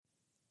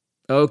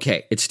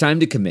Okay, it's time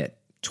to commit.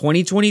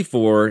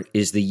 2024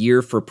 is the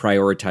year for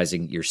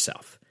prioritizing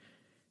yourself.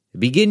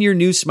 Begin your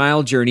new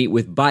smile journey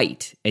with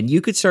Byte, and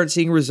you could start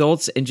seeing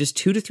results in just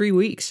 2 to 3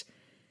 weeks.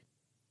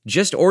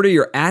 Just order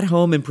your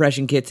at-home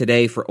impression kit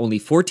today for only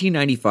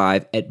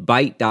 $14.95 at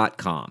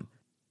Byte.com.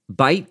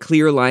 Byte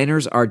clear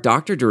liners are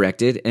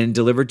doctor-directed and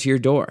delivered to your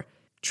door.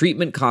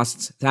 Treatment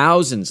costs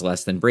thousands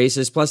less than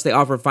braces, plus they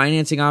offer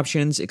financing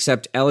options,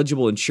 accept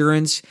eligible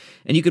insurance,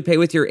 and you could pay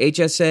with your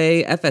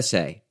HSA,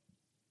 FSA.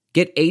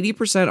 Get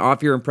 80%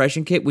 off your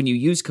impression kit when you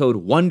use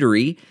code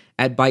WONDERY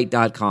at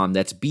Byte.com.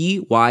 That's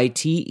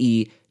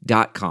BYTE.com.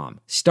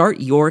 Start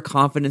your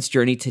confidence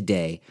journey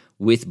today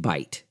with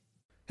Byte.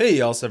 Hey,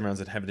 y'all, 7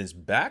 Rounds in Heaven is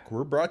back.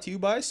 We're brought to you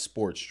by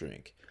Sports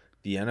Drink.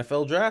 The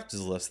NFL Draft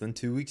is less than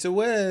 2 weeks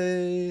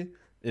away.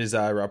 It is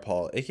I, Rob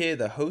Paul, aka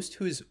the host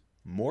who is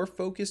more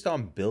focused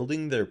on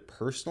building their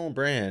personal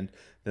brand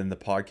than the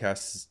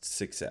podcast's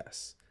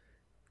success.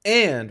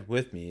 And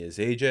with me is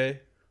AJ.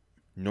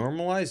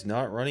 Normalize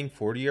not running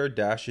 40-yard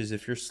dashes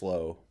if you're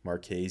slow,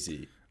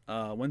 Marchese.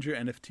 When's your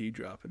NFT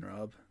dropping,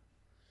 Rob?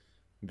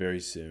 Very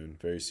soon,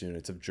 very soon.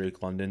 It's of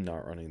Drake London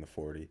not running the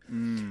 40.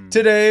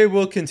 Today,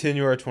 we'll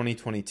continue our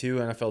 2022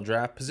 NFL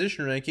Draft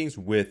position rankings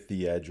with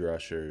the edge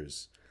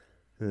rushers.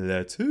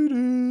 Let's hit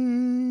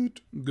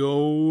it.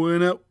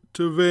 Going out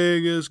to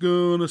Vegas,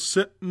 gonna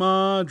set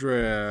my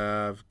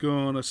draft.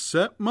 Gonna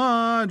set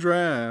my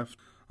draft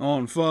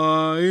on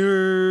fire.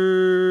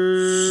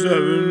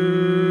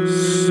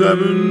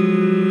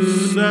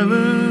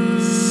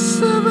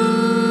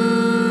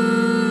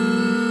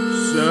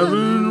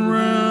 7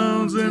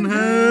 rounds in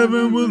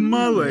heaven with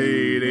my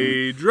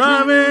lady,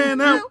 driving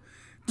out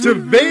to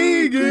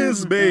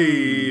Vegas,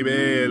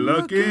 baby,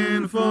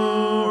 looking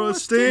for a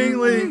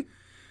Stingley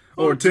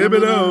or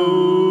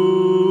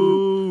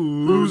Thibodeau.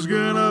 Who's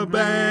gonna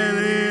bat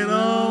it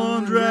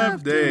on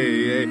draft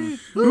day?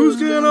 Who's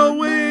gonna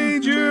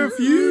wager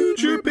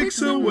future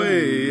picks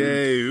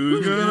away?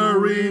 Who's gonna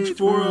reach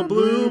for a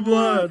blue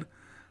blood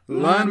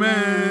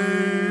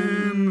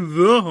lineman?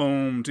 The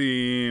home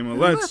team.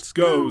 Let's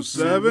go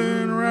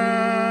 7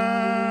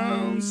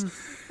 rounds.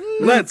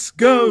 Let's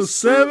go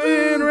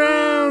 7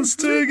 rounds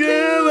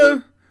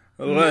together.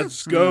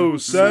 Let's go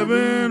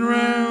 7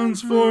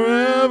 rounds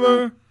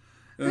forever.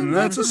 And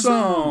that's a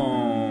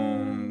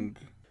song.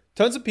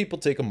 Tons of people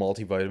take a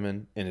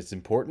multivitamin, and it's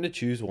important to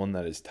choose one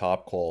that is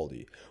top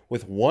quality.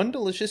 With one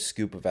delicious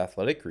scoop of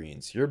Athletic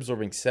Greens, you're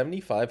absorbing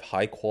 75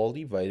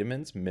 high-quality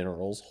vitamins,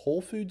 minerals,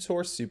 whole food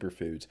source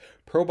superfoods,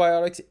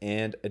 probiotics,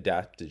 and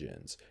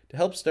adaptogens to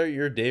help start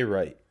your day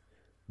right.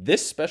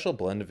 This special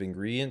blend of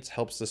ingredients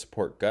helps to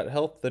support gut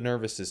health, the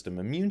nervous system,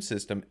 immune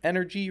system,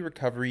 energy,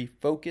 recovery,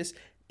 focus,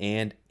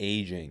 and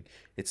aging.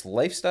 It's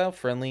lifestyle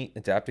friendly,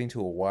 adapting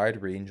to a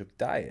wide range of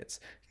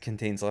diets. It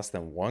contains less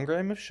than 1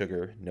 gram of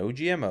sugar, no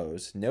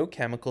GMOs, no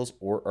chemicals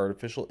or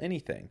artificial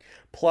anything.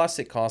 Plus,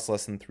 it costs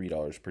less than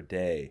 $3 per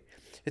day.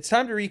 It's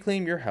time to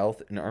reclaim your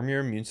health and arm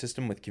your immune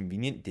system with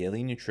convenient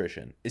daily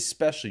nutrition,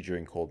 especially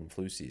during cold and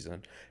flu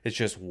season. It's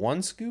just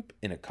 1 scoop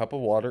in a cup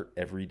of water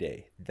every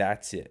day.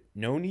 That's it.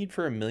 No need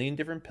for a million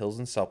different pills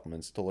and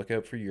supplements to look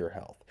out for your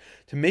health.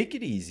 To make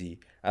it easy,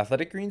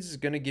 Athletic Greens is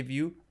going to give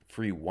you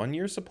free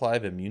 1-year supply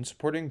of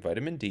immune-supporting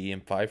vitamin D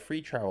and 5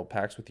 free travel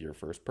packs with your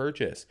first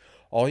purchase.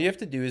 All you have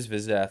to do is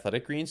visit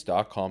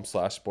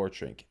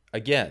athleticgreens.com/sportsdrink.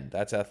 Again,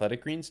 that's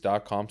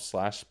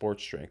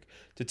athleticgreens.com/sportsdrink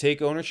to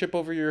take ownership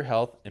over your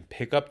health and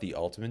pick up the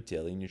ultimate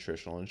daily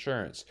nutritional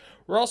insurance.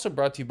 We're also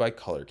brought to you by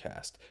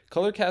Colorcast.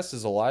 Colorcast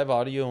is a live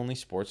audio-only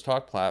sports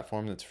talk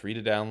platform that's free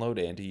to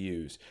download and to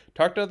use.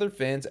 Talk to other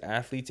fans,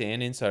 athletes,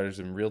 and insiders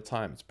in real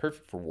time. It's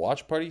perfect for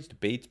watch parties,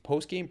 debates,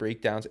 post-game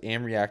breakdowns,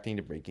 and reacting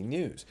to breaking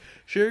news.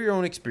 Share your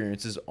own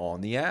experiences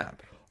on the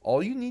app.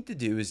 All you need to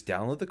do is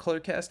download the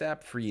Colorcast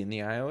app free in the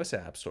iOS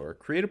App Store,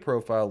 create a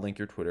profile, link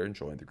your Twitter, and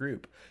join the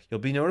group. You'll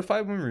be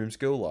notified when rooms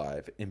go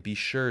live, and be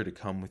sure to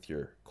come with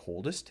your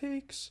coldest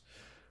takes.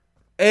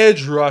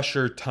 Edge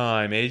rusher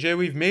time. AJ,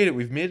 we've made it.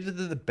 We've made it to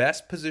the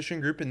best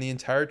position group in the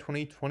entire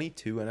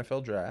 2022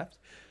 NFL Draft.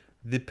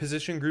 The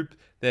position group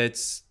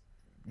that's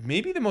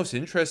maybe the most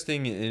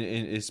interesting,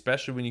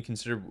 especially when you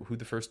consider who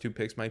the first 2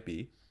 picks might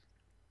be.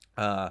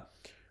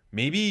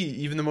 Maybe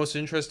even the most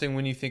interesting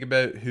when you think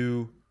about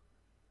who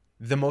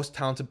the most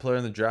talented player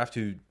in the draft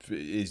who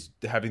is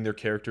having their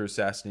character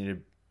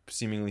assassinated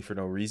seemingly for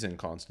no reason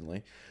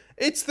constantly.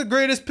 It's the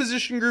greatest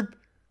position group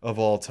of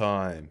all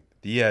time,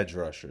 the edge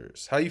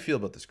rushers. How you feel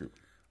about this group?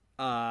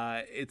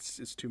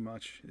 It's too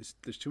much.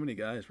 There's too many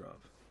guys,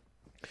 Rob.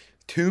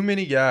 Too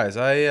many guys.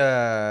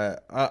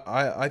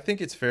 I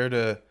think it's fair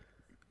to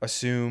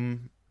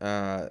assume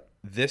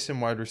this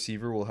and wide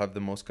receiver will have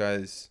the most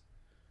guys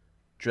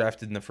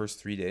drafted in the first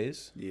 3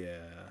 days.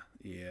 Yeah.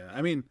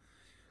 I mean,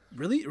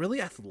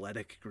 really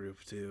athletic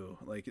group too.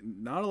 Like,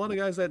 not a lot of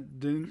guys that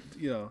didn't,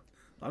 a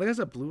lot of guys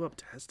that blew up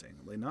testing.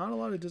 Like, not a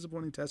lot of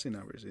disappointing testing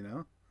numbers,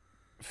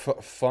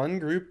 Fun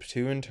group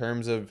too in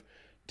terms of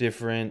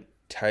different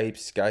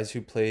types, guys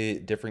who play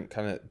different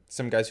kind of,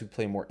 some guys who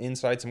play more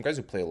inside, some guys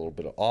who play a little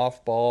bit of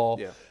off ball,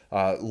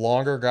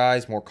 longer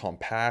guys, more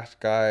compact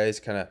guys,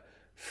 kind of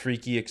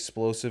freaky,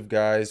 explosive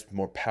guys,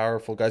 more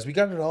powerful guys. We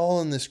got it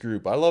all in this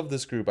group. I love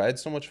this group. I had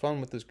so much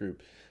fun with this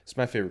group. It's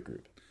my favorite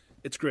group.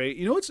 It's great.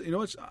 You know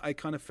what's I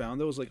kind of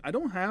found though is like I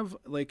don't have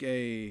like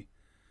a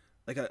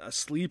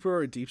sleeper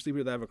or a deep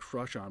sleeper that I have a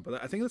crush on,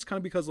 but I think that's kind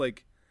of because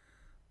like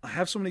I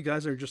have so many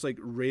guys that are just like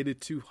rated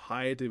too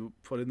high to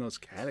put in those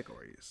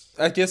categories.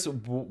 I guess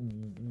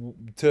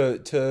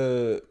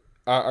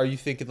are you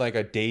thinking like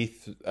a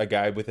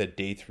guy with a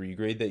day 3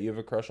 grade that you have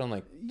a crush on,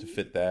 like to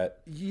fit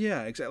that?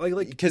 Yeah, exactly.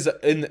 Like because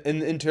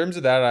in terms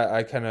of that,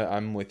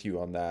 I'm with you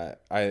on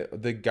that.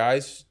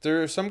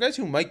 There are some guys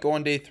who might go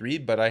on day 3,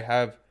 but I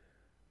have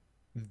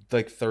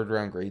like 3rd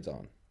round grades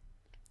on.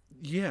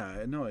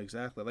 Yeah, no,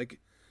 exactly. Like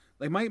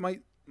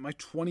my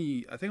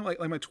 20, I think like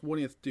my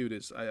 20th dude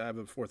is I have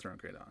a 4th round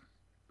grade on.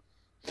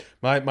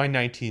 My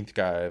 19th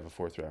guy I have a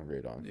 4th round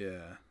grade on.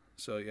 Yeah.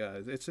 So yeah,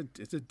 it's a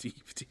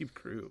deep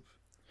group.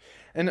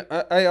 And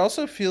I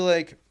also feel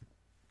like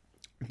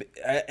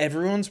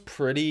everyone's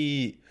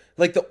pretty,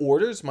 like the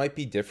orders might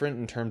be different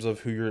in terms of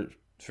who your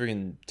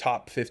freaking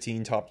top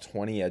 15, top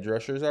 20 edge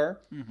rushers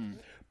are. Mm-hmm.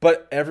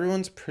 But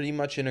everyone's pretty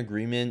much in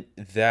agreement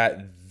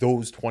that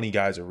those 20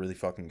 guys are really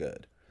fucking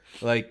good.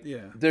 Like,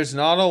 there's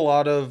not a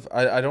lot of,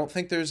 I don't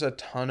think there's a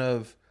ton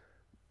of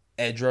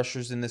edge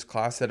rushers in this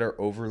class that are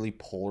overly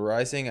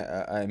polarizing.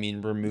 I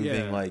mean,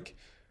 removing like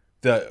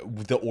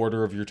the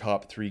order of your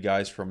top 3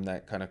 guys from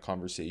that kind of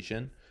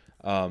conversation.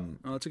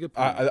 That's a good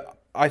point.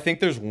 I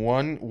think there's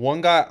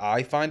one guy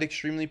I find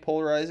extremely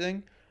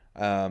polarizing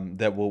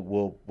that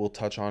we'll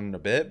touch on in a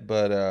bit,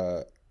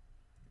 but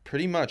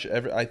pretty much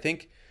I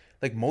think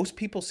like most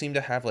people seem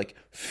to have like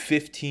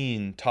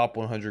 15 top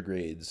 100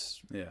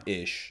 grades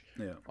ish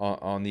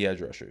on the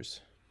edge rushers.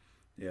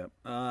 Yeah.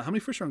 How many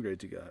first round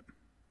grades you got?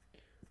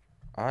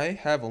 I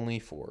have only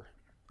 4.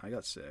 I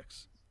got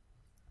 6.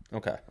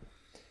 Okay.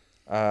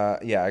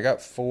 Yeah, I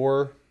got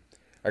 4.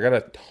 I got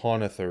a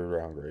ton of 3rd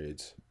round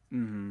grades.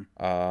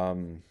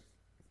 Mm-hmm.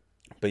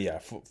 But yeah,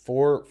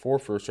 4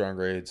 first round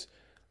grades.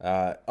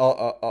 I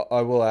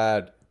will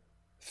add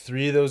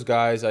 3 of those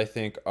guys I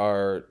think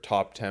are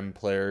top 10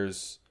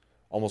 players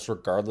almost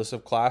regardless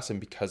of class, and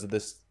because of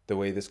this, the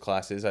way this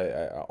class is,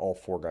 I all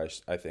 4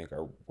 guys I think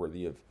are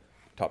worthy of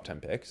top 10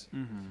 picks.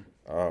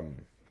 Mm-hmm.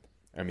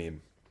 I mean,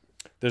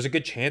 there's a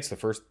good chance the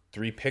first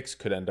 3 picks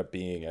could end up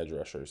being edge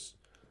rushers.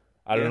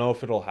 I don't know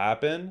if it'll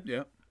happen.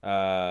 Yeah.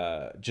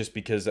 Just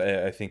because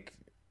I think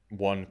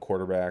 1,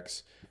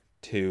 quarterbacks,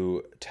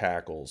 2,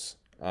 tackles.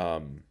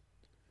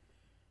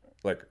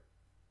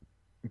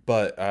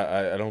 But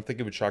I don't think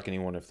it would shock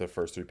anyone if the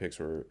first 3 picks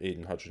were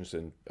Aiden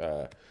Hutchinson,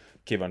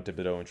 Kayvon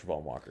Thibodeau, and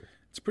Travon Walker.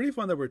 It's pretty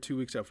fun that we're 2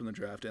 weeks out from the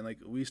draft, and like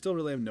we still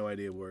really have no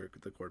idea where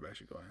the quarterback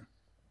should go in.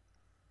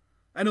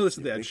 I know this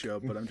is the Edge show,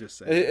 but I'm just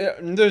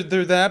saying.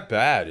 They're that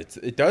bad.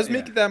 It does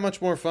make it that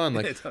much more fun.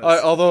 Like,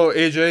 although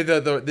AJ,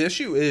 the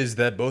issue is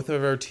that both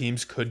of our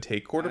teams could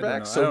take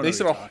quarterbacks, so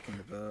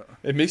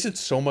it makes it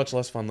so much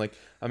less fun. Like,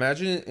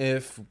 imagine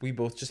if we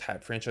both just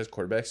had franchise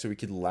quarterbacks, so we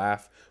could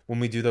laugh when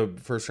we do the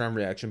first round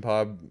reaction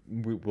pod.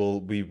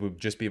 We would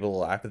just be able to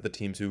laugh at the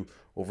teams who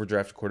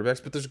overdraft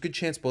quarterbacks, but there's a good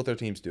chance both our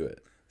teams do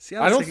it.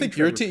 I don't think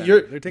your team.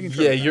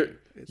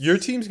 Your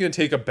team's gonna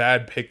take a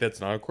bad pick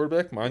that's not a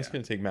quarterback. Mine's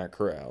gonna take Matt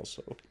Corral,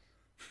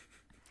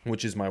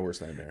 which is my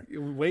worst nightmare.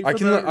 Wait for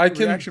the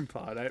reaction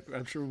pod.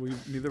 I'm sure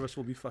neither of us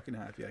will be fucking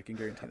happy. I can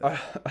guarantee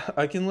that.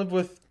 I can live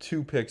with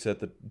 2 picks at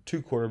the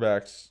 2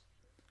 quarterbacks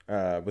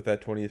with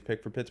that 20th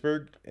pick for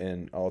Pittsburgh,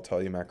 and I'll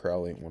tell you Matt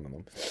Corral ain't one of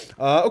them.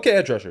 Okay,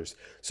 edge rushers.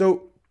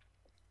 So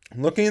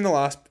looking in the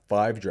last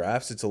 5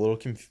 drafts, it's a little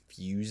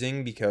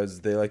confusing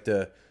because they like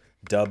to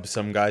dub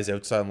some guys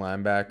outside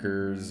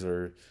linebackers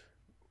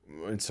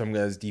and some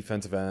guys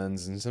defensive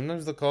ends, and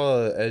sometimes they'll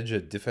call an edge a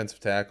defensive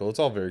tackle. It's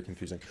all very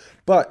confusing.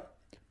 But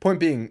point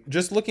being,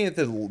 just looking at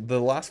the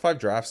last 5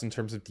 drafts in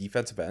terms of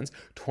defensive ends,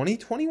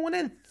 2021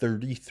 and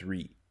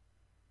 33.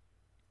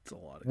 It's a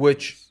lot.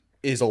 Which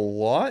is a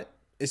lot,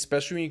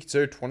 especially when you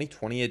consider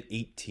 2020 at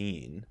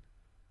 18.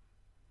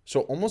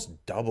 So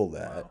almost double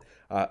that.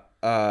 Wow.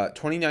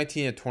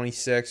 2019 at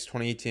 26,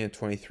 2018 at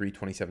 23,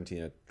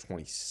 2017 at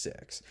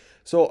 26.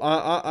 So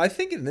I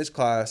think in this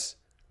class,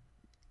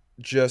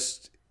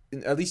 just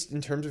at least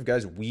in terms of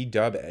guys we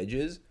dub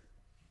edges,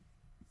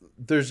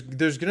 there's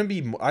going to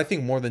be, I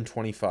think, more than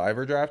 25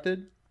 are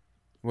drafted.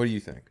 What do you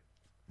think?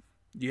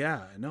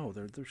 Yeah, no,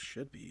 there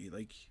should be.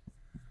 Like,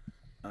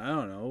 I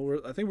don't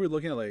know. I think we're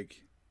looking at I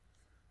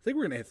think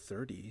we're going to hit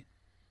 30.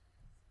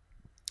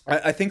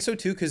 I think so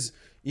too, because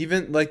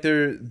even like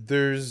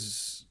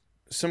there's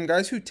some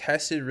guys who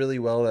tested really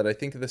well that I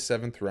think in the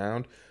 7th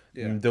round,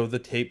 though the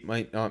tape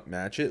might not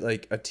match it,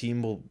 like a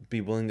team will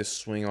be willing to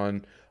swing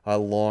on a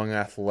long,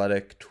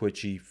 athletic,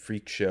 twitchy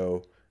freak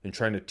show and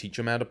trying to teach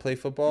them how to play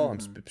football.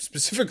 Mm-hmm. I'm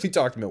specifically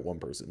talking about one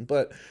person,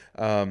 but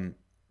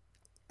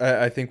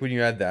I think when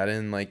you add that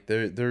in, like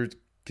they're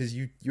because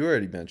you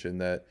already mentioned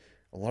that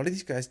a lot of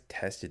these guys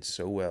tested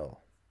so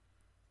well.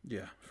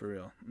 Yeah, for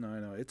real. No, I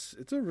know it's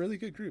a really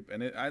good group,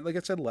 and like I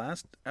said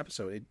last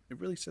episode, it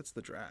really sets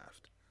the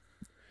draft.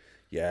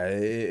 Yeah,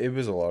 it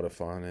was a lot of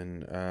fun,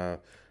 and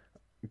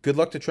good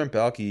luck to Trent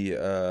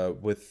Baalke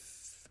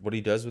with what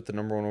he does with the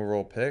number 1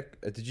 overall pick.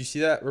 Did you see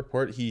that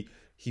report? He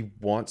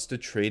wants to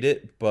trade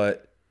it,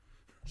 but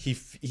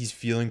he's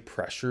feeling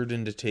pressured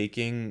into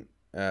taking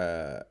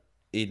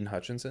Aiden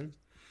Hutchinson.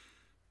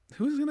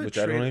 Who's gonna? Which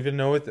trade? I don't even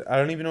know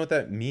what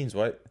that means.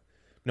 What?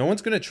 No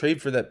one's gonna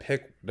trade for that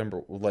pick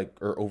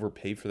or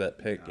overpay for that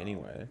pick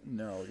anyway.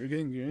 No, you're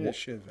getting a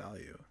shit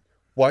value.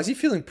 Why is he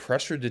feeling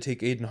pressured to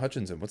take Aiden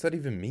Hutchinson? What's that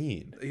even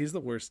mean? He's the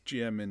worst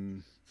GM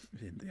in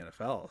the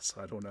NFL,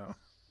 so I don't know.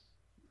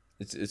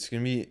 It's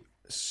gonna be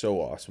so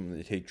awesome when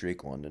they take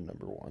Drake London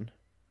number 1.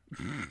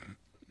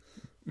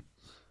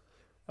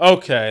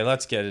 Okay,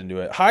 let's get into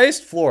it.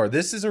 Highest floor.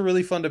 This is a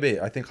really fun debate.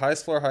 I think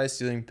highest floor, highest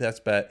ceiling,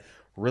 best bet.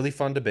 Really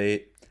fun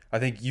debate. I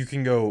think you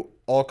can go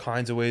all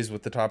kinds of ways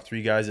with the top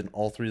 3 guys in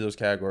all 3 of those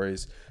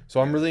categories. So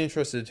I'm really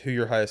interested who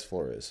your highest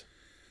floor is.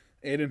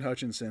 Aiden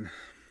Hutchinson.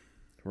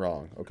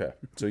 Wrong. Okay.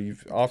 So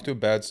you've off to a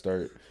bad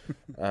start.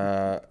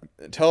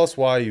 Tell us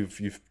why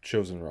you've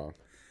chosen wrong.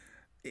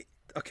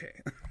 Okay.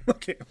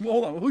 Okay. Well,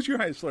 hold on. Who's your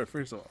highest floor,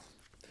 first of all?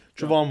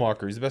 Travon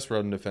Walker. He's the best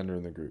run defender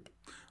in the group.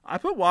 I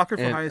put Walker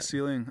for highest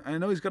ceiling. I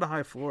know he's got a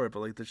high floor, but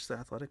like there's just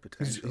athletic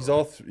potential.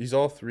 He's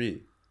all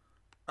 3.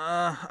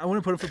 I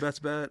wouldn't put him for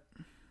best bet,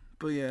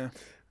 but yeah.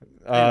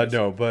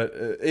 No, but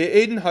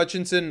Aiden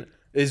Hutchinson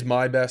is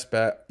my best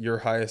bet. Your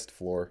highest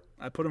floor.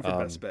 I put him for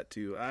best bet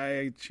too.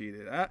 I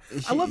cheated. I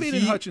love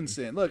Aiden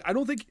Hutchinson. Look, I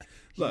don't think.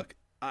 Look,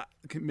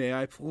 may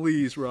I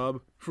please,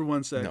 Rob, for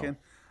 1 second? No.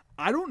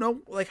 I don't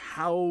know like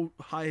how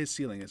high his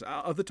ceiling is.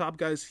 Of the top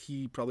guys,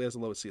 he probably has the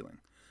lowest ceiling.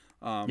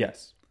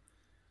 Yes.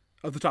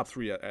 Of the top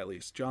 3 at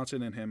least,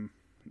 Johnson and him,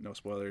 no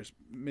spoilers,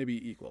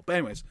 maybe equal. But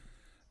anyways,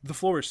 the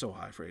floor is so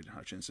high for Aiden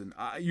Hutchinson.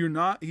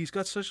 He's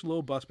got such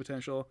low bust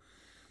potential.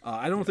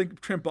 I don't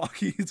think Trent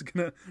Baalke is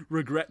gonna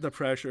regret the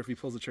pressure if he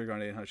pulls the trigger on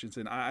Aiden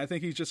Hutchinson. I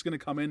think he's just gonna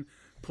come in,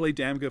 play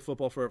damn good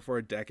football for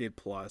a decade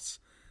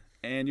plus,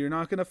 and you're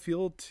not gonna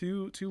feel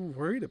too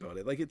worried about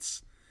it. Like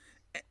it's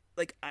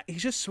like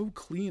he's just so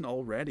clean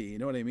already. You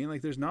know what I mean?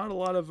 Like there's not a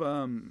lot of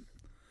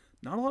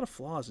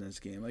flaws in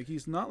his game. Like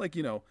he's not like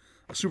a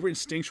super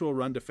instinctual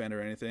run defender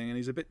or anything, and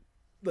he's a bit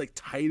like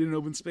tight in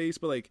open space,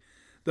 but like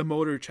the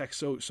motor checks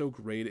so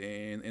great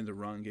in the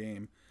run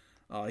game.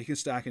 He can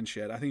stack and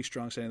shit. I think he's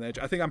strong setting the edge.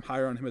 I think I'm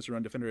higher on him as a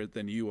run defender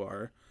than you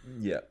are.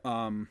 Yeah.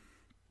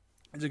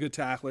 He's a good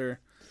tackler.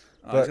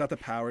 He's got the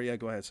power. Yeah,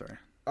 go ahead. Sorry.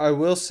 I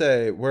will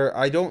say where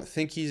I don't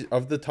think he's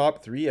of the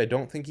top 3. I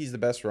don't think he's the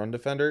best run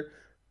defender.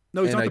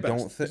 No, he's not the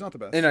best. He's not the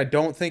best. And I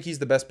don't think he's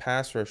the best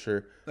pass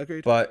rusher.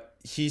 Agreed. But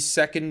he's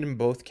second in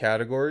both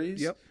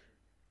categories. Yep.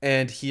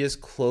 And he is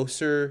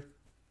closer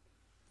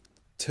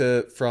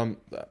to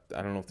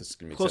I don't know if this is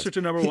gonna make closer sense.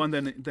 to number 1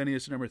 than he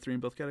is to number 3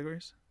 in both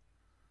categories.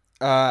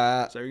 Is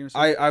that what you're gonna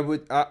say? I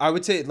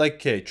would say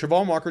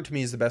Travon Walker to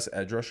me is the best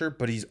edge rusher,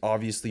 but he's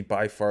obviously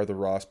by far the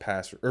rawest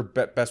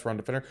best run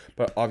defender,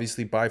 but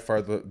obviously by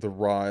far the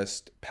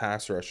rawest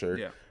pass rusher.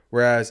 Yeah.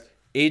 Whereas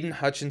Aiden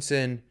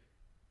Hutchinson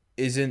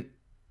isn't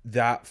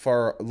that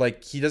far.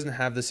 Like he doesn't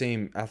have the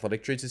same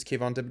athletic traits as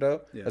Kayvon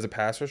Thibodeau as a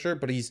pass rusher,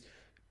 but he's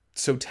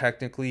so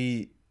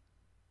technically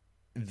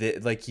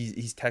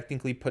he's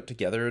technically put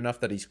together enough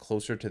that he's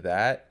closer to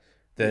that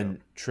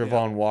than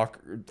Travon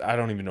Walker. I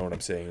don't even know what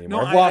I'm saying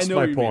anymore. I've lost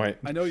my point.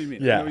 I know what you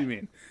mean. Yeah. I know what you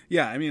mean.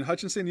 Yeah, I mean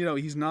Hutchinson,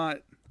 he's not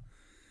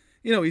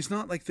he's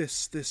not like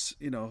this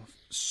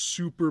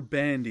super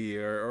bandy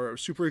or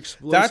super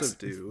explosive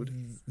dude.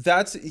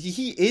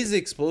 He is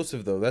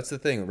explosive though. That's the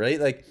thing, right?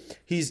 Like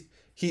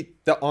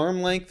the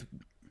arm length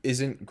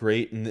isn't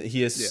great and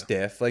he is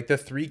stiff. Like the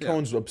 3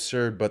 cone's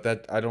absurd, but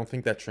that I don't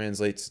think that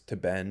translates to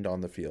bend on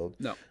the field.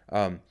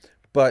 No.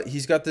 But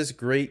he's got this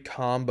great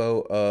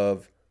combo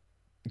of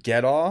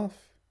get off.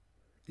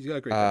 He's got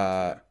a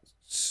great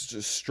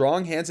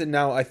strong hands, and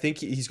now I think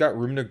he's got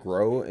room to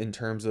grow in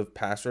terms of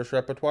pass rush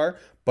repertoire,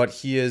 but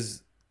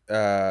he's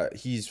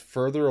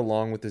further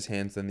along with his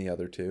hands than the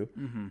other 2.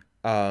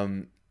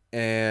 Mm-hmm.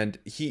 And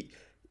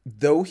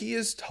though he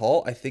is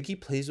tall, I think he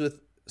plays with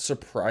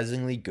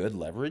surprisingly good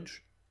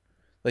leverage.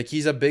 Like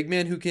he's a big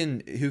man who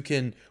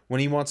can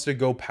when he wants to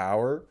go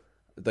power,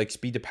 like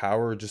speed to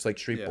power, or just like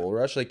straight bull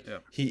rush. Like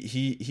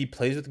he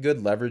plays with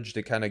good leverage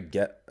to kind of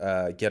get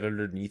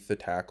underneath the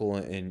tackle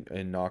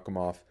and knock him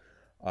off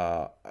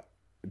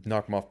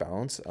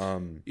balance.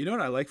 You know what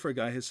I like for a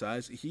guy his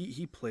size?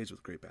 He plays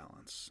with great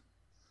balance,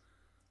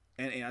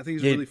 and I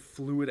think he's a really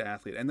fluid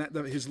athlete. And that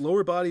his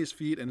lower body, his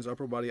feet, and his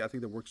upper body, I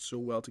think they work so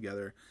well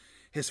together.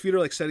 His feet are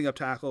like setting up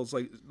tackles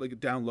like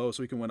down low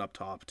so he can win up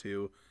top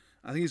too.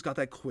 I think he's got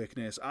that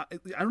quickness. I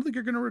don't think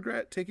you're going to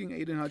regret taking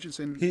Aiden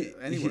Hutchinson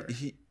anywhere.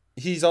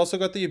 He's also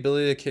got the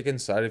ability to kick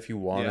inside if you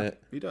want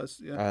it. He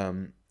does. Yeah.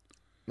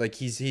 Like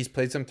he's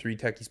played some 3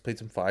 tech. He's played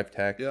some 5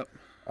 tech. Yep.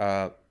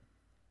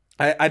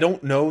 I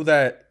don't know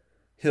that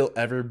he'll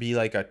ever be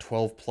like a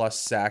 12+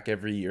 sack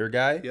every year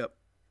guy. Yep.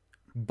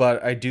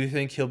 But I do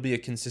think he'll be a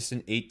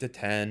consistent 8 to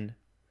 10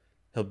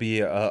 He'll be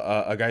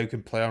a guy who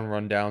can play on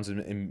rundowns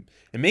and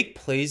make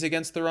plays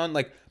against the run.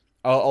 Like,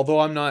 although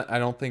I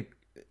don't think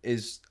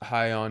is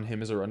high on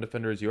him as a run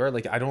defender as you are.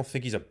 Like, I don't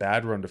think he's a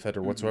bad run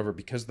defender whatsoever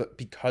because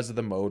of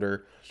the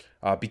motor,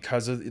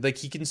 because of like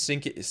he can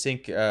sink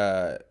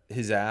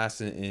his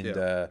ass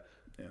and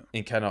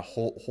kind of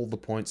hold the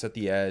points at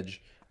the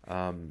edge.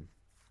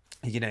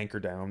 He can anchor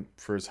down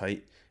for his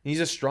height. And he's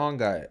a strong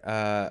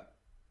guy.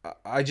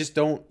 I just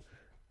don't.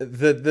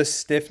 The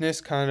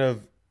stiffness kind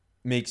of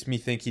makes me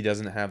think he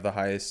doesn't have the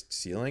highest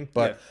ceiling,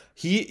 but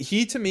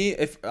he to me,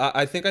 if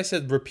I think I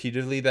said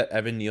repeatedly that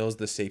Evan Neal is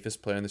the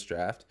safest player in this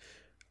draft.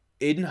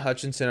 Aiden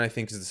Hutchinson, I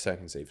think, is the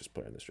second safest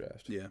player in this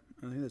draft. Yeah,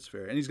 I think that's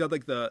fair, and he's got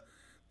like the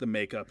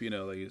makeup,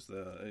 like he's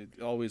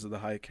always the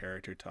high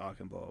character talk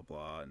and blah blah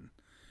blah, and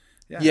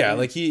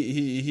like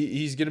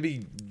he's gonna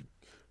be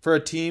for a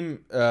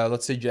team,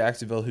 let's say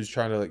Jacksonville, who's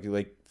trying to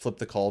like flip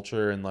the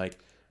culture and like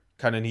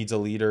kind of needs a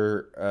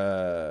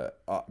leader,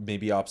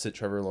 maybe opposite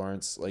Trevor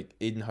Lawrence. Like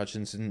Aiden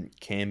Hutchinson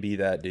can be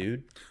that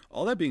dude.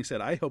 All that being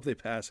said, I hope they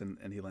pass and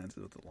he lands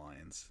with the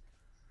Lions.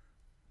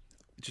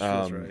 It just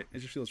feels right. It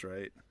just feels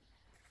right.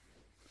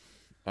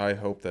 I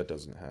hope that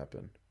doesn't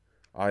happen.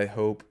 I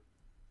hope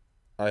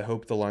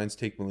the Lions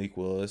take Malik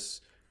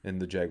Willis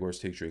and the Jaguars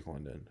take Drake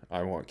London.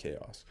 I want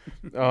chaos.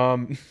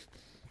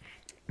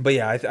 But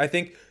yeah, I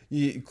think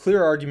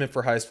clear argument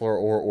for highest floor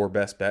or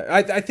best bet.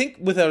 I think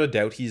without a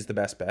doubt he's the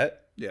best bet.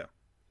 Yeah.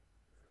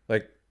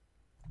 Like,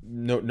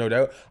 no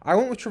doubt. I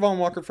went with Travon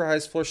Walker for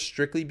highest floor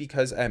strictly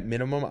because at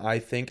minimum I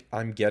think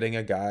I'm getting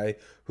a guy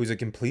who's a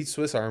complete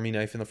Swiss Army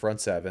knife in the front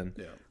seven.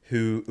 Yeah.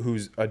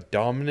 Who's a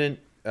dominant,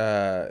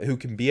 who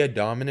can be a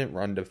dominant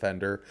run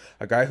defender.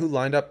 A guy who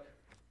lined up.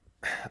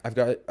 I've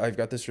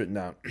got this written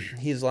down.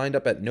 He's lined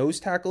up at nose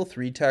tackle,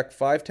 3-tech,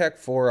 5-tech,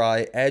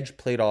 4-eye, edge,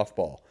 played off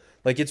ball.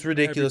 Like, it's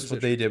ridiculous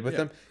what they did with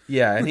him.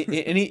 Yeah, and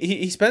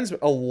he spends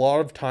a lot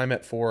of time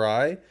at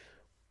 4-eye,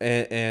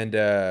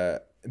 and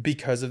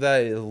because of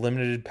that,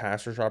 limited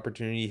pass rush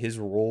opportunity. His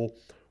role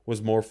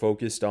was more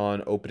focused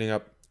on opening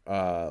up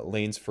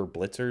lanes for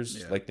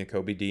blitzers like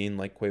Nakobe Dean,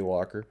 like Quay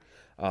Walker.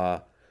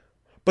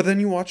 But then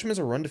you watch him as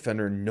a run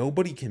defender, and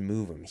nobody can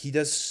move him. He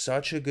does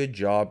such a good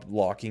job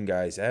locking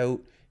guys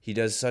out. He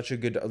does such a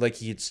good, like,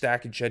 he could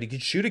stack and shed. He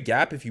could shoot a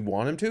gap if you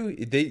want him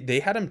to. They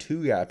had him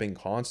 2-gapping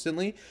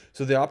constantly,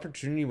 so the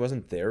opportunity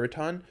wasn't there a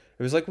ton.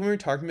 It was like when we were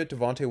talking about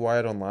Devontae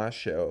Wyatt on last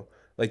show.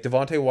 Like,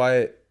 Devontae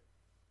Wyatt,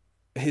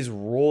 his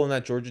role in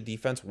that Georgia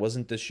defense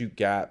wasn't to shoot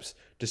gaps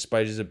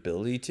despite his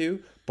ability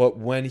to, but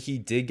when he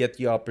did get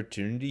the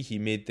opportunity, he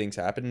made things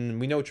happen. And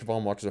we know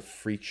Travon Walker's a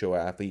freak show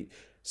athlete.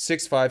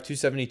 6'5",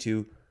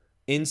 272,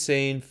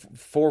 insane,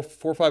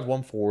 4'5",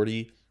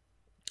 140,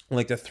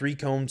 like the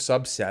 3-cone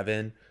sub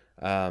 7.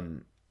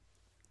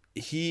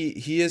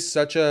 He is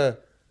such a,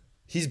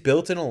 he's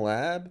built in a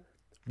lab.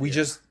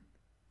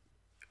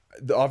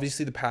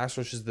 Obviously the pass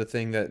rush is the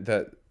thing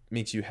that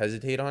makes you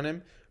hesitate on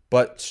him,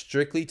 but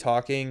strictly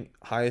talking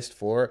highest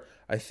floor,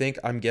 I think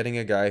I'm getting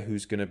a guy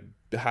who's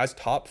has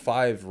top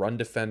 5 run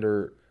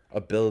defender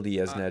ability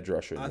as an edge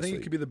rusher. I think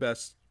it could be the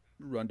best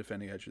run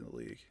defending edge in the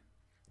league.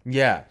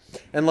 Yeah.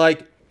 And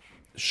like,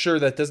 sure,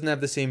 that doesn't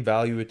have the same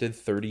value it did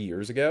 30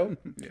 years ago,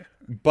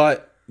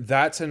 but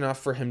that's enough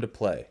for him to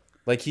play.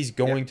 Like, he's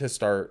going to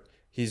start.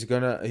 He's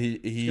gonna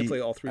he can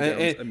play all 3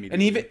 downs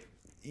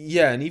immediately.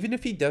 And even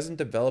if he doesn't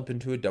develop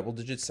into a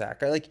double-digit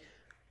sack,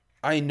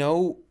 I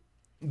know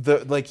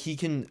he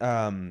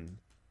can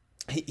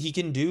he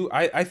can do.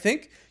 I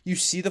think you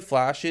see the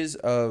flashes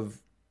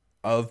of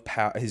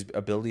his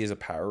ability as a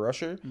power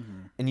rusher,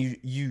 and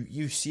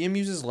you see him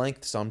use his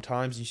length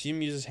sometimes, you see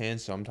him use his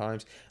hands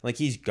sometimes. Like,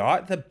 he's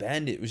got the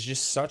bend. It was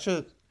just such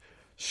a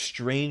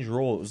strange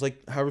role. It was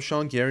like how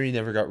Rashawn Gary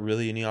never got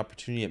really any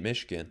opportunity at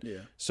Michigan.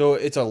 So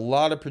it's a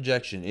lot of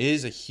projection. It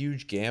is a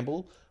huge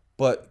gamble,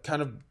 but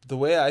kind of the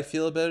way I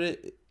feel about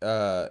it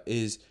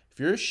is if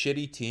you're a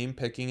shitty team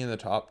picking in the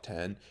top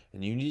 10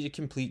 and you need a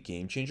complete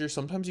game changer,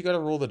 sometimes you got to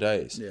roll the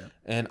dice.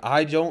 And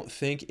I don't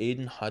think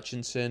Aiden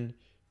Hutchinson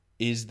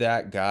is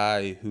that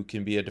guy who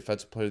can be a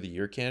defensive player of the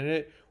year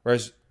candidate,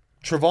 whereas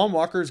Travon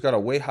Walker's got a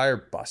way higher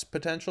bust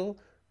potential,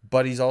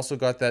 but he's also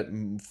got that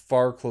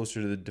far closer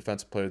to the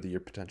defensive player of the year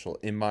potential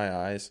in my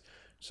eyes.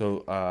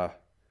 So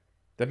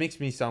that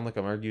makes me sound like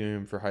I'm arguing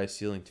him for highest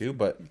ceiling too,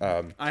 but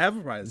I have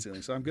a highest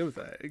ceiling, so I'm good with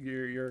that.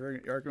 You're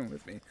arguing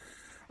with me.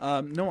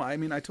 No, I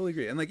mean, I totally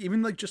agree. And like,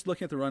 even like just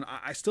looking at the run,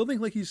 I still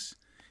think like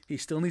he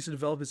still needs to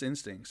develop his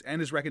instincts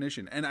and his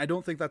recognition. And I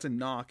don't think that's a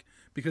knock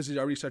because he's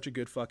already such a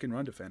good fucking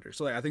run defender.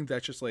 So like, I think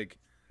that's just like,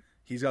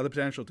 he's got the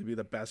potential to be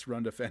the best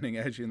run defending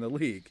edge in the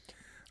league.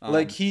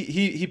 Like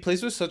he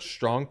plays with such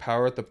strong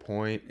power at the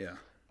point.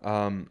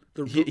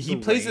 He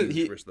plays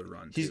it. Versus the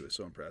run too is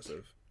so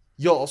impressive.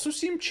 You'll also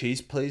see him chase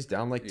plays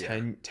down like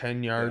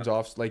 10 yards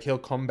off. Like, he'll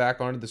come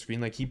back onto the screen.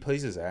 Like, he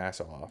plays his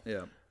ass off.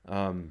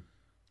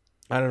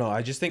 I don't know.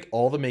 I just think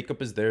all the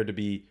makeup is there to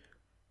be,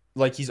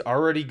 like, he's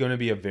already going to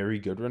be a very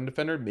good run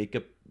defender.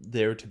 Makeup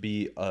there to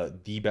be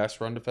the best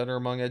run defender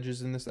among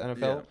edges in this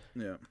NFL.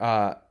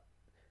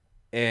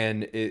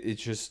 And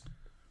it's just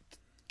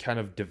kind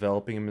of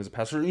developing him as a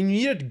passer. You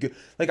need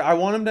I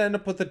want him to end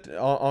up with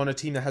on a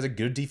team that has a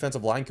good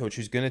defensive line coach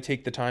who's going to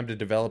take the time to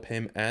develop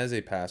him as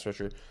a pass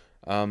rusher.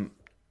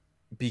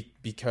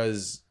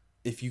 Because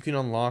if you can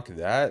unlock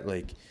that,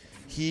 like,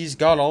 he's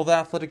got all the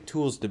athletic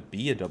tools to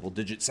be a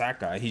double-digit sack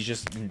guy. He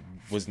just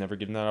was never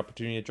given that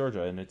opportunity at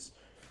Georgia, and it's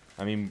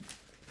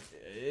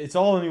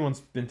all anyone's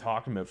been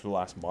talking about for the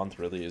last month.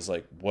 Really, is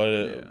what.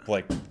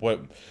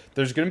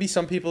 There's going to be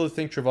some people who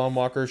think Travon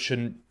Walker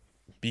shouldn't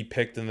be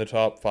picked in the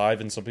top 5,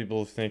 and some people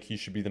who think he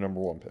should be the number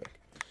 1 pick.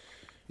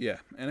 Yeah,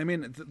 and I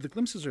mean the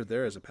glimpses are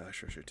there as a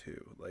pass rusher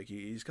too. Like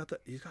he's got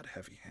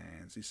heavy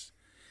hands.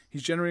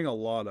 He's generating a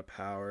lot of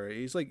power.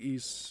 He's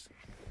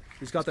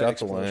got that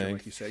explosion,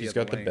 like you said. He's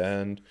got the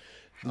bend.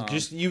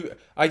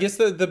 I guess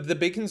the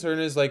big concern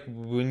is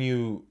when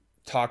you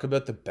talk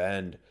about the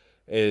bend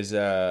is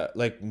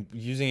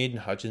using Aiden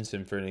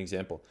Hutchinson for an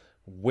example.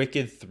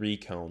 Wicked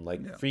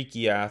 3-cone,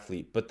 freaky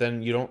athlete, but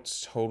then you don't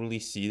totally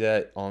see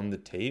that on the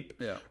tape.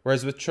 Yeah.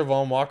 Whereas with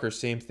Travon Walker,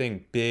 same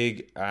thing,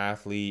 big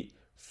athlete,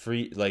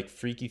 freaky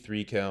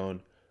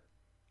 3-cone.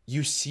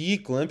 You see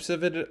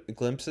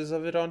glimpses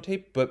of it on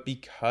tape, but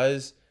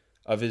because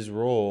of his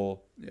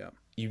role,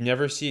 you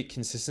never see it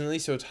consistently,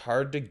 so it's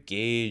hard to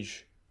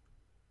gauge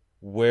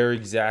where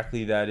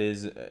exactly that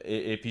is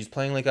if he's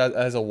playing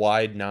as a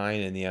wide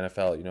 9 in the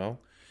NFL, you know?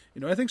 You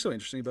know what I think so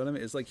interesting about him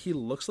is he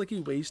looks like he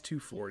weighs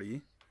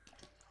 240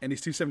 and he's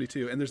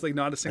 272 and there's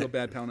not a single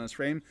bad pound on his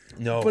frame.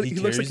 No, but he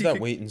carries looks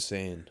like weight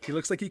insane. He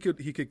looks like he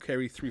could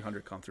carry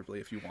 300 comfortably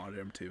if you wanted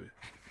him to. You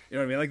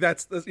know what I mean?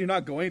 That's you're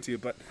not going to,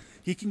 but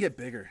he can get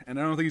bigger, and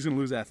I don't think he's going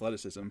to lose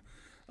athleticism.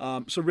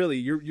 So really,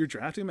 you're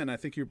drafting him, and I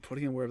think you're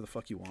putting him wherever the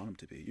fuck you want him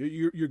to be.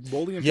 You're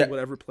molding him to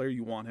whatever player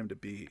you want him to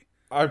be.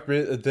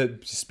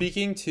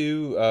 Speaking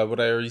to what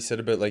I already said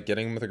about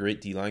getting him with a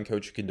great D-line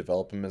coach who can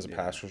develop him as a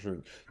pass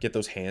rusher, get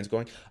those hands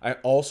going. I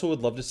also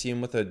would love to see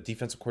him with a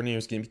defensive coordinator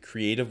who's going to be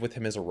creative with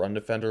him as a run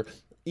defender.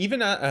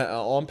 Even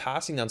on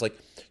passing downs,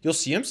 you'll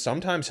see him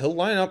sometimes. He'll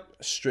line up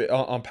straight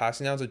on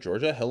passing downs at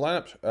Georgia. He'll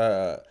line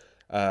up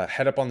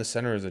head up on the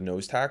center as a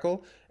nose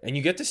tackle, and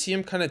you get to see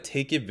him kind of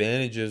take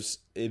advantage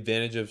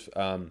of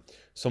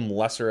some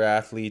lesser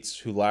athletes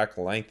who lack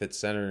length at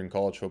center in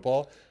college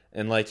football.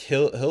 And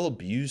he'll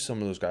abuse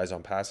some of those guys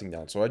on passing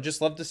down. So I'd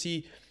just love to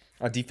see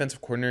a defensive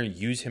coordinator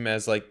use him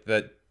as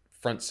that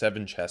front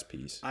 7 chess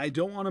piece. I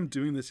don't want him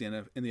doing this in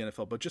the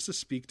NFL, but just to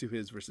speak to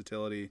his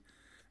versatility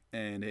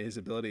and his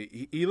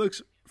ability, he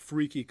looks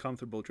freaky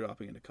comfortable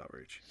dropping into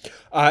coverage.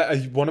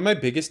 One of my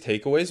biggest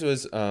takeaways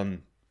was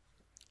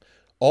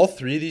all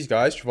 3 of these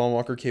guys, Travon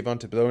Walker, Kayvon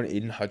Thibodeaux, and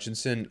Aiden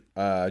Hutchinson,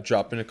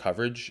 drop into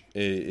coverage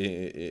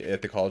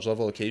at the college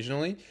level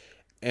occasionally.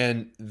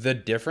 And the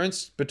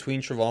difference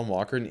between Travon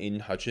Walker and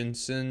Aiden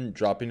Hutchinson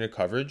dropping to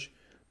coverage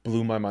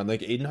blew my mind.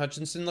 Aiden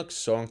Hutchinson looks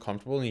so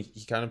uncomfortable, and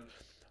he kind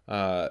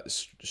of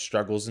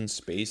struggles in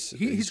space.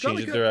 He's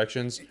changes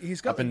directions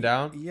up and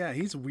down. Yeah,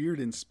 he's weird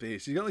in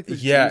space. He's got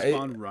this James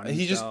Bond running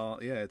style.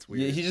 It's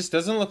weird. Yeah, he just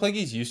doesn't look like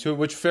he's used to it,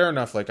 which fair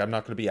enough. I'm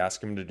not going to be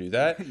asking him to do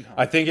that. No.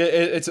 I think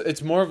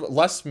it's more of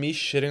less me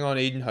shitting on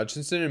Aiden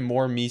Hutchinson and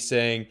more me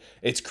saying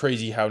it's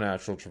crazy how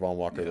natural Travon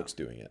Walker looks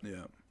doing it.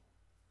 Yeah.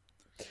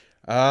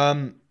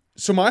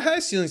 So my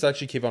highest ceiling is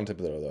actually Kayvon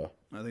Thibodeaux, though.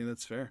 I think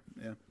that's fair.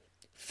 Yeah.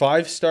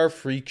 5-star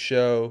freak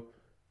show,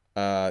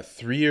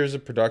 3 years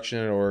of production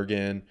at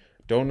Oregon.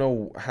 Don't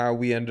know how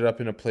we ended up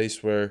in a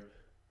place where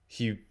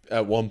he,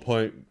 at one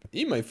point,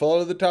 he might fall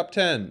out of the top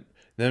 10.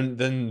 Then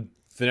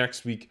the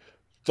next week,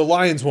 the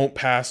Lions won't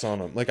pass on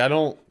him. I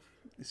don't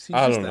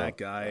know. That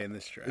guy in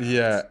this draft.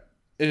 Yeah.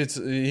 And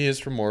he is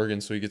from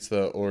Oregon, so he gets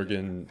the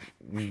Oregon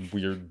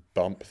weird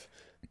bump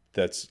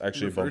that's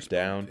actually a bump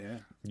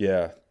down.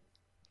 Yeah.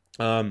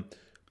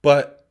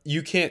 But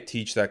you can't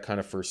teach that kind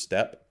of first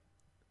step.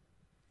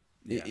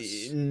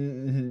 Yes.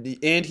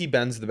 And he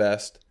bends the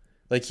best.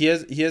 He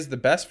has the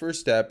best first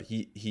step.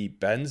 He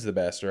bends the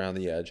best around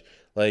the edge.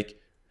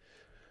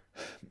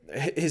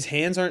 His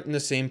hands aren't in the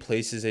same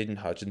place as Aiden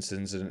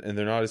Hutchinson's, and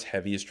they're not as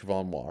heavy as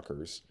Travon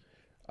Walker's.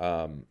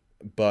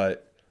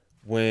 But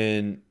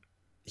when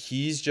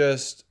he's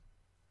just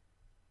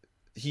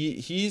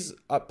he's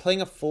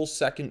playing a full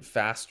second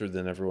faster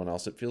than everyone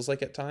else, it feels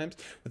like at times,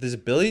 with his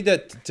ability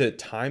to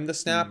time the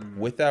snap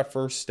with that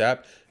first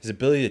step, his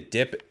ability to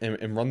dip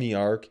and run the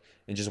arc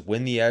and just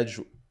win the edge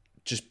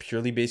just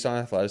purely based on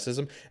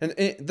athleticism. And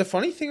the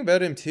funny thing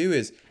about him too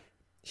is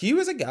he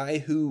was a guy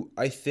who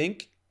I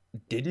think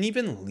didn't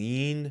even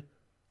lean,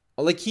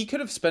 he could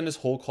have spent his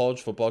whole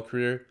college football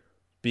career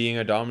being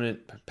a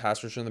dominant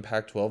pass rusher in the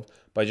Pac-12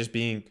 by just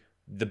being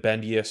the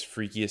bendiest,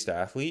 freakiest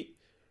athlete.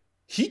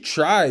 He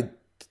tried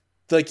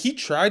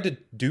to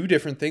do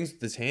different things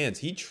with his hands.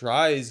 He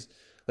tries,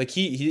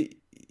 he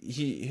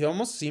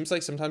almost seems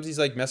like sometimes he's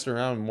messing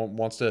around and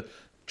wants to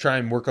try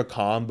and work a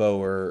combo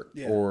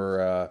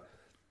or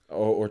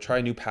try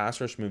a new pass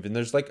rush move. And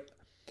there's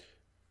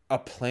a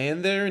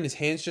plan there, and his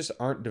hands just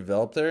aren't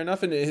developed there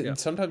enough. And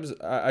sometimes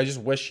I just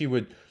wish he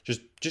would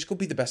just go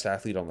be the best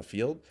athlete on the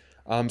field.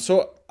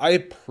 So I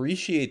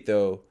appreciate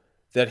though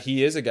that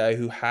he is a guy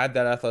who had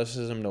that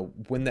athleticism to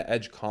win the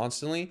edge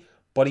constantly,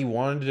 but he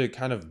wanted to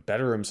kind of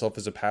better himself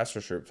as a pass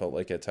rusher, it felt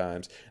like at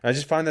times. And I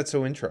just find that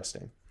so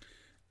interesting.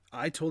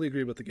 I totally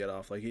agree with the get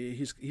off. Like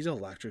he's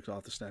electric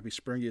off the snap. He's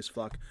springy as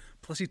fuck.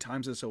 Plus he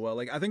times it so well.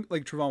 Like I think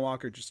like Travon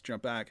Walker, just to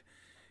jump back,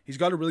 he's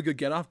got a really good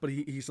get off, but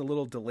he's a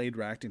little delayed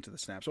reacting to the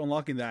snap. So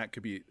unlocking that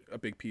could be a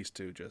big piece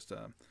too. Just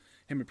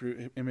him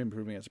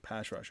improving as a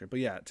pass rusher. But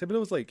yeah,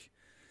 Thibodeau's like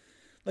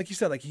you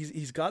said, like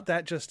he's got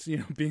that just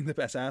being the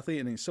best athlete,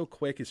 and he's so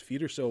quick. His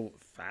feet are so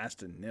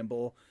fast and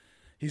nimble.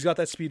 He's got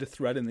that speed to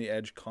threaten the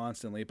edge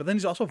constantly. But then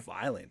he's also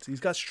violent. He's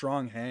got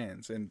strong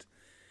hands and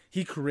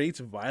he creates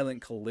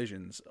violent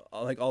collisions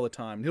like all the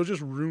time. He'll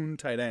just ruin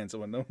tight ends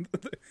when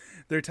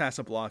they're tasked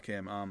to block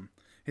him.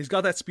 He's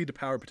got that speed to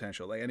power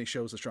potential, like, and he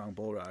shows a strong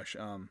bull rush.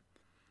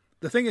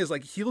 The thing is,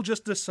 like, he'll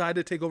just decide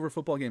to take over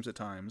football games at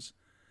times,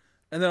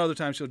 and then other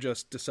times he'll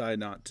just decide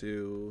not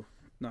to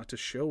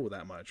show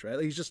that much. Right?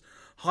 Like, he's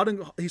hot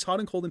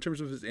and cold in terms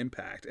of his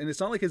impact, and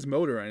it's not like his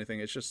motor or anything.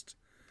 It's just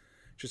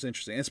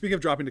interesting. And speaking of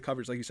dropping to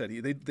coverage, like you said,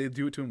 they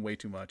do it to him way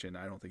too much, and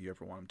I don't think you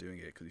ever want him doing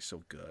it because he's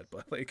so good.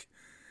 But like.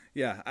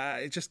 Yeah,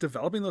 it's just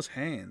developing those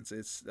hands.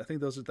 I think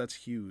that's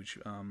huge.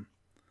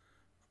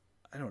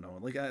 I don't know.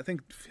 Like I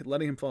think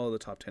letting him follow the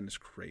top 10 is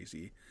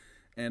crazy,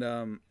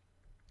 and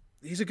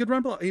he's a good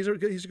run. He's a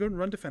good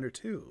run defender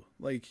too.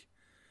 Like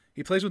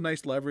he plays with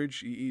nice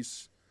leverage.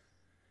 He's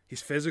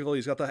physical.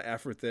 He's got that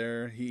effort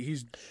there.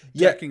 He's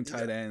decking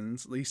tight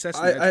ends. He sets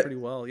the edge pretty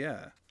well.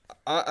 Yeah.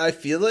 I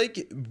feel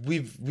like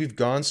we've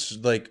gone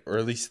like, or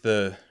at least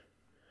the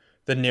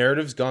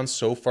narrative's gone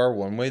so far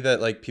one way that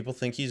like people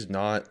think he's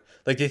not.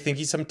 Like, they think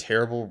he's some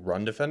terrible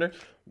run defender.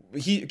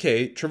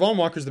 Travon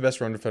Walker's the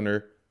best run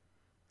defender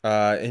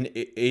and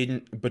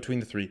Aiden between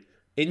the three.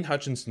 Aiden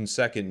Hutchinson's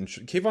second, and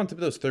Kayvon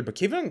Thibodeau's third, but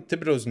Kayvon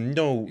Thibodeau's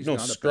no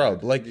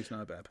scrub. Like, he's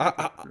not a bad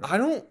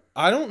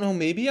I don't know.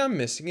 Maybe I'm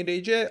missing it,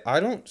 AJ. I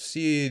don't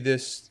see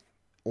this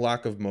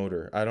lack of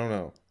motor. I don't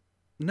know.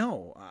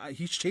 No,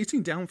 he's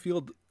chasing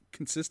downfield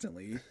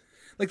consistently.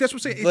 Like, that's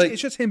what I'm saying.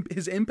 It's just him.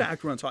 His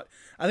impact runs hot.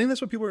 I think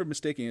that's what people are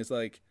mistaking. Is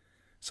like,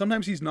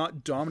 sometimes he's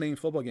not dominating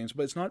football games,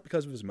 but it's not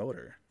because of his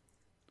motor.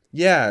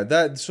 Yeah,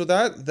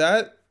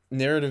 that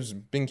narrative's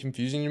been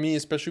confusing to me,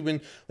 especially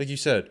when, like you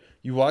said,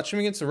 you watch him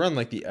against the run.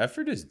 Like, the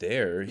effort is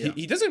there. Yeah.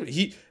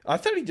 I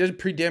thought he did a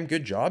pretty damn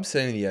good job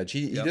setting the edge.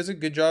 He does a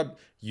good job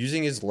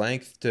using his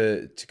length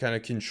to kind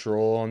of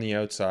control on the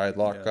outside,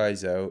 lock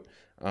guys out.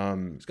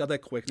 He's got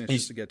that quickness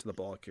just to get to the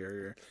ball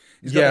carrier.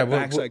 He's got that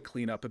backside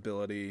cleanup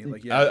ability.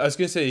 Like, I was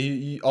gonna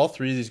say, all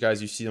three of these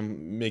guys, you see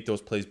them make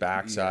those plays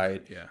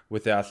backside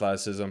with the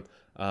athleticism.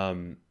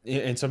 And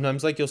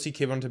sometimes, like, you'll see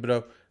Kayvon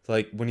Thibodeau,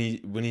 like when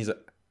he's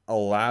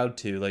allowed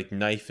to, like,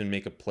 knife and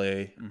make a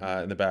play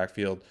in the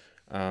backfield.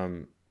 I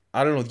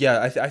don't know.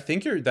 Yeah, I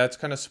think that's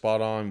kind of spot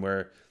on.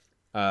 Where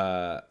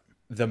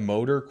the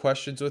motor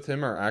questions with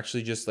him are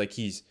actually just like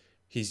he's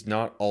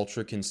not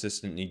ultra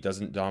consistent and he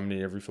doesn't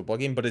dominate every football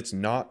game, but it's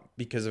not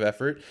because of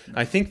effort.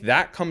 I think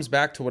that comes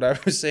back to what I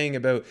was saying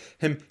about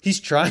him. He's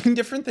trying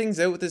different things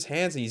out with his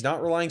hands and he's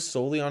not relying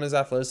solely on his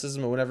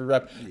athleticism or whatever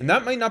rep. And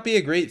that might not be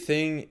a great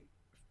thing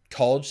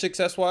college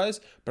success wise,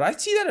 but I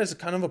see that as a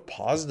kind of a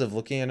positive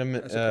looking at him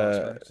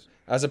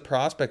as a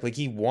prospect. Like,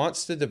 he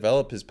wants to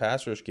develop his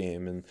pass rush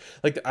game. And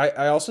like,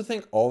 I also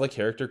think all the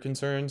character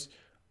concerns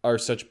are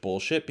such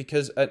bullshit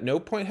because at no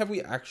point have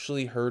we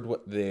actually heard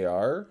what they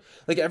are.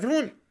 Like,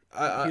 everyone,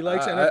 he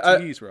likes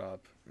NFTs,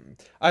 Rob.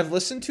 I've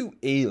listened to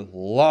a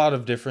lot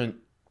of different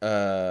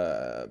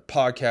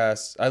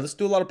podcasts. I listen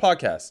to a lot of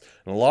podcasts,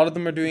 and a lot of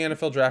them are doing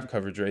NFL draft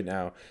coverage right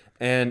now.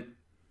 And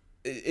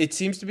it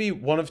seems to be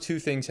one of two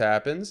things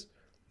happens,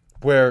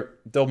 where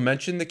they'll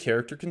mention the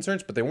character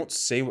concerns, but they won't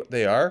say what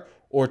they are.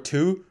 Or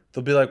two,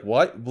 they'll be like,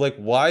 what? Like,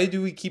 why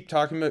do we keep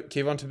talking about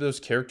Kayvon Thibodeau's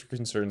character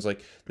concerns?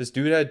 Like, this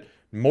dude had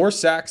more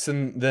sacks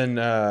than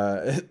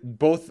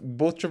both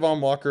Travon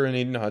Walker and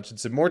Aiden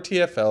Hutchinson, more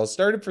TFLs,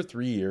 started for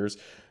 3 years,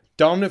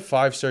 dominant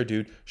 5-star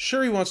dude.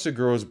 Sure, he wants to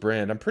grow his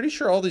brand. I'm pretty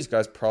sure all these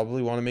guys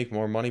probably want to make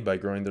more money by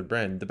growing their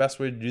brand. The best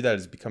way to do that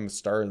is become a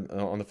star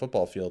on the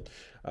football field.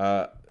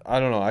 I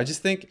don't know. I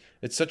just think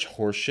it's such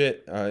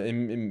horseshit.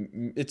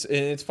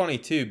 It's funny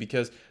too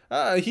because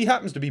he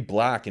happens to be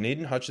black and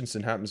Aiden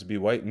Hutchinson happens to be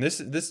white. And this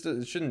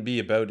shouldn't be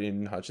about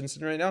Aiden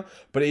Hutchinson right now.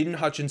 But Aiden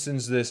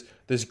Hutchinson's this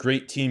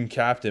great team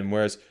captain,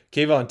 whereas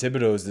Kayvon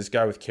Thibodeau is this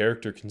guy with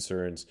character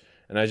concerns.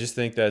 And I just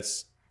think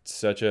that's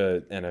such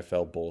a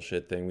NFL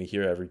bullshit thing we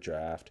hear every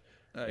draft.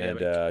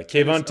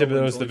 Kayvon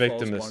Thibodeau is the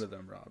victim. One of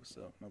them, Rob,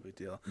 so no big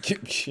deal.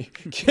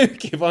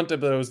 Kayvon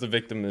Thibodeau is the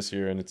victim this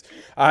year, and it's.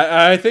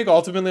 I think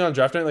ultimately on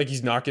draft night, like,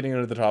 he's not getting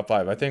into the top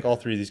 5. I think all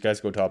three of these guys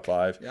go top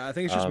 5. Yeah, I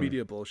think it's just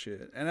media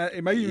bullshit, and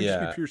it might even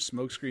just be pure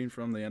smokescreen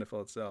from the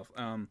NFL itself.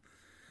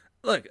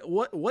 Look,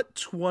 what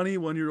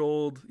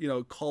 21-year-old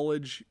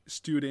college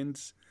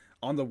student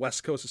on the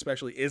West Coast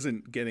especially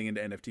isn't getting into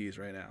NFTs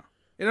right now?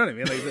 You know what I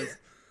mean? Like,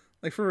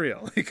 Like for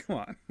real. Like come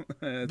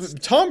on.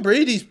 Tom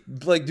Brady's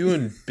like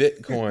doing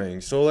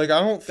Bitcoin, so like I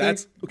don't think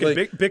That's okay.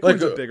 like,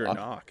 Bitcoin's a bigger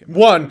knock.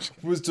 One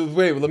was to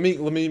wait. Let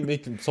me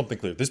make something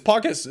clear. This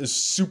podcast is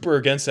super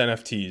against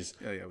NFTs.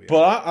 Yeah, we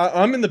but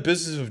I'm in the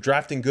business of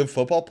drafting good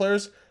football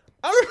players.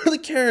 I don't really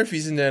care if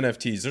he's into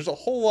NFTs. There's a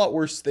whole lot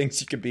worse things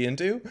he could be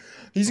into.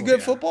 He's a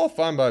good football,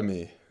 fine by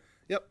me.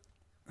 Yep.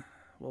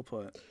 Well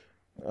put.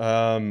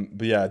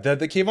 But yeah,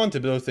 the Kayvon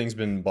Thibodeau thing's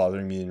been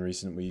bothering me in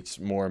recent weeks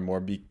more and more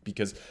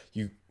because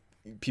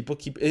people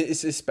keep,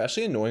 it's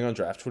especially annoying on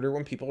draft Twitter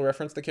when people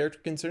reference the character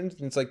concerns,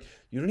 and it's like,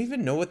 you don't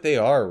even know what they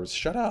are.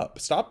 Shut up.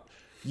 Stop.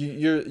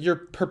 You're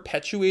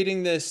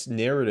perpetuating this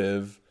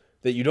narrative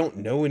that you don't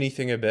know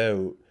anything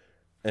about.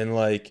 And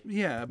like,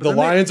 yeah, but the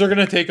Lions are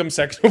gonna take him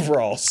second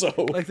overall. So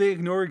like they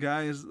ignore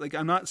guys. Like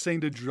I'm not saying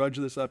to drudge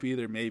this up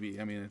either.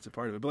 Maybe I mean it's a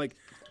part of it, but like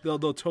they'll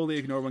totally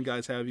ignore when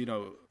guys have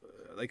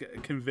like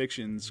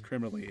convictions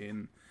criminally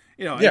and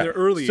in their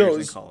early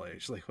years in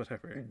college, like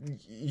whatever.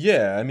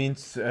 Yeah, I mean,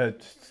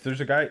 there's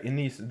a guy in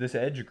this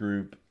Edge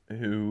group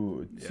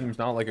who seems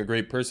not like a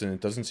great person. It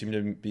doesn't seem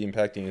to be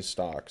impacting his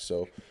stock.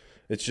 So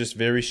it's just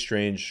very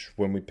strange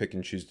when we pick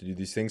and choose to do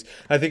these things.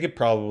 I think it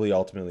probably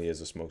ultimately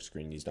is a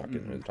smokescreen. He's not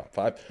getting in the top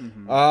 5.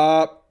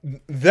 Mm-hmm.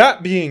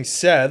 That being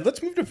said,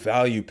 let's move to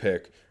value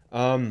pick.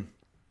 I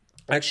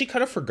actually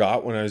kind of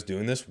forgot when I was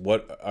doing this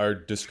what our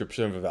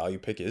description of a value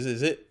pick is.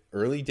 Is it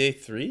early day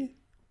 3?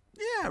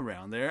 Yeah,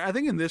 around there. I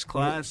think in this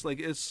class, like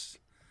it's,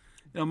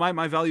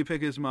 my value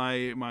pick is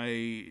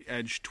my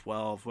edge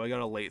 12, who I got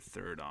a late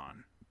third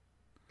on.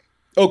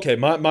 Okay,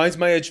 mine's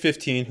my edge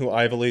 15, who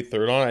I have a late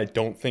third on. I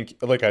don't think,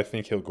 I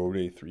think he'll go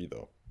day 3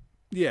 though.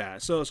 Yeah,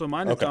 so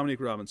mine is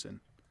Dominic Robinson.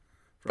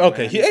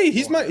 Okay,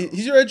 he's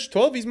your edge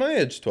 12. He's my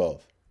edge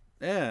 12.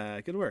 Yeah,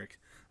 good work.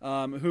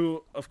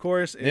 Who of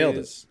course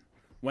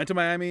went to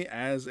Miami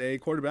as a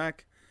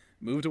quarterback,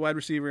 moved to wide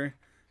receiver,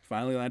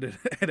 finally landed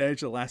at edge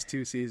the last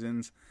 2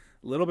 seasons.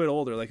 A little bit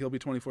older, like he'll be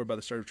 24 by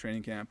the start of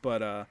training camp,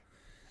 but at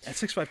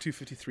 6'5",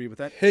 253 with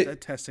that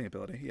testing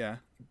ability, yeah.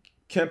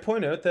 Can I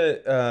point out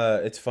that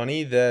it's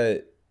funny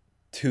that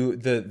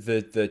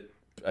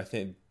I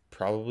think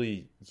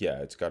probably,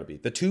 it's got to be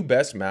the 2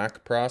 best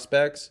MAC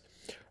prospects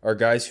are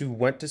guys who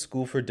went to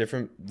school for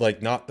different,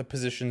 like not the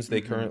positions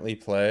they currently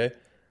play,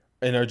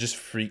 and are just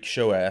freak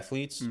show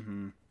athletes.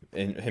 Mm-hmm.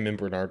 And him and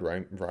Bernard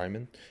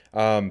Ryman.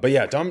 But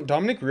yeah,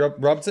 Dominic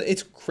Robinson,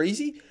 it's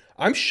crazy.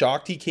 I'm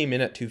shocked he came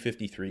in at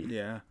 253.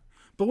 Yeah.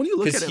 But when you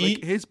look at it,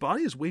 like, his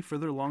body is way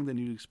further along than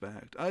you'd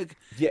expect.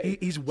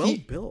 He's well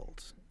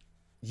built.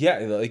 Yeah,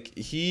 like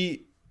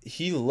he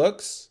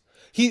looks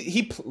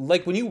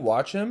like when you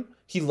watch him,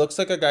 he looks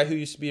like a guy who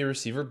used to be a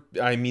receiver.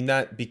 I mean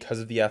that because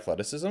of the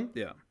athleticism.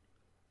 Yeah.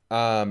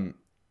 And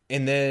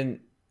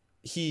then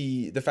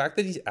the fact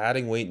that he's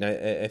adding weight, and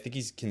I think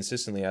he's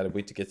consistently added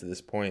weight to get to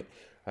this point.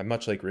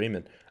 Much like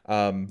Raymond.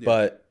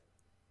 But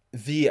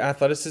the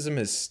athleticism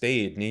has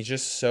stayed, and he's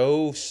just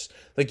so,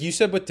 like you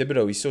said with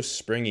Thibodeau, he's so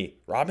springy.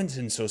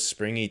 Robinson's so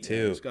springy too.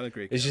 Yeah, he's got a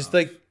great it's just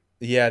like,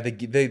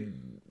 they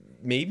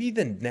maybe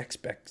the next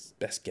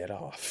best get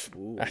off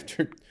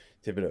after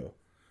Thibodeau.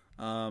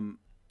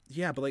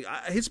 Yeah, but like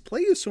his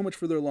play is so much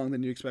further along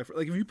than you expect.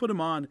 Like if you put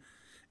him on,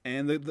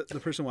 and the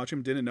person watching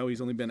him didn't know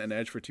he's only been an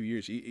edge for 2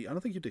 years, I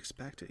don't think you'd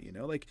expect it.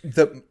 Like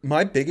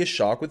my biggest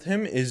shock with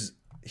him is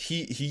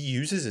he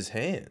uses his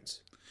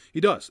hands. He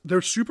does.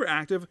 They're super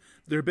active.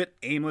 They're a bit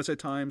aimless at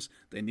times.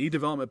 They need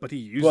development, but he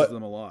uses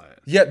them a lot.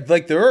 Yeah,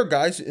 like there are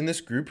guys in this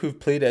group who've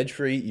played edge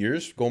for 8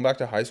 years, going back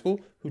to high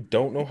school, who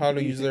don't know how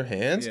to use their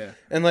hands. Yeah.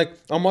 And like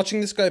I'm watching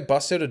this guy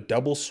bust out a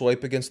double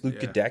swipe against Luke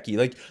Gadecki.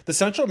 Like the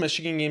Central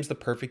Michigan game's the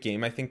perfect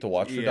game, I think, to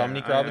watch for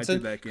Dominic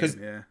Robinson.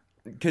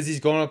 Because he's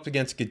going up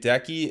against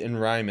Gadecki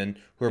and Ryman,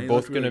 who are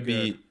both going to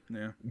be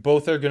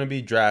both are going to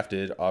be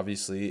drafted.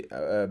 Obviously,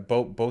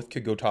 both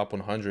could go top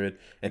 100,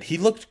 and he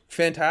looked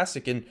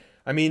fantastic. And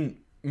I mean,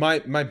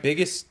 my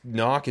biggest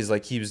knock is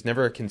like he was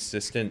never a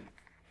consistent,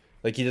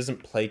 like he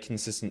doesn't play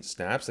consistent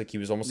snaps. Like he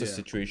was almost a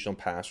situational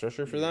pass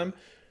rusher for them.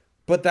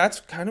 But that's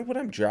kind of what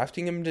I'm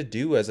drafting him to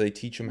do as I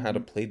teach him how to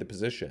play the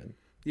position.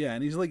 Yeah,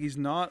 and he's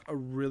not a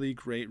really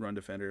great run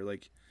defender.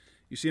 Like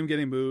you see him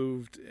getting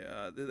moved,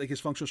 like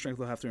his functional strength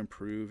will have to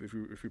improve if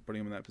you're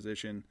putting him in that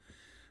position.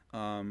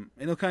 And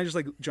he'll kind of just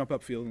like jump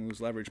up field and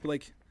lose leverage. But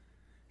like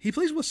he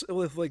plays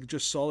with like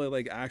just solid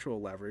like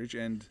actual leverage,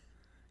 and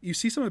you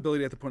see some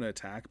ability at the point of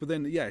attack. But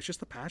then it's just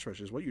the pass rush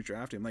is what you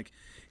draft him. Like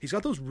he's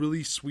got those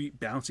really sweet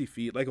bouncy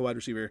feet like a wide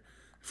receiver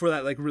for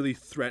that like really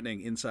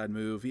threatening inside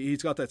move.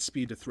 He's got that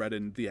speed to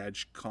threaten the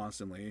edge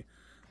constantly.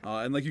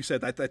 And like you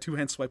said, that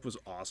two-hand swipe was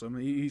awesome.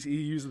 He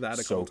used that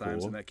a couple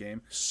times in that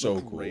game.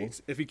 So cool.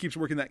 Great. If he keeps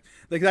working that,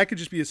 like that could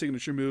just be a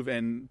signature move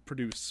and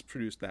produce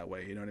that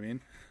way. You know what I mean?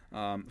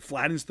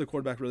 Flattens the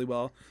quarterback really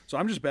well. So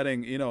I'm just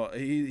betting.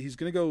 He's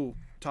gonna go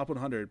top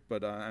 100,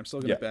 but I'm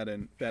still gonna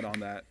bet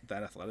on that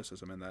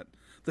athleticism and that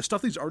the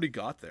stuff he's already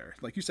got there.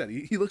 Like you said,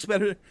 he looks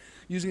better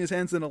using his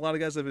hands than a lot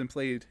of guys that have been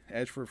played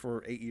edge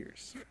for 8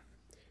 years.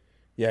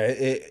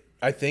 Yeah,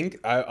 I think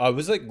I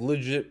was like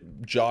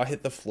legit jaw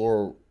hit the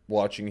floor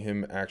watching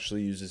him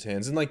actually use his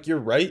hands. And like you're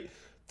right,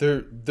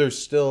 they're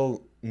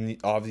still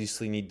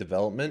obviously need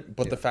development,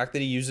 but the fact that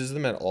he uses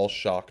them at all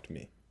shocked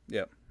me.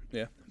 Yeah,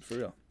 for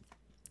real.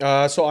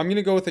 So I'm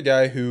gonna go with a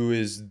guy who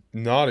is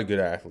not a good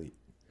athlete,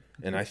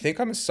 and I think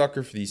I'm a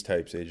sucker for these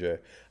types, AJ.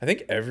 I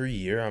think every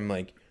year I'm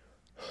like,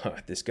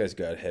 this guy's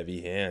got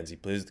heavy hands. He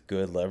plays with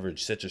good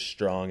leverage, such a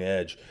strong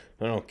edge.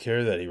 I don't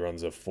care that he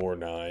runs a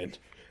 4.9,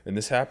 and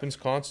this happens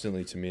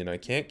constantly to me, and I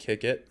can't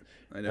kick it.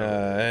 I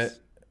know.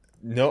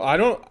 No, I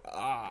don't.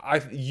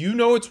 You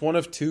know it's one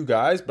of two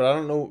guys, but I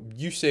don't know.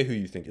 You say who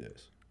you think it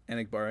is.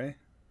 Anik Barre.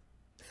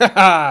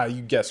 Haha,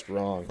 you guessed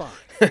wrong.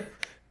 Fuck.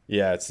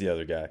 Yeah, it's the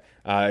other guy.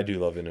 I do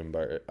love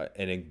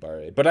Anik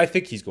Barre, but I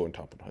think he's going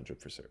top 100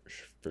 for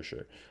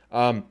sure.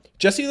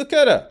 Jesse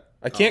Luketa.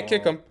 I can't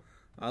kick him.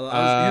 He's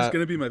going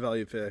to be my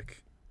value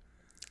pick.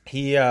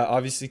 He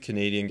obviously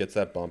Canadian, gets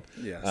that bump.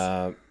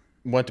 Yes.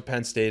 Went to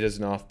Penn State as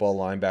an off-ball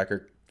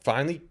linebacker.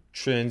 Finally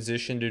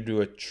transitioned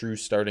into a true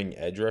starting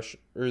edge rusher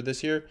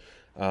this year.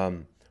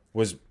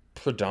 Was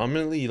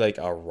predominantly like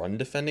a run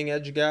defending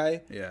edge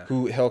guy. Yeah.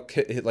 Who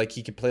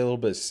he could play a little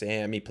bit of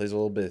Sam. He plays a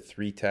little bit of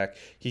 3-tech.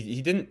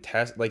 He didn't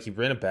test, like, he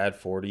ran a bad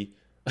 40.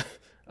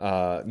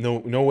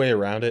 No way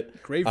around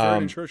it. Great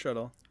Vernon short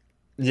shuttle.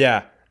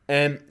 Yeah.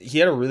 And he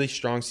had a really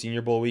strong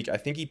Senior Bowl week. I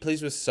think he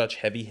plays with such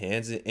heavy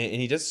hands, and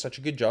he does such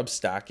a good job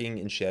stacking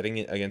and shedding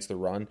it against the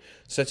run.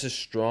 Such a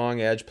strong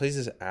edge, plays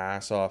his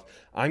ass off.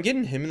 I'm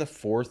getting him in the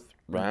 4th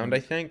round, I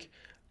think.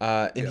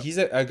 He's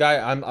a guy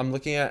I'm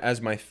looking at as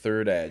my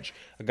third edge,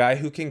 a guy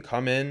who can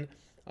come in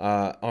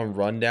on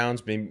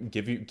rundowns,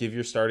 maybe give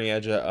your starting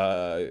edge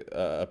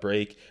a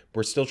break.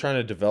 We're still trying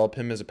to develop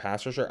him as a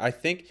pass rusher. I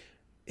think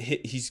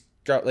he's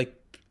got like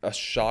a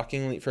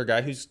shockingly, for a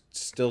guy who's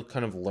still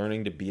kind of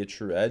learning to be a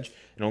true edge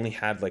and only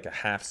had like a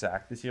half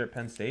sack this year at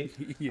Penn State.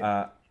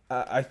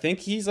 I think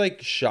he's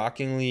like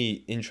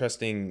shockingly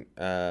interesting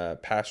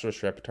pass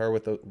rush repertoire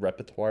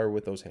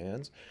with those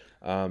hands.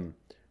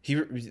 He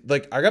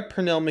like, I got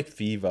Pernell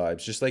McPhee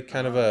vibes, just like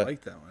kind of I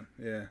like that one.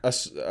 Yeah.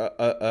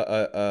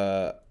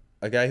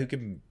 A guy who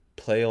can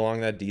play along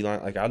that D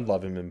line. Like, I'd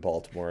love him in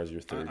Baltimore as your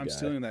third guy. I'm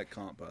stealing that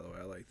comp, by the way.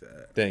 I like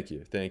that. Thank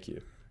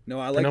you. No,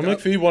 I like Pernell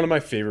McPhee, one of my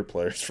favorite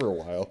players for a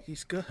while.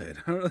 He's good.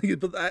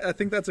 I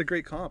think that's a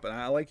great comp, and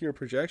I like your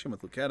projection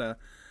with Luketa.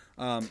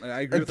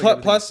 I agree with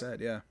everything you said.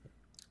 Yeah.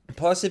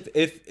 Plus,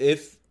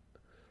 if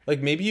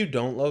like, maybe you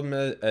don't love him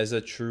as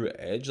a true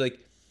edge, like,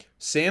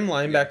 Sam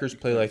linebackers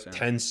play like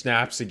 10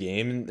 snaps a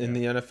game in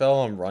the NFL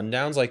on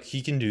rundowns. Like,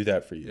 he can do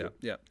that for you.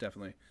 Yeah,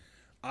 definitely.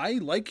 I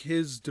like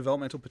his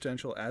developmental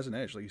potential as an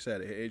edge. Like you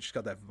said, it just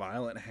got that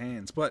violent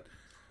hands. But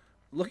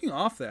looking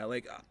off that,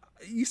 like,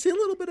 you see a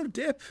little bit of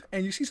dip,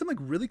 and you see some like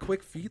really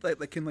quick feet that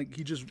he can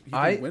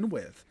win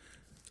with.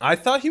 I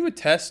thought he would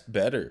test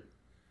better.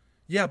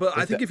 Yeah, but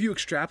I think if you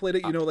extrapolate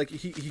it, like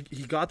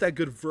he got that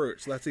good vert,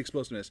 so that's the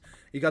explosiveness.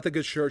 He got the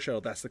good short shuttle,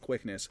 that's the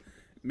quickness.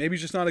 Maybe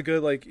he's just not a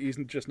good, like, he's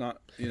just not,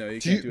 he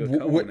can't do a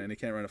cone and he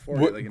can't run a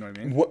 40, like, you know what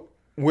I mean?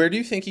 Where do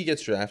you think he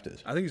gets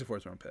drafted? I think he's a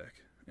 4th round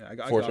pick. Yeah, I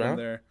got round? him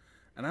there,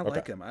 and I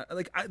like him.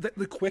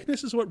 The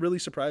quickness is what really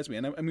surprised me,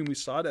 and I mean, we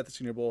saw it at the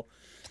Senior Bowl.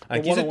 I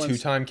think he's a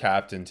 2-time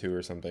captain too,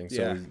 or something.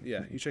 So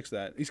yeah, he checks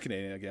that. He's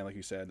Canadian again, like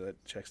you said.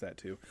 That checks that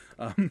too.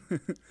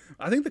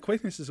 I think the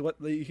quickness is what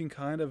you can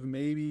kind of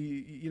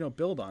maybe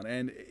build on,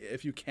 and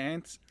if you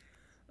can't.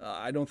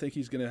 I don't think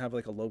he's going to have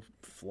like a low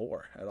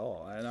floor at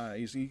all. And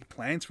he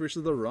plants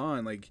versus the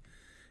run. Like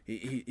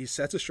he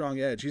sets a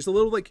strong edge. He's a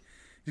little like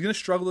he's going to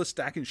struggle to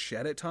stack and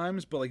shed at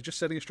times, but like just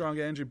setting a strong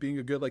edge and being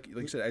a good like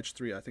you said edge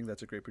 3. I think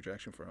that's a great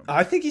projection for him.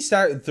 I think he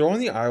started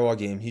throwing the Iowa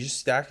game. He's just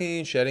stacking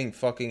and shedding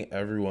fucking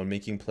everyone,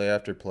 making play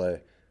after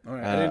play. All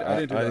right, I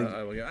didn't do that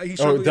Iowa game. He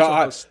struggled against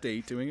Ohio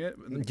State doing it.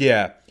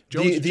 Yeah,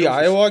 the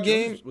Iowa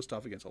game was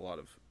tough against a lot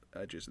of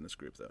edges in this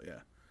group though. Yeah.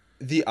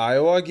 The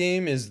Iowa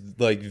game is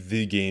like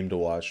the game to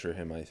watch for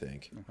him, I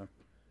think.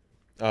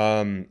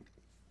 Okay.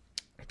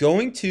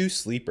 Going to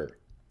sleeper.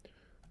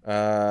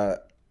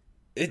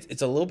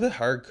 It's a little bit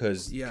hard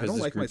because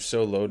this group's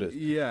so loaded.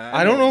 Yeah.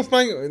 I don't know if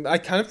I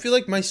kind of feel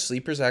like my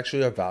sleeper's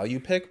actually a value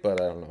pick, but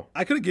I don't know.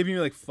 I could have given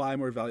you like 5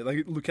 more value. Like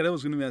Luketa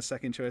was going to be my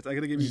second choice. I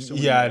could have given you so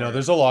many. Yeah, more. I know.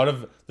 There's a lot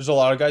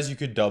of guys you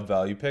could dub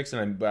value picks,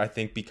 and I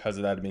think because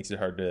of that, it makes it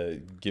hard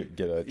to get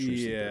a true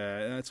sleeper.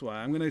 Yeah, that's why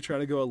I'm going to try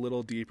to go a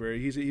little deeper.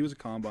 He was a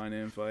combine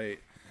invite,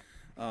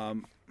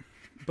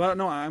 but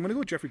no, I'm going to go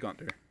with Jeffrey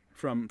Gunter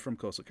from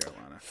Coastal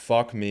Carolina.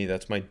 Fuck me,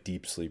 that's my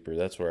deep sleeper.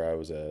 That's where I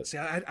was at. See,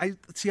 I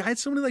had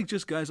so many like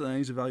just guys.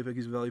 He's a value pick.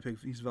 He's a value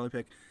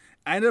pick.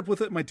 I ended up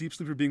with my deep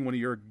sleeper being one of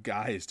your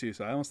guys too.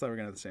 So I almost thought we were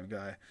gonna have the same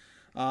guy.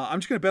 I'm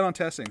just gonna bet on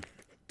testing.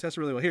 Test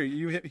really well. Here,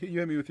 you hit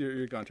me with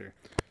your Gunter.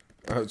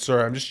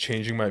 Sorry, I'm just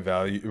changing my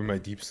value or my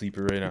deep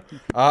sleeper right now.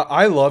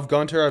 I love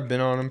Gunter. I've been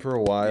on him for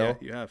a while.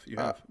 Yeah, you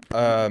have.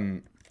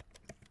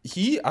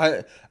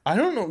 I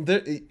don't know.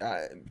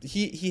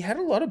 He had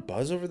a lot of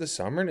buzz over the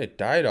summer and it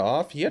died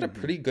off. He had a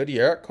pretty good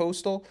year at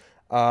Coastal,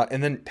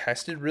 and then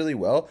tested really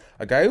well.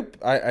 A guy who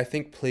I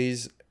think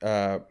plays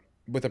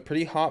with a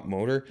pretty hot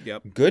motor.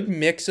 Yep. Good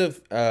mix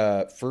of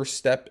first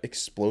step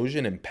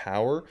explosion and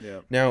power.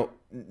 Yep. Now,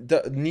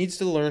 needs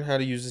to learn how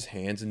to use his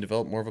hands and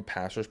develop more of a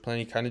pass rush plan.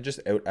 He kind of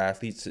just out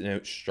athletes and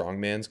out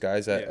strongmans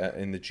guys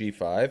in the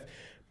G5.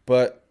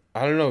 But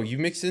I don't know. You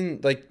mix in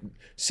like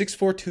 6'4",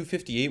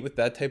 258 with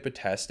that type of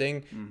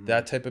testing,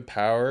 that type of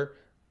power,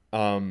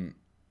 and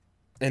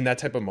that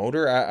type of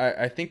motor.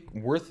 I think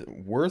worth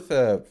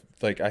a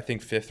I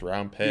think 5th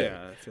round pick.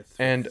 Yeah, fifth,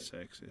 and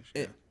 6-ish.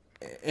 Yeah.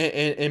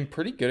 And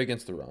pretty good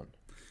against the run.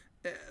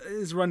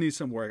 His run needs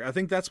some work. I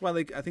think that's why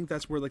I think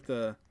that's where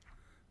the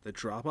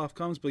drop off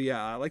comes. But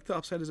yeah, I like the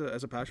upside as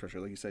a pass rusher.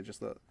 Like you said,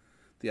 just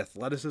the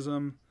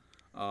athleticism.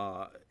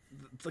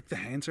 The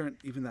hands aren't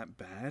even that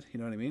bad. You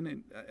know what I mean?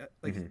 And,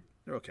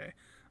 they're okay.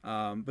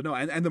 But no,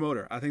 and the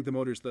motor. I think the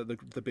motor's the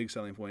big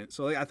selling point.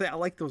 So I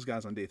like those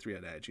guys on day 3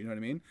 at edge. You know what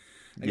I mean?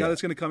 A guy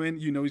that's going to come in,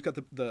 he's got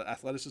the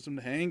athleticism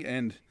to hang,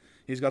 and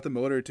he's got the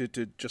motor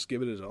to just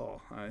give it his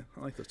all. I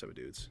like those type of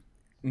dudes.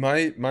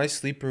 My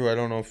sleeper, who I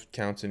don't know if it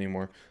counts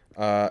anymore,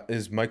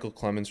 is Michael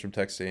Clemens from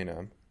Texas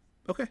A&M.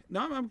 Okay,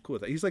 no, I'm cool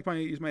with that. He's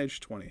my edge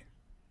 20.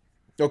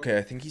 Okay,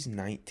 I think he's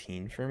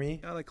 19 for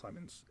me. I like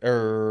Clemens.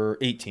 Or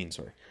 18,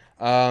 sorry.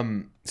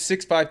 6'5",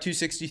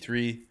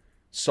 263,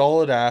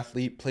 solid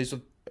athlete, plays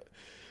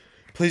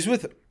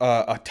with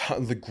a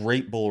ton, the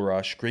great bull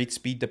rush, great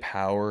speed to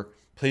power,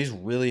 plays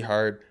really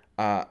hard.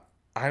 I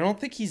don't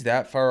think he's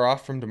that far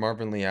off from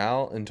DeMarvin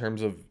Leal in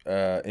terms of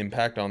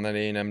impact on that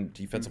A&M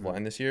defensive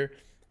line this year.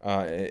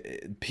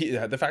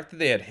 The fact that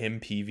they had him,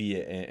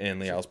 Peavy, and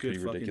Leal is pretty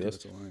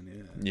ridiculous.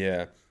 Line,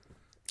 yeah.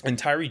 And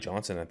Tyree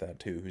Johnson at that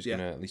too, who's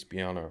gonna at least be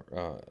in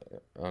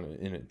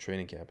a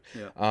training camp.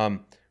 Yeah.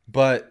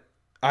 But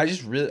I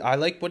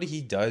like what he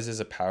does as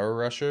a power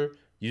rusher.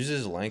 Uses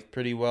his length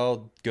pretty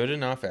well. Good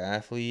enough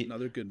athlete.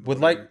 Another good. Would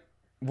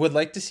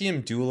like to see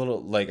him do a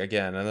little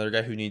again, another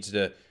guy who needs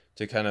to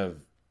kind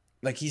of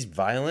he's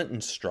violent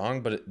and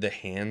strong, but the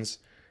hands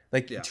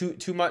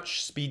too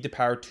much speed to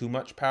power, too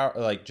much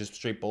power, just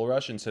straight bull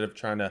rush instead of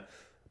trying to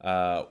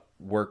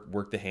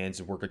work the hands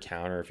and work a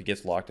counter. If he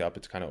gets locked up,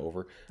 it's kind of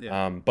over.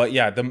 Yeah. But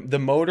yeah, the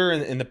motor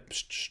and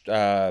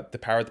the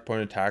power at the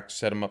point of attack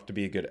set him up to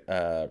be a good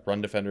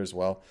run defender as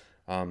well.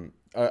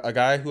 A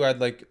guy who I'd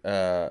like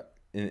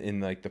in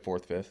the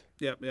 4th, 5th.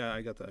 Yeah,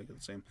 I got that. I got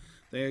the same.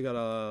 I think I got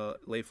a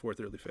late 4th,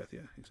 early 5th.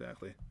 Yeah,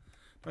 exactly.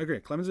 I agree.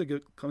 Clemens is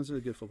a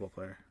good football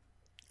player.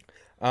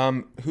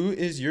 Who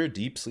is your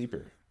deep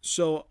sleeper?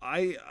 So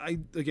I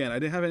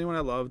didn't have anyone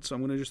I loved, so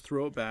I'm going to just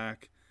throw it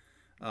back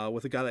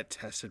with a guy that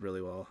tested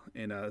really well,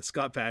 in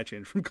Scott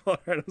Patchin from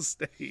Colorado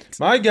State.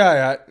 My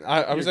guy,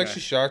 I was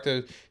actually shocked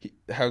at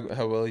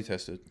how well he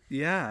tested.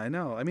 Yeah, I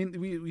know. I mean,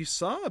 we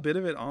saw a bit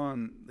of it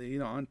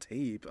on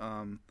tape.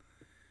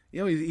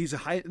 He's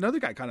another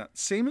guy, kind of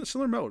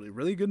similar mode,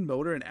 really good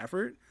motor and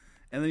effort,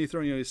 and then you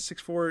throw he's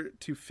 6'4",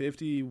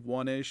 250,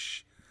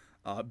 1-ish,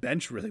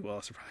 bench really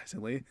well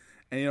surprisingly,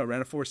 and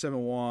ran a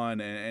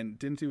 4.71 and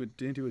didn't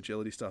do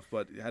agility stuff,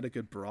 but had a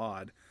good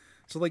broad.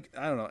 So I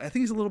don't know. I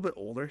think he's a little bit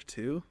older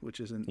too, which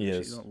you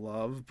don't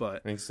love,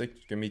 but I think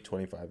he's gonna be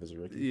 25 as a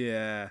rookie.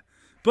 Yeah,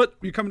 but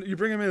you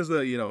bring him in as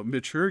the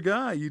mature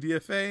guy,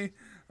 UDFA,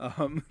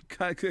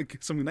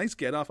 some nice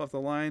get off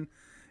the line.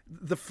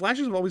 The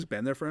flashes have always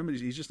been there for him, but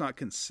he's just not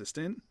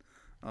consistent.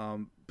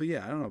 But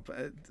yeah, I don't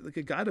know. Like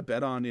a guy to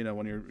bet on,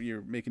 when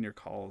you're making your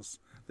calls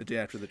the day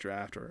after the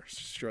draft or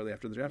shortly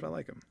after the draft. I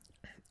like him.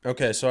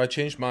 Okay, so I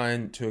changed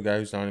mine to a guy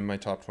who's not in my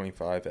top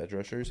 25 edge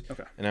rushers.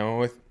 Okay. And I went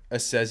with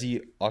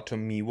Asezi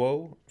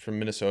Otomiwo from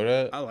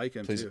Minnesota. I like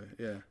him too.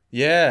 Yeah.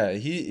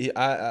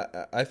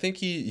 Yeah, I think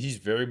he's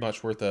very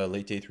much worth a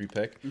late day 3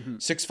 pick.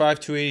 6'5",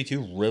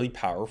 282, really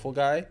powerful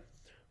guy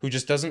who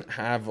just doesn't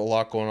have a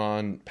lot going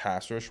on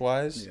pass rush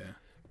wise. Yeah.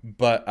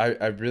 But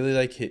I really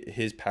like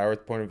his power at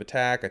the point of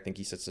attack. I think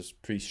he sets a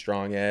pretty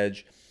strong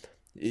edge.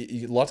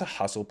 Lots of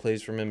hustle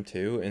plays from him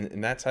too.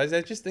 And that size,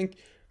 I just think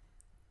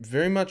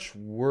very much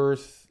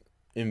worth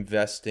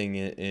investing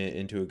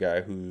into a guy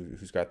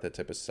who's got that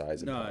type of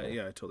size. No,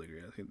 yeah, I totally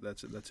agree. I think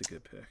that's a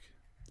good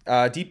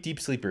pick. Deep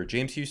sleeper.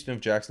 James Houston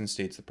of Jackson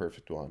State's the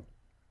perfect one.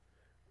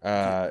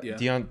 Yeah.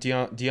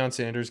 Deion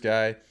Sanders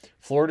guy,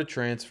 Florida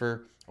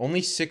transfer,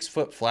 only 6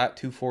 foot flat,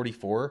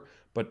 244,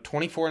 but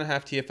 24.5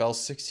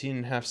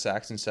 TFLs, 16.5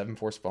 sacks, and 7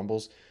 forced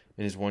fumbles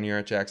in his 1 year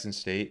at Jackson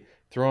State.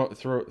 Throw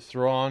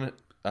on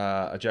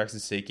a Jackson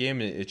State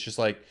game, and it's just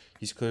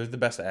he's clearly the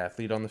best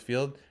athlete on the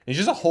field. And he's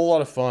just a whole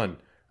lot of fun.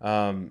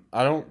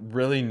 I don't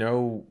really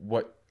know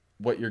what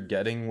you're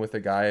getting with a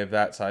guy of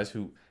that size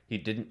who he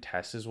didn't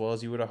test as well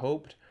as you would have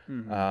hoped.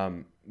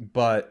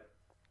 But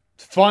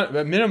fun,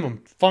 at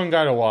minimum, fun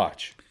guy to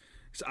watch.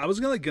 So I was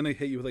gonna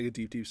hit you with a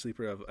deep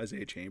sleeper of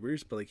Isaiah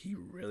Chambers, but he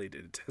really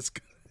did test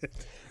good.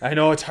 I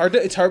know it's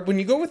hard when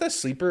you go with a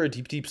sleeper, a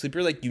deep sleeper.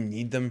 You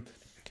need them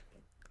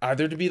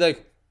either to be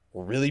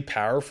really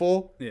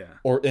powerful,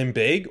 or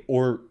big,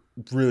 or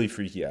really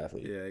freaky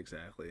athlete. Yeah,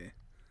 exactly.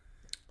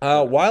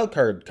 Wild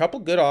card,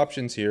 couple good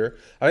options here.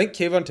 I think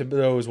Kayvon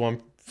Thibodeau is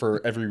one for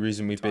every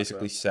reason we've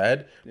basically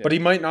said, but he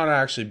might not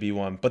actually be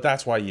one. But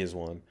that's why he is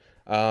one.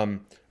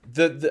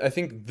 I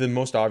think the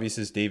most obvious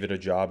is David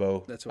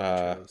Ajabo. That's what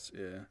I chose.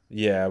 Yeah.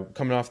 Yeah,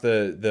 coming off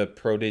the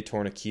Pro Day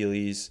torn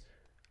Achilles,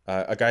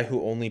 a guy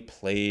who only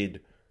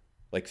played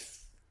like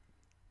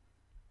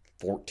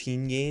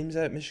 14 games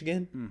at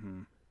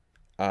Michigan.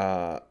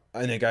 And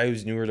a guy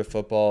who's newer to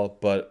football,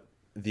 but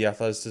the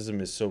athleticism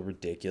is so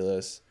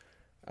ridiculous.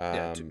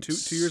 Yeah,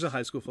 two years of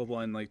high school football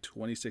and like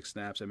 26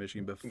 snaps at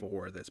Michigan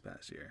before this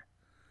past year.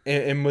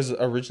 And was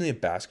originally a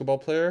basketball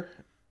player.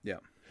 Yeah.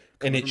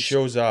 And it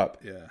shows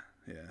up. Yeah.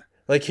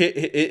 Like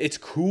it's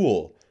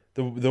cool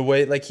the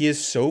way like he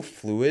is so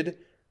fluid.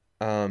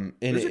 And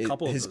there's a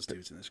couple of those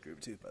dudes in this group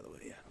too, by the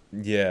way.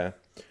 Yeah,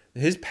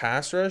 his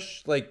pass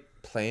rush like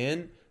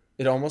plan,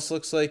 it almost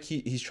looks like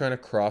he's trying to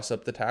cross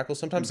up the tackle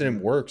sometimes, and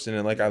it works. And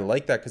I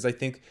like that because I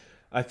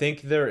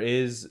think there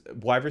is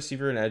wide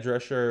receiver and edge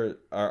rusher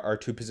are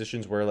two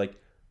positions where like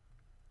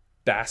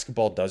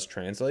basketball does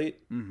translate.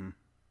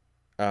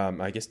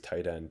 I guess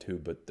tight end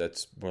too, but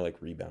that's more like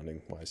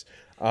rebounding wise.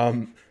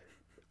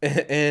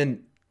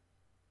 And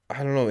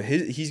I don't know.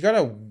 He's got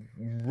a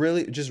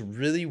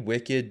really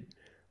wicked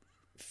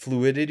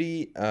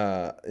fluidity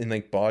in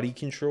like body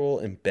control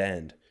and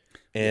bend.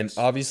 And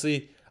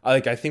obviously, I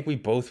think we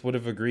both would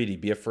have agreed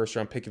he'd be a first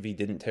round pick if he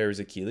didn't tear his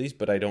Achilles,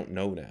 but I don't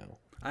know now.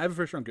 I have a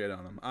first round grade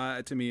on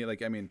him. To me,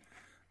 like, I mean,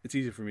 it's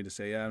easy for me to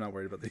say, yeah, I'm not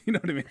worried about that. You know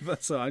what I mean?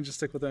 But, so I just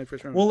stick with my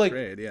first round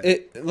grade. Yeah.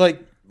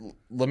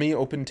 Let me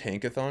open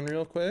Tankathon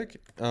real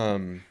quick.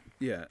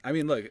 Yeah, I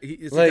mean, look,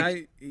 he's a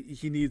guy.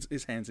 He needs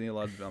his hands in a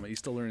lot of development. He's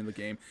still learning the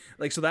game.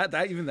 Like, so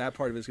that even that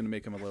part of it is going to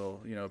make him a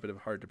little, a bit of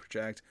hard to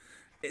project.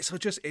 So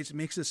it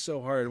makes it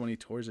so hard when he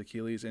tore his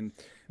Achilles, and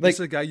this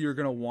is a guy you're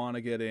going to want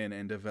to get in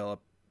and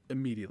develop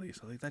immediately.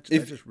 So like that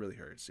just really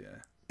hurts.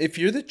 Yeah. If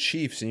you're the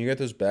Chiefs and you get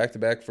those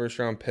back-to-back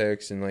first-round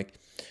picks, and like,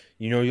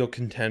 you'll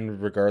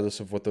contend regardless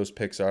of what those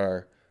picks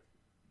are.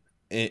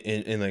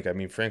 And like, I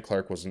mean, Frank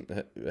Clark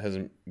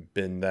hasn't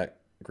been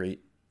that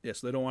great. Yeah,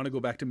 so they don't want to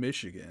go back to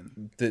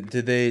Michigan.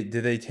 Did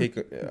they take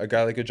a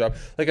guy like a job?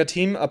 Like a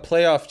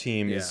playoff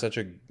team is such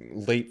a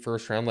late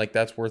first round. Like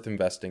that's worth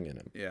investing in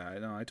him. Yeah, I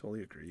know. I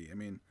totally agree. I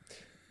mean,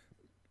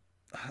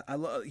 I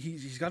love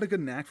he's got a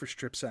good knack for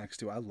strip sacks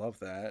too. I love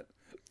that.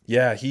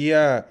 Yeah, he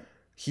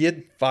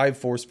had 5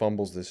 forced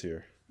fumbles this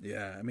year.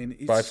 Yeah, I mean,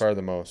 by far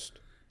the most.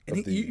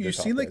 And you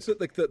see like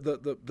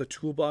the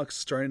toolbox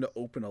starting to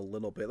open a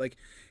little bit. Like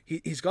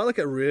he's got like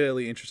a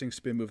really interesting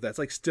spin move that's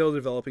like still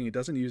developing. He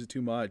doesn't use it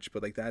too much,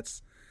 but like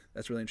that's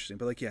really interesting.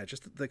 But like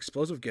just the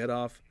explosive get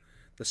off,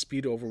 the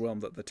speed to overwhelm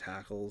the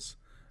tackles,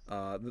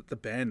 the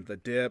bend, the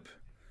dip,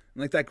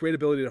 and like that great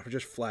ability to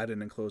just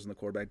flatten and close in the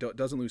quarterback.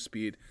 Doesn't lose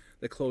speed.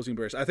 The closing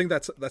burst. I think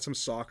that's some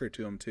soccer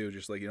to him too.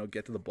 Just like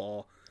get to the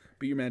ball,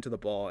 beat your man to the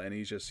ball, and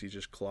he's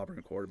just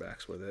clobbering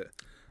quarterbacks with it.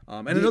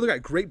 And another guy,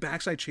 great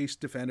backside chase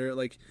defender.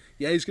 Like,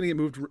 yeah, he's going to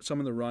get moved some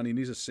in the run. He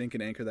needs to sink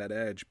and anchor that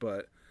edge,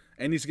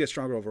 and needs to get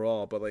stronger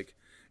overall. But, like,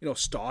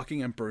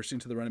 stalking and bursting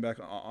to the running back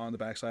on the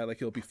backside, like,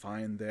 he'll be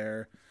fine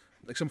there.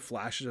 Like, some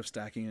flashes of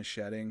stacking and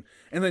shedding.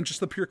 And then just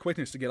the pure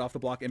quickness to get off the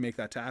block and make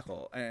that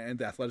tackle. And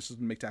the athleticism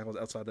to make tackles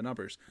outside the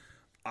numbers.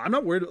 I'm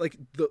not worried. Like,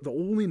 the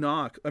only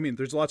knock, I mean,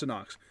 there's lots of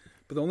knocks.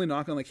 But the only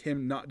knock on, like,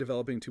 him not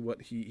developing to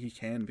what he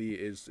can be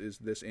is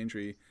this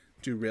injury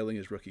derailing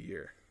his rookie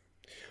year.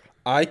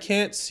 I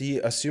can't see,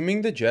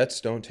 assuming the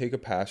Jets don't take a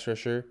pass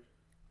rusher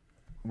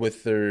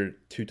with their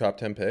 2 top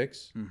 10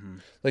 picks.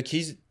 Like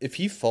if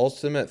he falls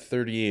to them at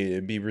 38,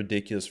 it'd be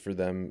ridiculous for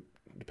them.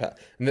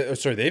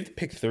 They've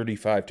picked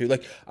 35 too.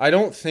 Like I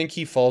don't think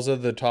he falls out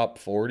of the top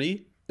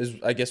 40. Is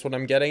I guess what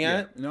I'm getting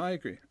at. No, I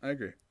agree.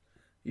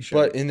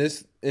 But in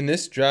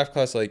this draft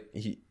class, like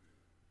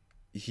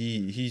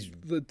he's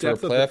the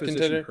depth of the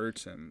position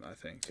hurts him, I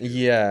think. Too.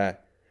 Yeah.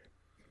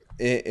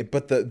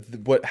 But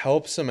what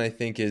helps him, I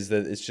think, is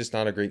that it's just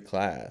not a great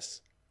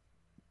class.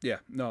 Yeah,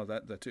 no,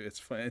 that too. It's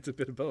fun. It's a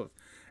bit of both,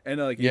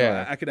 and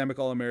academic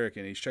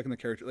All-American. He's checking the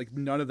character. Like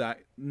none of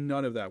that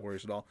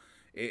worries at all.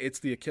 It's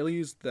the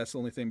Achilles. That's the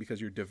only thing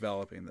because you're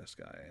developing this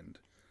guy, and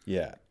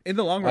in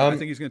the long run, I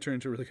think he's going to turn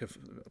into really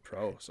a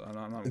pro. So I'm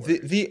not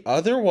worried. The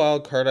other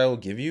wild card I will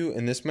give you,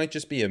 and this might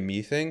just be a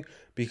me thing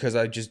because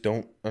I just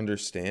don't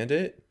understand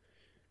it,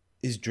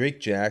 is Drake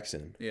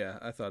Jackson. Yeah,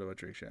 I thought about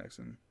Drake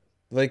Jackson.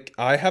 Like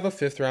I have a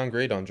 5th round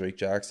grade on Drake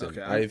Jackson.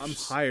 Okay, I'm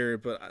higher,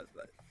 but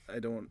I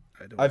don't.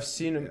 I've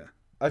seen him. Yeah.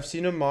 I've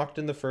seen him mocked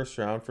in the 1st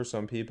round for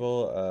some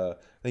people.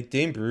 Like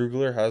Dane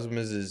Brugler has him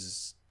as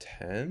his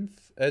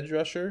 10th edge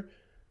rusher,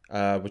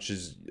 which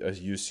is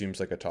you assumes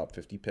like a top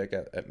 50 pick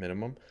at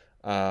minimum.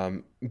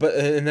 But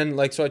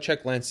I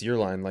check Lance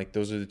Zierlein. Like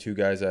those are the 2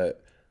 guys that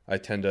I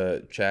tend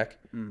to check.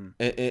 And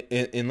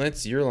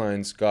Lance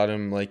Zierlein's got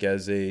him like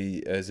as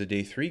a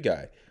day 3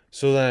 guy.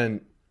 So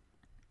then.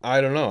 I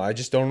don't know. I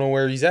just don't know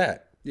where he's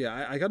at.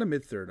 Yeah, I got a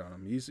mid-third on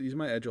him. He's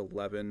my edge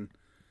 11.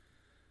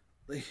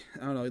 Like,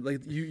 I don't know.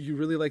 Like you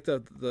really like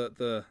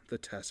the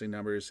testing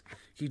numbers.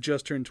 He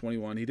just turned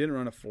 21. He didn't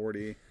run a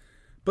 40,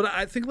 but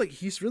I think like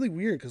he's really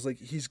weird because like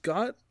he's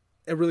got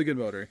a really good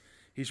motor.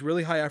 He's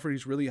really high effort.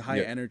 He's really high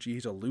energy.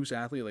 He's a loose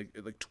athlete,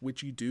 like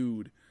twitchy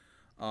dude.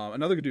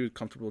 Another good dude,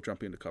 comfortable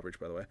jumping into coverage,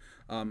 by the way.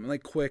 And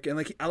like quick, and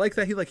like I like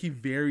that he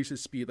varies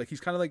his speed. Like he's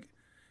kind of like,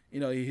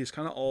 he's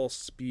kind of all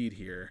speed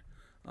here,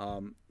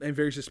 and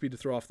varies his speed to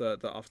throw off the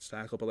offensive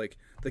tackle. But like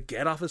the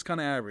get off is kind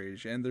of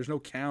average, and there's no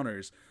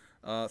counters.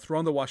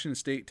 Throwing the Washington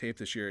State tape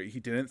this year, he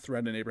didn't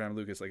threaten Abraham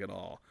Lucas like at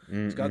all.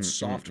 He's got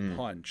soft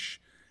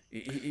punch.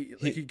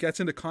 He gets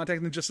into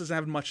contact and just doesn't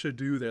have much to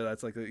do there.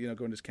 That's like going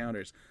to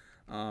counters.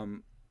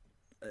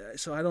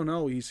 So I don't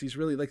know. He's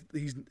really like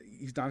he's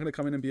not going to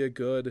come in and be a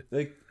good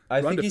I think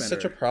defender. he's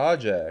such a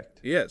project.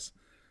 He is.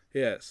 He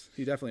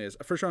definitely is.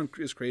 First round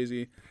is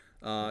crazy.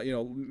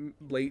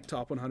 Late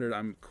top 100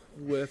 I'm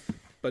with,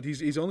 but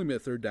he's only been a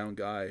third down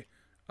guy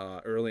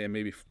early and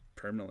maybe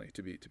permanently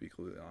to be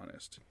completely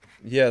honest.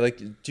 Yeah, like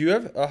do you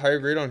have a higher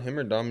grade on him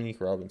or Dominique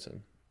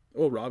Robinson?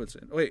 Oh,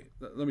 Robinson. Wait,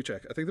 let me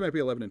check. I think they might be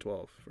 11 and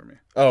 12 for me.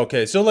 Oh,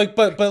 okay. So like,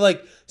 but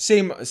like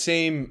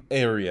same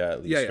area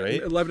at least, Yeah,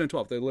 right? 11 and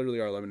 12. They literally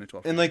are 11 and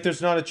 12. And like,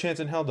 there's not a chance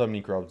in hell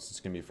Dominique Robinson's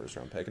gonna be a first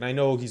round pick. And I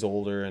know he's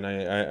older, and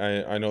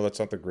I know that's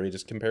not the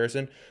greatest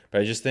comparison,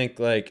 but I just think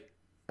like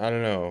I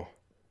don't know,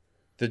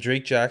 the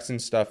Drake Jackson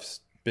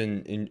stuff's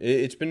been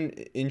it's been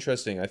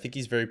interesting. I think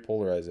he's very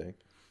polarizing,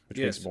 which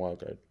makes him a wild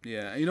card.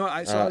 Yeah,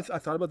 I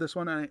thought about this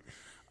one.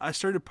 I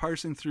started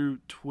parsing through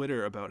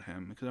Twitter about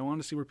him because I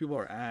wanted to see where people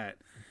are at.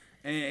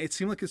 And it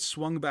seemed like it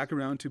swung back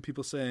around to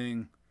people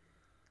saying,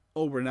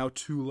 oh, we're now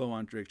too low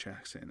on Drake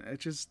Jackson.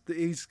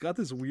 He's got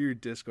this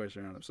weird discourse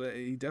around him. So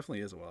he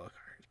definitely is a wild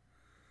card.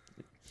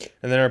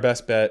 And then our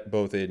best bet,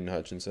 both Aiden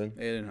Hutchinson.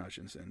 Yeah.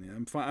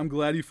 I'm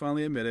glad you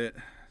finally admit it.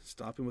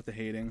 Stop him with the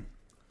hating.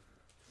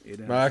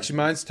 Actually,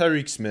 mine's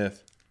Tyreek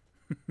Smith.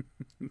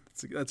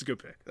 That's a good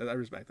pick. I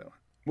respect that one.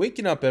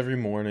 Waking up every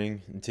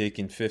morning and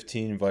taking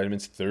 15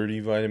 vitamins, 30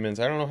 vitamins.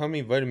 I don't know how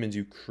many vitamins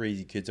you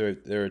crazy kids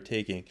are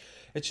taking.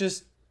 It's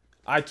just,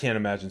 I can't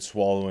imagine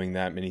swallowing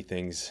that many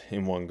things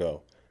in one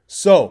go.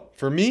 So,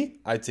 for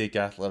me, I take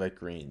Athletic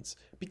Greens.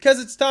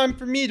 Because it's time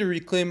for me to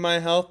reclaim my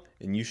health,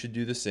 and you should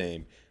do the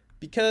same.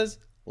 Because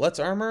let's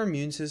arm our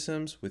immune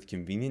systems with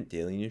convenient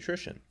daily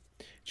nutrition.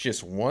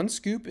 Just one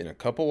scoop in a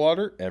cup of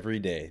water every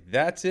day.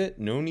 That's it.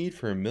 No need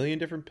for a million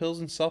different pills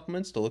and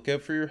supplements to look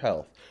out for your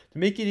health. To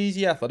make it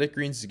easy, Athletic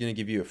Greens is going to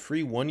give you a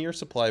free 1-year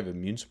supply of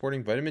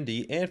immune-supporting vitamin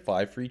D and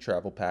 5 free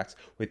travel packs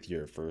with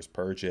your first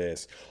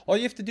purchase. All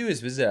you have to do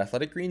is visit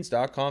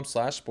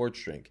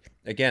athleticgreens.com/sportsdrink.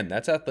 Again,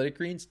 that's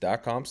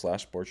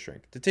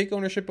athleticgreens.com/sportsdrink to take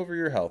ownership over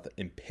your health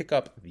and pick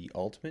up the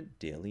ultimate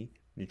daily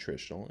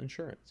nutritional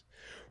insurance.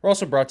 We're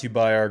also brought to you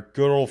by our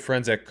good old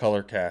friends at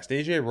Colorcast.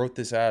 AJ wrote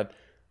this ad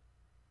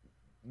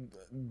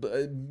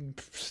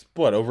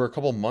over a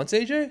couple of months,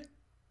 AJ?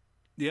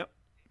 Yep.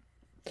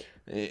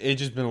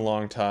 AJ's been a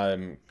long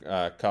time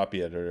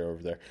copy editor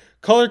over there.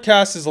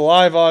 Colorcast is a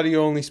live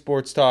audio only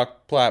sports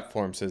talk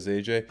platform, says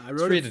AJ. I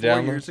wrote it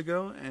 4 years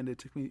ago, and it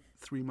took me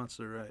 3 months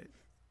to write.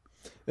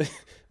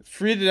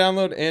 Free to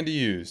download and to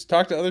use.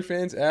 Talk to other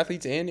fans,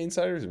 athletes, and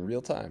insiders in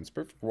real time. It's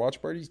perfect for watch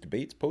parties,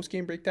 debates,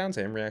 post-game breakdowns,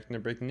 and reacting to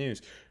breaking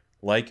news.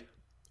 Like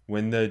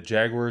when the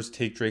Jaguars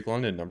take Drake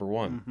London, number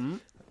 1. Mm-hmm.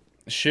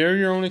 Share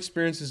your own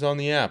experiences on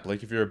the app.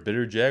 Like if you're a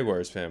bitter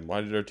Jaguars fan,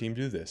 why did our team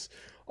do this?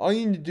 All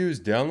you need to do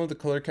is download the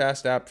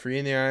Colorcast app free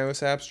in the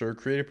iOS App Store,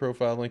 create a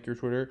profile, link your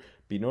Twitter,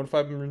 be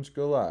notified when rooms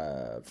go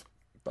live.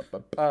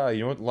 You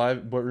know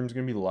what room's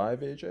going to be live,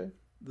 AJ?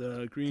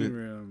 The green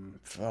room.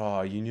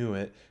 Oh, you knew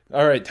it.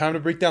 All right, time to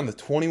break down the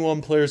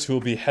 21 players who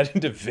will be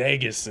heading to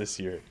Vegas this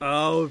year.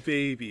 Oh,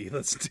 baby.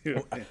 Let's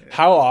do it.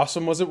 How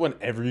awesome was it when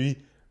every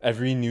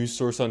news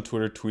source on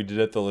Twitter tweeted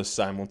at the list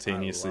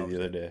simultaneously the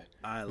other day?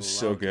 It was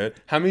so good.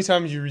 How many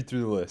times did you read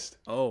through the list?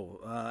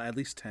 At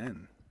least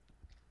 10.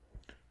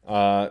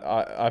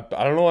 I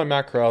don't know why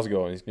Matt Corral's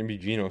going. He's going to be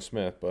Geno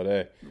Smith, but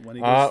hey. When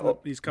he goes,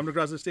 he's coming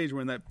across the stage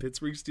wearing that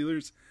Pittsburgh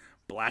Steelers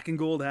black and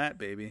gold hat,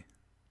 baby.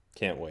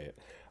 Can't wait.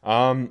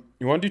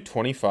 You want to do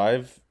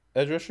 25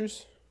 edge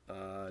rushers?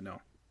 No.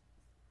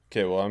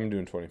 Okay, well, I'm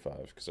doing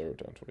 25 because I wrote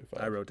down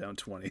 25. I wrote down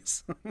 20,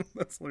 so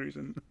that's the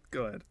reason.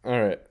 Go ahead. All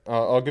right.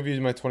 I'll give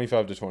you my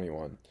 25 to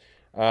 21.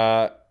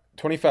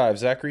 25,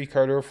 Zachary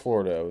Carter of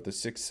Florida with a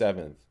 6th,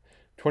 7th.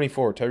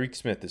 24, Tyreek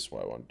Smith. This is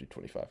why I want to do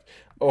 25.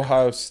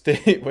 Ohio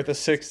State with a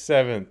 6th,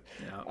 7th.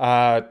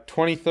 Yeah.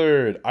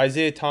 23rd,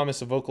 Isaiah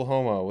Thomas of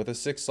Oklahoma with a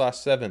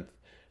 6th/7th.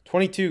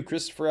 22,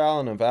 Christopher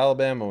Allen of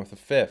Alabama with a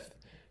 5th.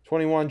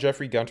 21,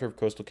 Jeffrey Gunter of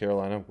Coastal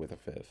Carolina with a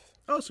 5th.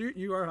 Oh, so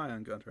you are high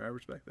on Gunter. I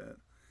respect that.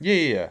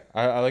 Yeah.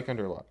 I like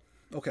Gunter a lot.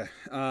 Okay.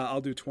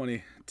 I'll do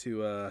 20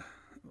 to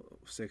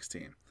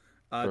 16.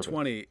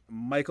 20,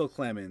 Michael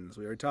Clemens.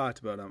 We already talked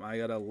about him. I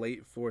got a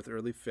late 4th,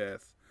 early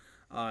 5th.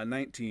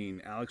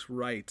 19, Alex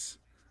Wright.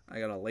 I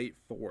got a late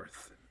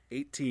 4th.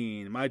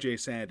 18, Myjai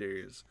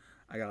Sanders.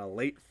 I got a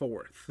late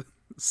 4th.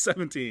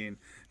 17,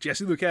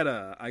 Jesse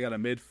Luketa. I got a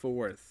mid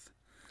 4th.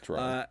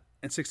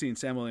 And 16,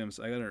 Sam Williams.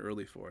 I got an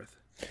early 4th.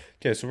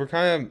 Okay, so we're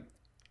kind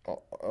of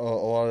a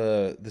lot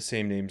of the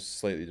same names,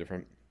 slightly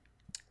different.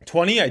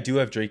 20, I do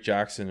have Drake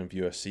Jackson of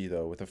USC,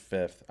 though, with a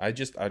 5th. I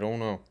don't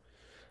know.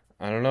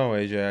 I don't know,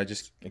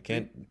 AJ. I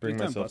can't bring Big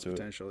time myself bust to it.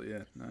 potential.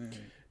 Yeah.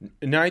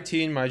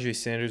 19, Myjai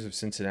Sanders of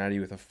Cincinnati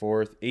with a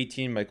fourth.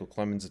 18, Michael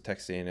Clemens of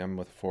Texas A&M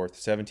with a fourth.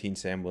 17,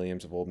 Sam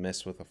Williams of Ole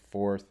Miss with a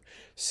fourth.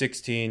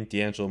 16,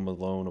 D'Angelo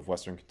Malone of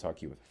Western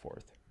Kentucky with a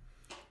fourth.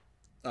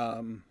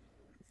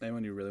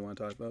 Anyone you really want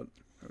to talk about?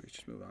 Or we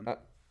just move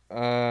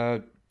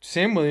on?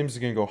 Sam Williams is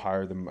going to go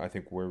higher than I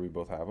think where we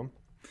both have him.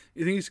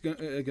 You think he's going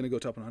to go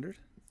top 100?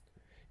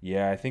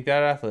 Yeah, I think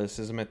that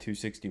athleticism at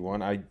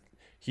 261.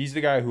 He's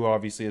the guy who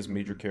obviously has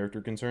major character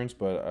concerns,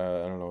 but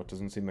I don't know. It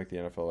doesn't seem like the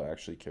NFL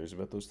actually cares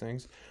about those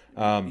things.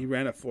 He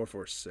ran at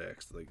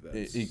 4.46. Like that.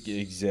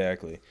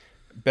 Exactly.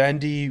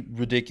 Bendy,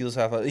 ridiculous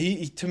athlete.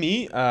 He to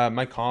me,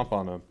 my comp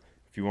on him.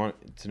 If you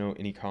want to know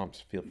any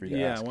comps, feel free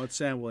to ask. I want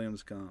Sam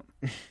Williams comp.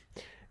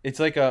 It's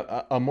like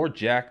a more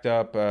jacked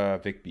up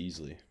Vic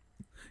Beasley.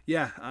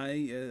 Yeah,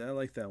 I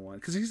like that one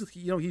because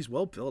he's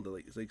well built.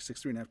 He's like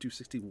 6'3.5",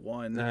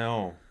 261. I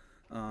know.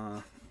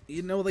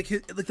 Like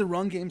the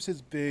run game's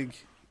his big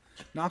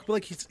knock, but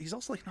like he's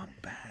also like not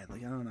bad.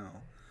 Like I don't know,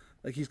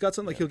 like he's got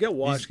something. Like he'll get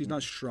washed. He's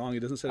not strong. He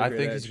doesn't set. I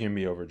think he's gonna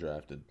be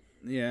overdrafted.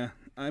 Yeah,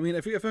 I mean,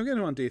 if I'm getting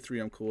him on day 3,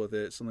 I'm cool with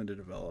it. It's something to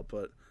develop,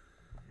 but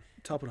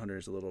top 100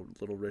 is a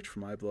little rich for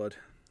my blood.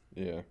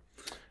 Yeah.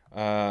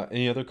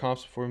 Any other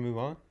comps before we move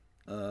on?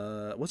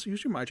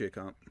 Who's your MyJ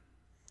comp?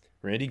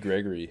 Randy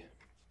Gregory.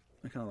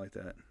 I kind of like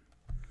that.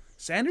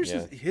 Sanders,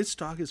 his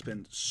stock has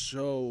been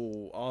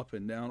so up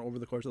and down over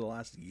the course of the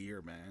last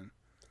year, man.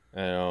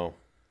 I know.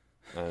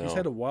 He's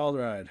had a wild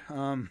ride.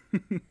 And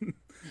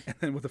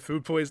then with the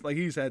food poison, like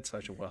he's had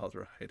such a wild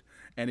ride.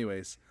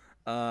 Anyways,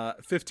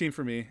 15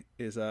 for me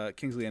is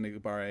Kingsley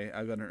Enagbare.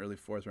 I've got an early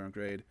 4th round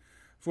grade.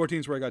 14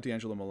 is where I got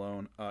D'Angelo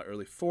Malone,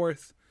 early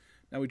 4th.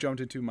 Now we jumped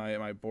into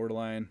my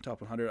borderline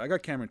top 100. I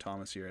got Cameron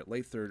Thomas here at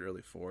late 3rd,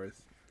 early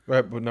 4th.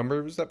 Right, what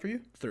number was that for you?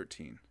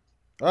 13.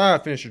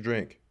 Finish your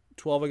drink.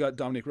 12, I got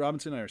Dominic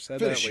Robinson. I already said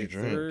that. Late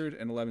 3rd.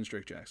 And 11 is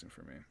Drake Jackson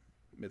for me.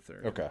 Mid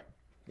 3rd.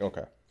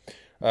 Okay.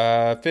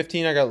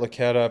 15, I got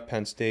Laquetta,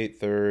 Penn State,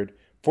 3rd.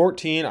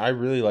 14, I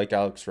really like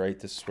Alex Wright.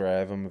 This is where I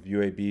have him of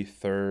UAB,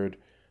 3rd.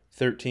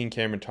 13,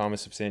 Cameron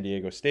Thomas of San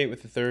Diego State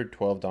with the 3rd.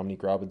 12,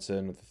 Dominique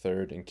Robinson with the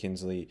 3rd. And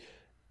Kingsley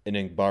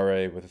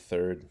Enagbare with the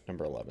 3rd,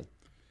 number 11.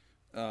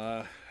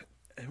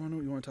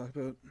 Anyone you want to talk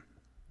about?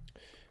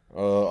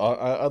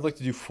 I'd like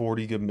to do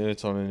 40 good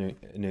minutes on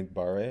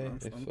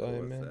Enagbare, if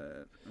I may.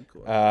 I'm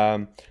cool.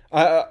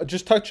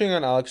 Just touching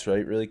on Alex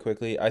Wright really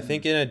quickly. I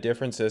think in a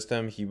different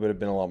system, he would have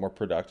been a lot more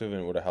productive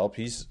and would have helped.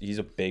 He's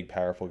a big,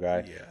 powerful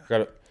guy.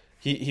 Yeah.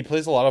 He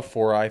plays a lot of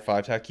 4-eye,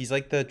 5-tech. He's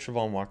like the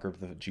Trevon Walker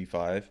of the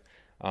G5.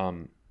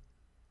 I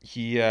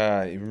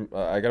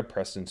got a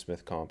Preston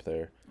Smith comp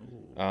there.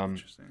 Ooh,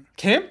 interesting.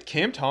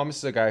 Cam Thomas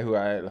is a guy who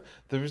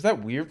there was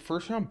that weird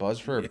first round buzz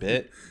for a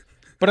bit.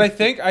 But I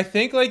think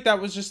like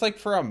that was just like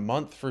for a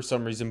month for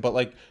some reason. But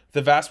like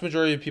the vast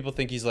majority of people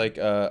think he's like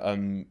a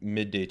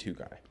mid-day 2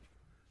 guy.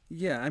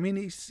 Yeah, I mean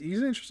he's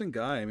an interesting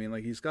guy. I mean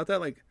like he's got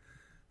that like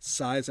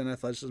size and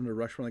athleticism to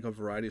rush from like a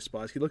variety of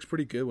spots. He looks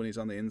pretty good when he's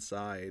on the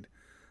inside.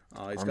 He's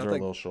Arms got are that, a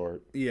little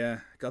short. Yeah,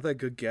 got that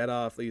good get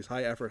off. Like he's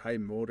high effort, high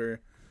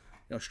motor.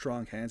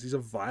 Strong hands. He's a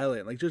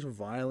violent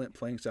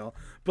playing style.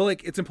 But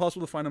like it's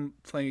impossible to find him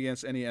playing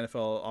against any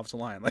NFL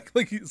offensive line.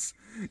 Like he's,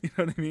 you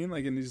know what I mean?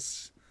 Like and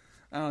he's.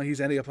 I don't know,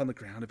 he's ending up on the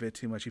ground a bit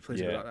too much. He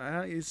plays a bit.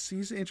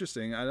 He's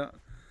interesting. I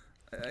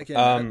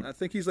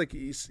think he's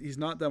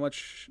not that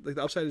much. Like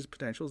the upside, his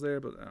potential's there,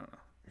 but I don't know.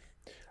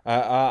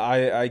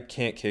 I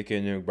can't kick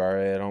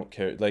Enagbare. I don't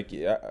care. Like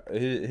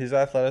his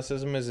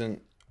athleticism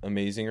isn't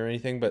amazing or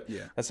anything, but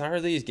that's not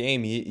really his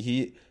game.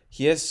 He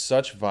has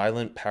such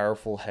violent,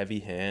 powerful, heavy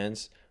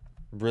hands.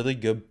 Really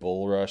good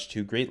bull rush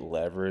too. Great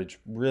leverage.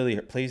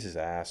 Really plays his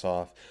ass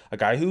off. A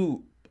guy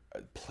who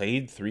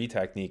played 3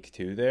 technique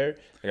too there.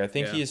 Like I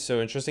think he is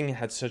so interesting and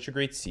had such a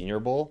great Senior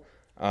Bowl.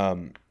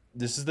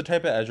 This is the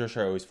type of edge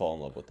rusher I always fall in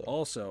love with though.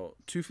 Also,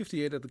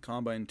 258 at the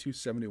combine,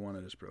 271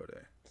 at his pro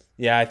day.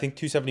 Yeah, I think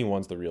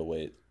 271's the real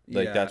weight.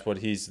 Like that's what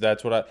I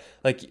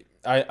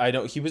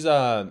know he was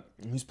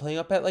playing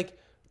up at like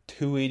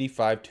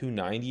 285,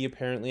 290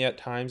 apparently at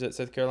times at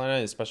South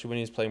Carolina, especially when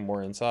he's playing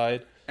more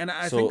inside. And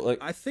I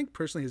think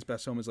personally his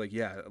best home is like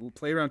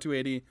play around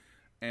 280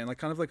 and like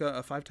kind of like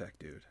a 5-tech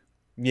dude.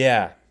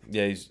 Yeah,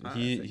 he's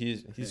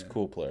a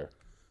cool player.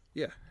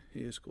 Yeah,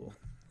 he is cool.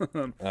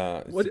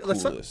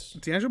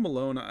 D'Angelo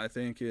Malone, I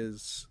think,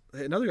 is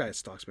another guy. His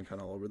stock's been kind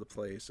of all over the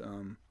place.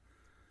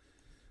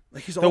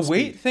 Like he's the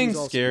weight thing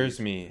scares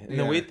me. And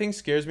the weight thing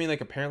scares me. Like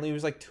apparently he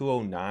was like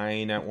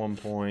 209 at one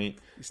point.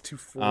 He's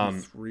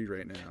 243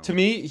 right now. To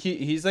me,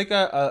 he's like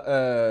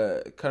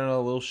a kind of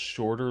a little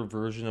shorter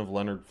version of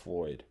Leonard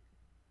Floyd.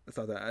 I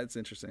thought that's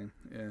interesting.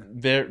 Yeah,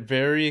 very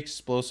very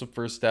explosive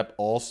first step,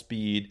 all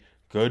speed.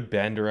 Good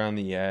bend around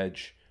the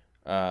edge,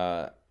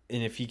 and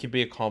if he could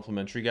be a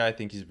complimentary guy, I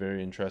think he's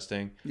very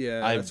interesting.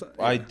 Yeah,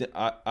 I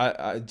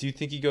do you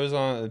think he goes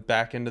on the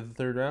back end of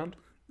the 3rd round?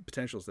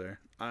 Potential's there.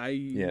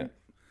 Again,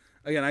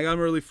 I got him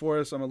early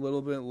 4th, so I'm a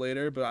little bit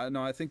later, but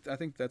I think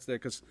that's there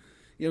because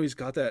You know, he's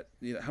got that.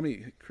 You know, how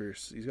many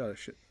careers? He's got a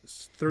shit.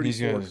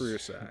 34 career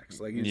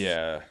sacks. Like,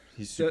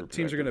 he's super.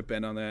 Teams are going to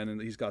bend on that,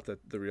 and he's got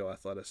the real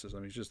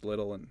athleticism. He's just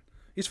little and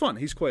he's fun.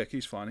 He's quick.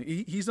 He's fun.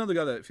 He's not the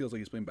guy that feels like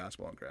he's playing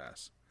basketball on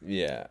grass.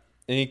 Yeah.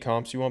 Any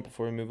comps you want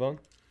before we move on?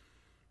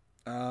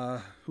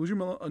 Who's your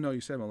Malone? Oh no,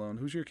 you said Malone.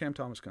 Who's your Cam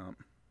Thomas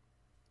comp?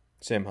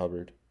 Sam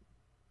Hubbard.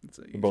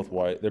 They're both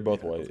white. They're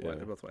both white.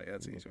 They're both white. Yeah,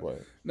 that's easy.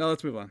 White. No,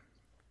 let's move on.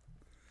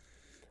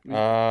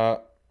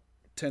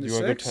 10 to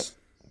 6.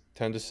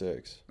 10 to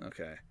 6.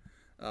 Okay.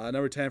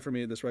 Number 10 for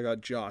me. This where I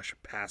got Josh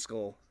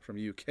Pascal from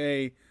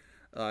UK.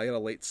 I got a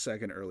late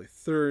second, early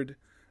third.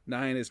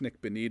 9 is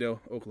Nick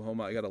Benito,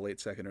 Oklahoma. I got a late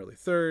second, early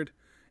third.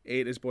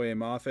 8 is Boye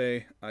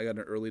Mafe. I got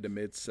an early to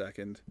mid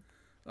second.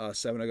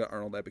 7, I got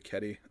Arnold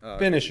Ebiketie.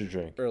 Finish your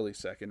drink. Early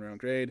second round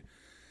grade.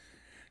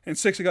 And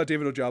 6, I got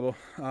David Ojabo.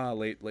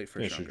 Late first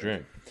Finish round your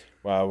grade. drink.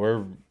 Wow,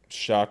 we're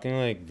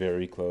shockingly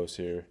very close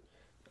here.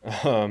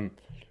 10,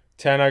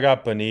 I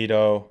got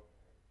Benito.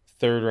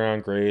 Third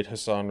round grade,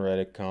 Hassan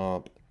Reddick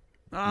comp.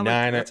 9,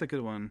 that's a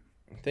good one.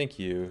 Thank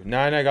you.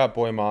 9, I got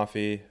Boye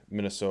Mafe,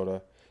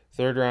 Minnesota.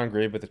 Third round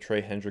grade with the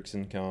Trey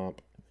Hendrickson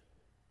comp.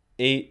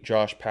 8,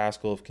 Josh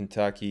Pascal of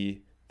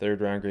Kentucky. Third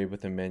round grade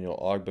with Emmanuel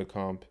Ogba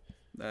comp.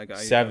 I got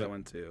 7, that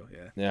one too.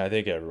 Yeah. Yeah, I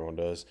think everyone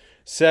does.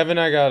 7,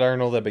 I got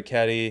Arnold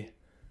Ebiketie.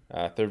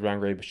 Third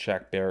round grade with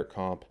Shaq Barrett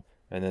comp.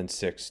 And then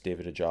 6,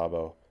 David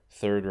Ojabo.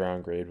 Third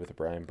round grade with a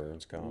Brian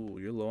Burns comp. Ooh,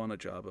 you're low on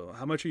Ojabo.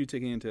 How much are you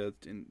taking into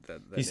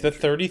that He's the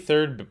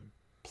 33rd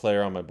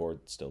player on my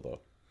board still, though.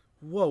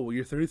 Whoa,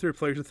 your 33rd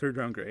player to third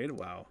round grade?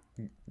 Wow.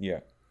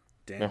 Yeah.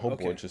 Damn. My whole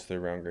okay. board's just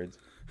third round grades.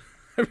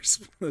 That's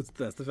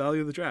the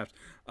value of the draft.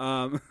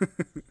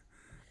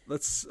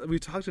 We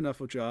talked enough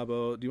with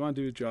Ojabo. Do you want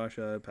to do Josh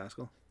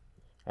Pascal?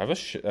 I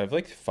have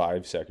like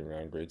 5 second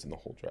round grades in the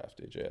whole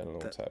draft, AJ. I don't know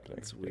what's happening.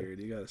 That's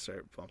weird. You got to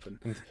start bumping.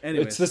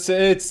 Anyways.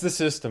 It's the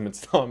system.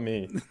 It's not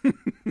me.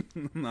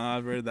 No,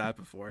 I've read that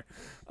before.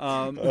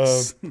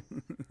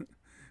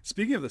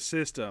 Speaking of the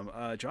system,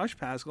 Josh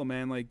Pascal,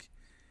 man, like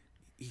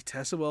he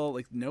tested well,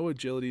 like no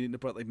agility,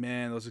 but like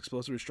man, those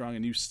explosives are strong,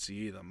 and you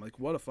see them. Like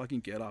what a fucking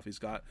get off he's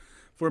got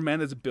for a man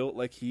that's built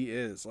like he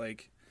is,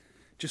 like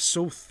just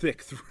so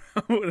thick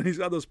throughout, and he's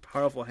got those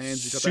powerful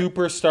hands.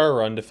 Superstar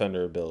run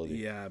defender ability.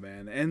 Yeah,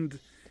 man, and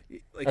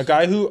like a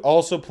guy who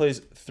also plays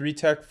 3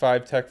 tech,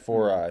 5 tech,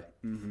 4i.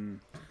 Mm-hmm.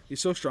 He's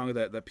so strong at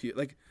that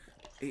like.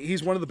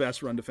 He's one of the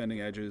best run defending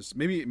edges.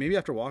 Maybe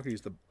after Walker,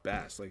 he's the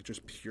best. Like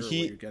just pure what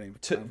you're getting.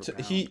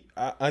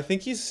 I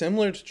think he's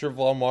similar to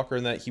Travon Walker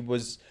in that he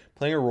was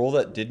playing a role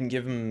that didn't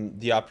give him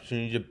the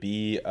opportunity to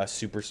be a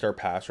superstar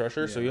pass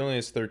rusher. Yeah. So he only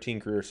has 13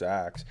 career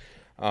sacks.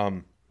 I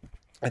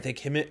think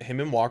him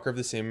and Walker have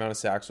the same amount of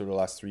sacks over the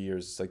last 3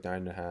 years. It's like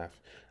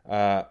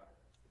 9.5.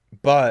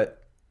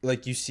 But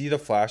like you see the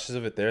flashes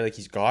of it there. Like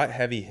he's got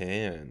heavy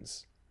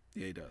hands.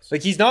 Yeah, he does.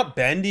 Like, he's not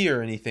bendy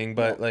or anything,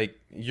 but, like,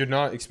 you're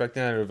not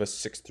expecting that out of a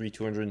 6'3",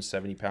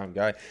 270-pound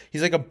guy.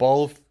 He's like a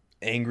ball of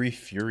angry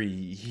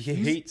fury. He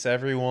hates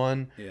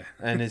everyone,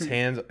 and his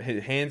hands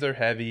are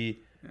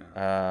heavy.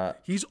 Yeah.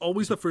 He's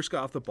always the first guy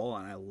off the ball,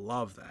 and I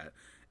love that.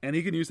 And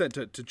he can use that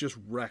to just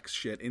wreck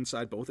shit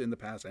inside, both in the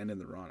pass and in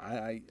the run.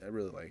 I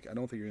really like. I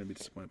don't think you're going to be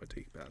disappointed by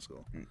taking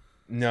Pascal.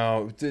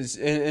 No.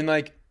 And,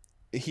 like,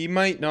 he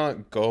might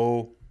not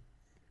go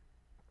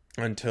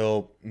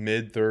until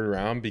mid-third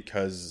round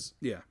because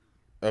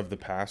of the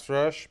pass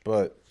rush,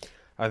 but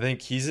I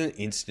think he's an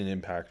instant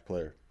impact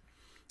player.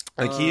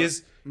 Like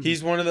he's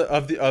one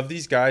of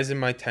these guys in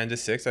my 10 to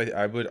 6.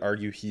 I would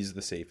argue he's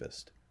the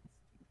safest.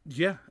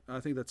 Yeah, I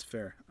think that's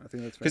fair.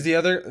 Because the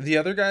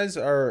other guys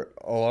are,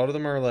 a lot of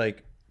them are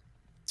like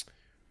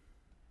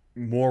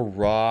more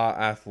raw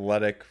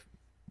athletic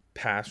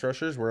pass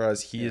rushers,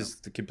 whereas he is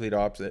the complete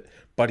opposite,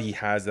 but he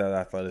has that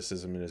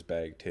athleticism in his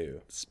bag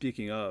too.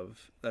 Speaking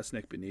of, that's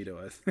Nick Benito.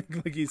 I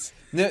think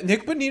like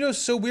Nick Benito is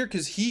so weird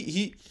because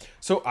he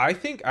so I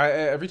think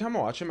every time I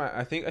watch him,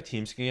 I think a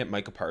team's gonna get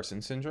Micah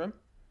Parsons syndrome,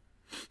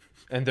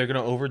 and they're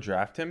gonna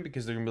overdraft him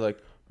because they're gonna be like,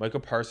 Micah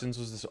Parsons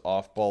was this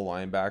off-ball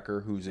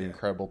linebacker who's an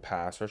incredible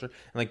pass rusher,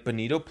 and like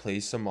Benito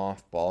plays some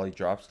off-ball, he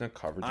drops into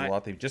coverage a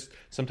lot. They just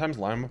sometimes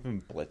line him up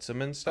and blitz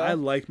him and stuff. I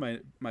like my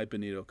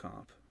Benito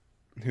comp.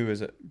 Who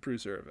is it?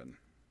 Bruce Irvin.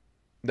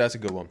 That's a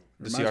good one.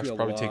 The Seahawks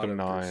probably take him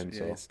 9.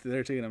 Yeah,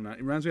 they're taking him 9.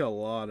 It reminds me a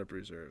lot of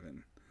Bruce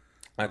Irvin.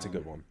 That's a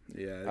good one.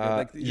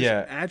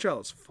 Yeah, agile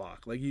as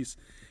fuck. Like he's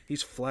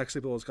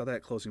flexible. He's got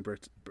that closing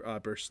burst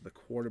to the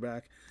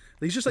quarterback.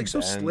 He's just like so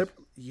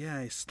slippery.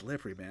 Yeah, he's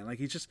slippery, man. Like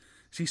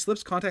he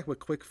slips contact with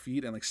quick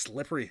feet and like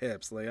slippery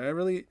hips. Like I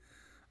really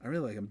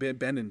like him.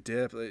 Bend and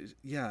dip. Like,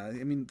 yeah,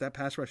 I mean that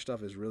pass rush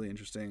stuff is really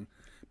interesting.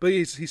 But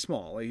he's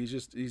small. Like he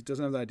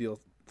doesn't have the ideal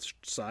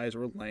size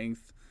or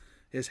length.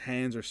 His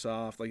hands are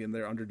soft, like, and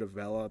they're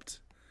underdeveloped.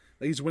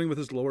 Like he's winning with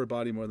his lower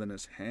body more than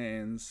his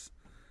hands.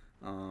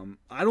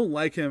 I don't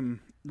like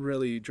him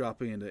really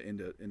dropping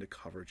into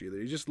coverage either.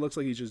 He just looks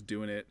like he's just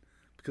doing it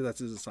because that's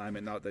his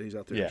assignment, not that he's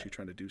out there actually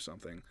trying to do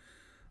something.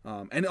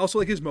 And also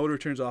like his motor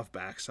turns off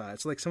backside.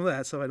 So like some of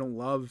that stuff I don't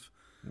love.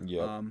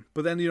 Yep.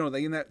 But then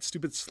like in that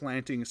stupid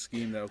slanting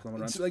scheme that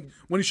Oklahoma runs, like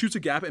when he shoots a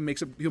gap,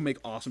 he'll make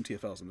awesome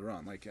TFLs in the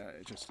run. Like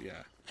it just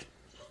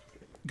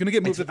gonna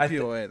get moved at the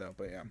POA though,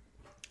 but yeah.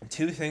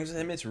 Two things with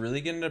him, it's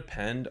really gonna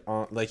depend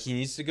on like he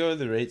needs to go to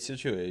the right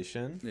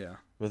situation. Yeah.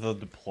 With a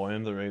deploy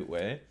him the right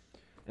way,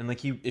 and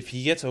like if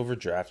he gets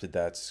overdrafted,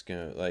 that's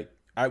gonna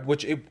I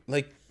wouldn't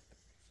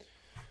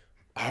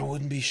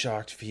be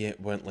shocked if he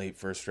went late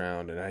first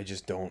round, and I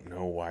just don't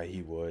know why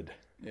he would.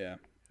 Yeah.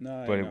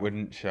 No. But it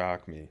wouldn't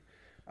shock me.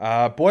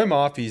 Boy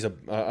Mafi's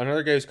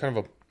another guy who's kind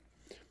of a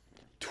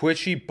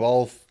twitchy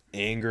ball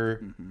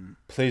anger,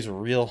 plays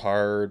real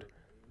hard,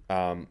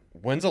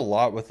 wins a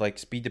lot with like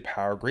speed to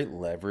power, great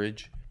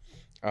leverage,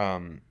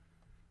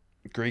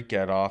 great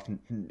get off,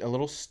 a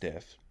little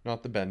stiff,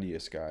 not the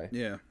bendiest guy.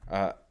 Yeah.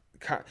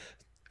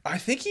 I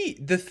think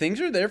the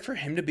things are there for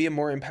him to be a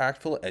more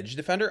impactful edge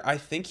defender. I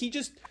think he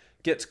just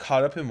gets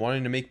caught up in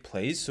wanting to make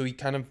plays, so he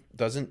kind of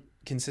doesn't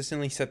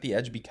consistently set the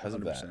edge because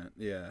of that.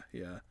 Yeah.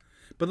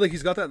 But like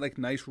he's got that like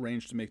nice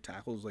range to make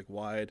tackles like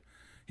wide.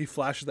 He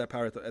flashes that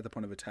power at the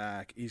point of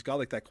attack. He's got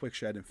like that quick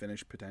shed and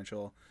finish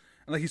potential,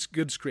 and like he's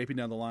good scraping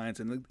down the lines.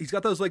 And like, he's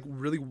got those like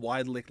really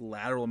wide like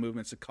lateral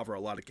movements to cover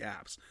a lot of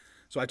gaps.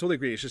 So I totally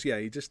agree. It's just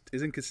he just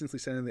isn't consistently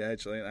setting the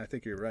edge. I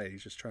think you're right.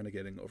 He's just trying to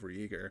get over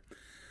eager.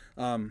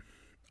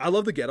 I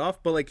love the get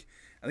off, but like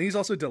I think he's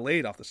also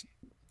delayed off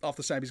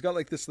the side. He's got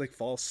like this like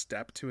false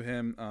step to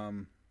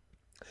him.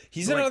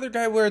 He's another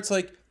guy where it's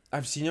like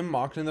I've seen him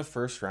mocked in the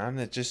first round.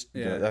 That just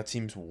that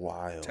seems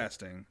wild.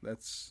 Testing.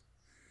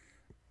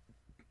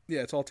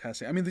 It's all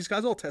testing. I mean, these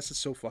guys all tested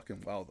so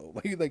fucking well though.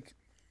 Like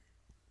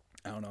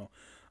I don't know.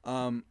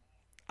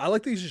 I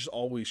like that he's just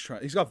always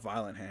trying. He's got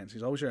violent hands.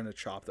 He's always trying to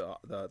chop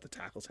the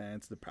tackle's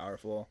hands. They're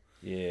powerful.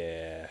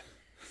 Yeah.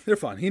 They're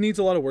fun. He needs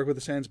a lot of work with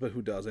his hands, but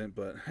who doesn't?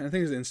 But I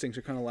think his instincts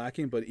are kind of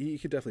lacking, but he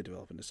could definitely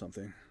develop into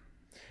something.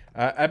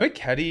 I bet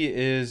Ketty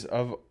is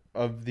of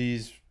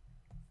these,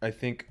 I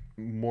think,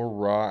 more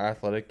raw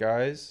athletic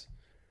guys,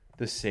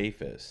 the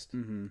safest.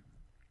 Mm-hmm.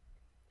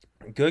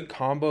 Good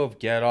combo of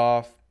get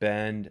off,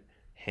 bend,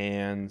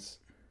 hands.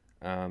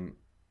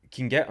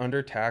 Can get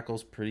under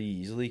tackles pretty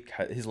easily.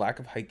 His lack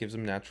of height gives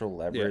him natural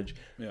leverage.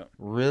 Yeah.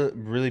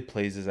 Really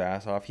plays his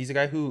ass off. He's a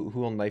guy who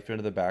will knife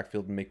into the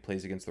backfield and make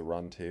plays against the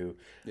run too.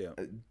 Yeah.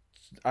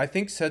 I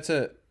think sets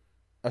a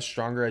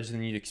stronger edge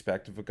than you'd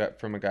expect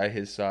from a guy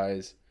his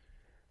size.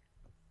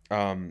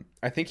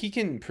 I think he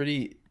can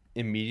pretty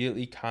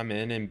immediately come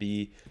in and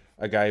be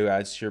a guy who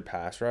adds to your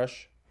pass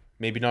rush.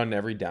 Maybe not in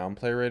every down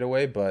play right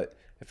away, but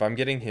if I'm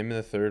getting him in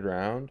the third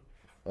round,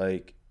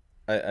 like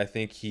I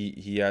think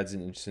he adds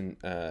an instant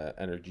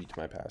energy to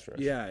my pass rush.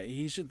 Yeah,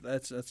 he should.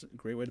 That's a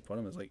great way to put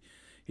him. Is like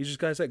he's just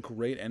guys that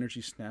great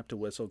energy, snap to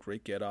whistle,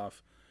 great get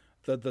off,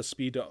 the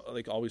speed to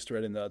like always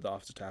threading the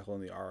offensive tackle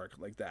in the arc,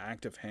 like the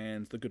active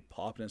hands, the good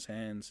pop in his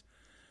hands,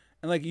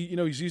 and like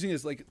he's using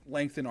his like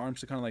length and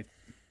arms to kind of like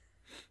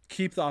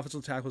keep the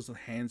offensive tackle's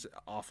hands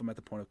off him at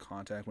the point of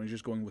contact when he's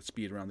just going with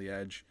speed around the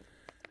edge,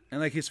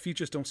 and like his feet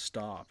just don't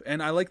stop.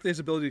 And I like his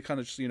ability to kind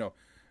of just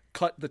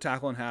cut the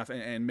tackle in half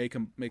and make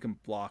him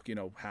block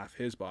half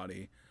his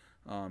body.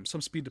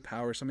 Some speed to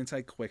power, some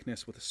inside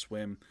quickness with a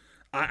swim.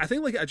 I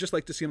think like I just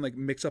like to see him like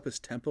mix up his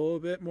tempo a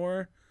bit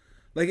more.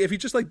 Like if he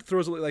just like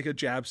throws like a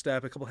jab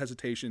step, a couple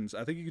hesitations,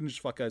 I think he can just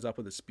fuck guys up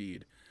with his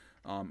speed.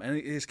 And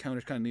his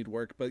counters kind of need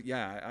work, but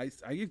yeah,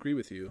 I agree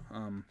with you.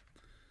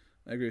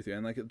 I agree with you,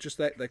 and like just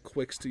that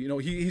quicks to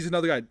he's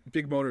another guy,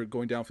 big motor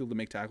going downfield to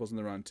make tackles in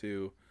the run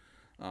too.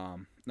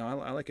 No,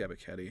 I like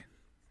Ebiketie.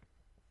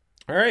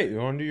 All right, you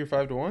want to do your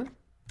 5-1?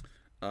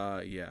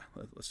 Yeah,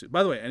 let's do.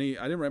 By the way, I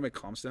didn't write my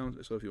comps down,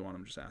 so if you want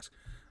them, just ask.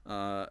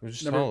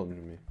 Just tell them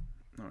to me.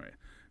 All right,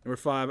 number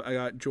 5, I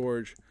got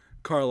George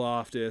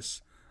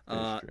Karlaftis,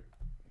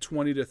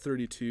 20 to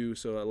 32,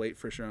 so a late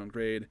first round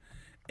grade.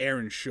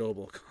 Aaron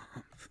Schobel.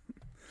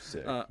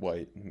 Sick.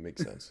 White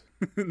makes sense.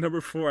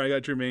 Number 4, I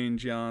got Jermaine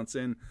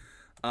Johnson,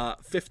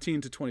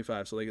 15 to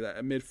 25, so like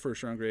that mid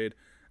first round grade.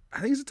 I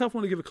think it's a tough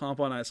one to give a comp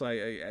on. So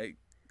I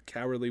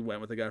cowardly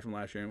went with the guy from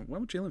last year and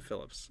went with Jalen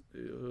Phillips.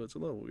 It's a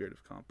little weird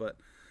of comp, but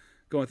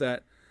going with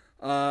that.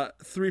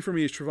 3 for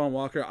me is Travon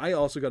Walker. I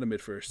also got a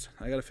mid first.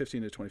 I got a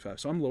 15 to 25,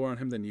 so I'm lower on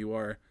him than you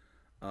are.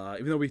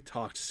 Even though we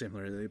talked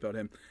similarly about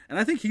him, and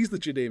I think he's the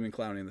Jadeveon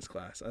Clowney in this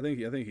class. I think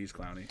he's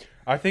Clowney.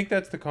 I think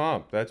that's the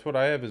comp. That's what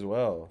I have as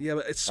well. Yeah,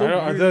 but it's so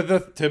weird. The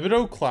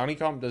Thibodeau Clowney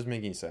comp doesn't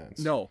make any sense.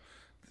 No.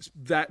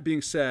 That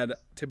being said,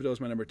 Thibodeau is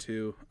my number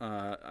 2.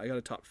 I got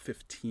a top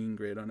 15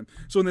 grade on him.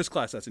 So in this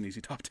class, that's an easy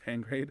top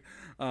 10 grade.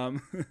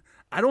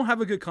 I don't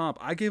have a good comp.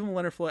 I gave him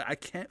Leonard Floyd. I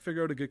can't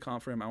figure out a good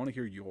comp for him. I want to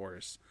hear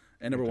yours.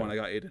 And number 1, I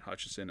got Aiden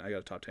Hutchinson. I got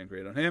a top 10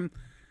 grade on him.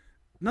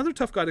 Another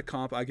tough guy to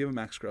comp. I give him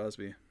Max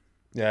Crosby.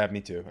 Yeah,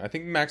 me too. I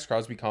think Max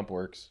Crosby comp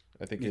works.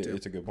 I think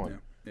it's a good one.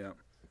 Yeah.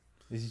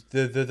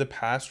 The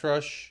pass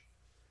rush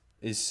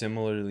is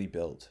similarly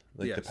built,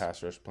 like the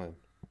pass rush plan.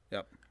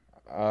 Yep.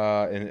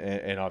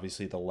 And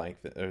obviously the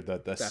length or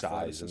the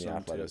size and the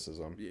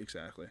athleticism.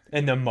 Exactly.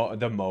 And the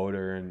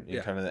motor and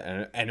kind of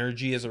the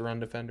energy as a run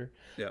defender.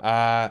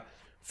 Yeah.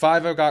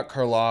 5, I've got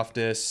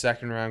Karloftis,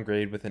 second round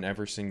grade with an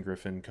Everson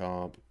Griffin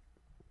comp.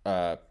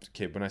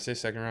 Okay, when I say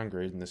second round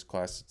grade in this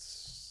class,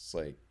 it's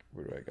like,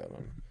 where do I got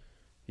him?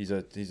 He's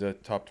a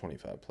top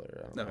 25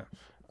 player. I don't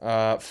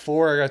know.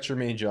 4, I got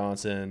Jermaine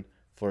Johnson,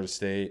 Florida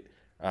State.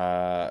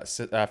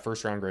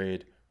 First round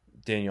grade,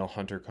 Daniel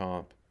Hunter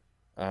comp.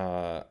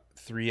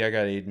 3, I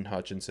got Aiden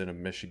Hutchinson of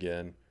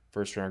Michigan,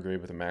 first round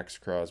grade with a Max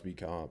Crosby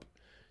comp.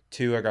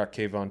 2, I got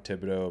Kayvon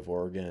Thibodeau of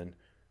Oregon,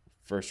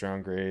 first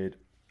round grade,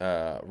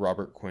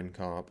 Robert Quinn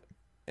comp.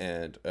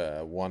 And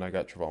 1, I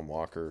got Travon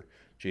Walker,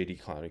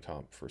 JD Clowney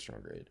comp, first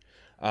round grade.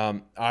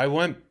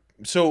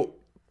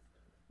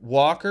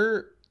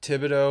 Walker,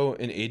 Thibodeau,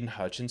 and Aiden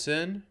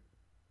Hutchinson,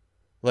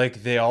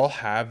 like, they all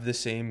have the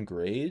same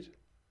grade.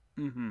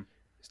 Mm-hmm.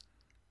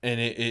 And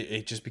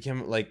it just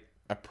became like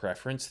a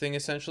preference thing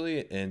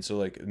essentially. And so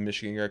like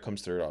Michigan guy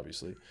comes third,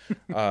 obviously.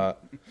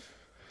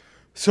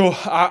 So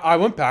I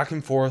went back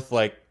and forth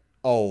like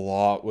a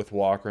lot with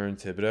Walker and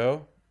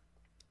Thibodeau.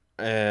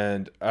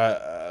 And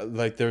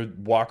like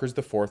Walker's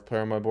the 4th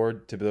player on my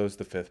board. Thibodeau's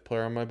the 5th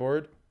player on my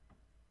board.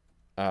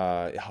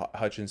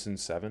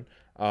 Hutchinson's 7.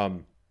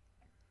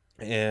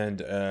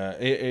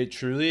 It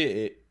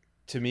truly,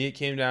 to me, it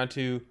came down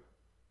to,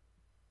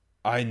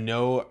 I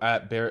know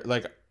at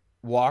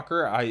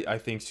Walker, I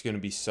think is going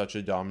to be such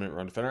a dominant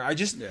run defender. I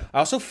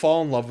also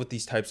fall in love with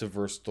these types of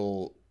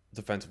versatile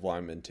defensive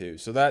linemen too.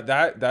 So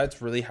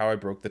that's really how I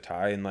broke the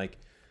tie. And like,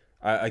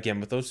 again,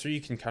 with those 3,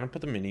 you can kind of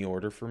put them in any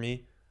order for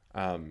me.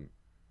 And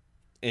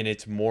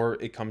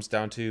it comes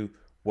down to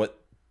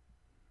what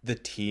the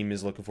team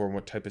is looking for and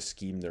what type of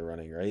scheme they're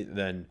running, right?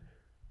 Than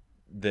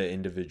the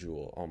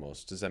individual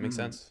almost. Does that make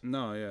sense?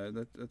 No, yeah,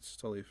 that's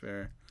totally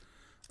fair.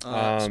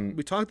 So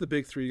we talked the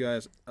big 3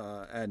 guys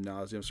ad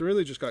nauseum. So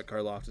really just got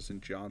Karloftis and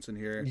Johnson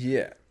here.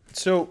 Yeah.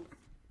 So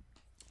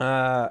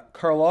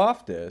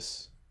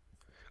Karloftis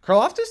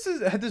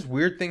had this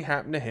weird thing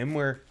happen to him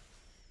where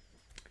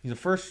he's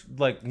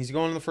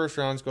going in the first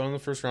round,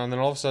 then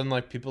all of a sudden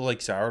like people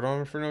like soured on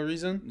him for no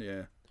reason.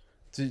 Yeah.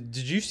 Did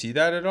you see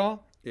that at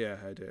all? Yeah,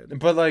 I did.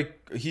 But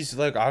like he's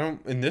like,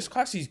 in this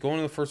class he's going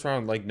in the first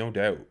round, like, no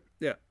doubt.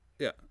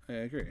 Yeah, I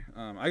agree.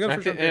 I got a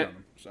first round grade on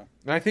him. So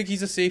I think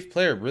he's a safe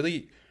player.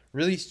 Really,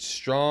 really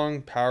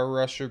strong power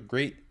rusher.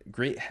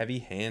 Great heavy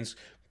hands.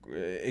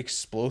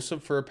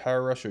 Explosive for a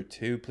power rusher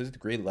too. Plays with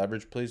great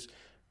leverage. Plays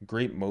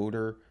great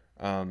motor.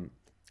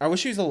 I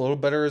wish he was a little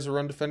better as a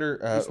run defender.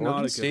 He's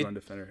not a good run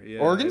defender. Yeah,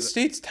 Oregon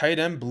State's tight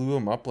end blew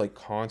him up like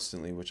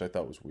constantly, which I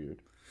thought was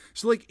weird.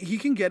 So like he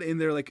can get in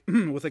there like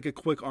with like a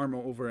quick arm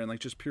over and like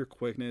just pure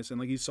quickness, and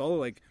like he's solid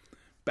like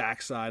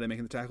backside and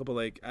making the tackle, but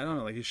like I don't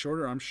know, like his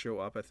shorter arms show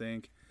up. I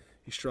think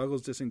he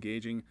struggles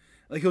disengaging.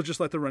 Like he'll just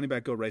let the running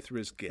back go right through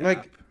his gap.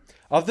 Like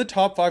of the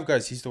top 5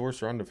 guys, he's the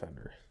worst run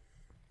defender.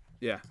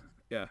 Yeah.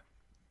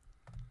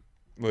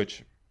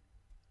 Which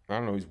I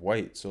don't know. He's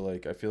white, so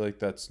like I feel like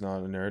that's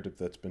not a narrative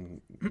that's been.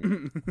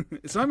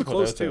 It's not even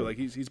close too. Like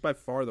he's by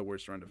far the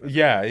worst run defender.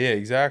 Yeah,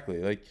 exactly.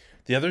 Like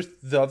the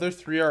other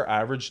 3 are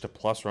average to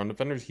plus run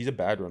defenders. He's a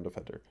bad run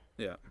defender.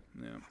 Yeah.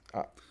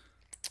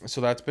 So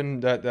that's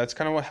kind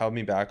of what held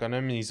me back on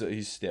him.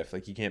 He's stiff,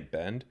 like he can't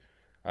bend.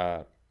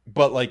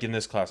 But like in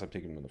this class, I'm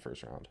taking him in the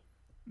first round.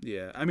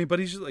 Yeah, I mean, but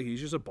he's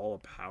just a ball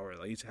of power.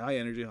 Like he's high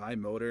energy, high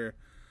motor,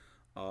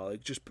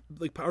 like just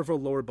like powerful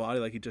lower body.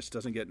 Like he just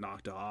doesn't get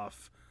knocked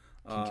off.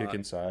 Can kick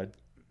inside.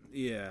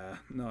 Yeah,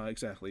 no,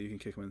 exactly. You can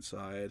kick him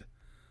inside.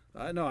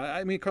 No,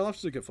 I mean, Karloftis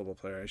is a good football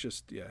player. It's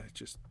just,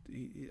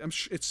 I'm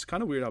sure it's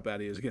kind of weird how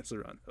bad he is against the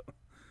run, though.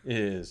 It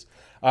is.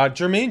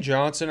 Jermaine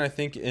Johnson, I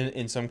think,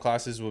 in some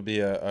classes will be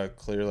a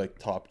clear like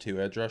top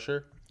 2 edge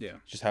rusher. Yeah,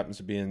 just happens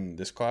to be in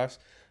this class.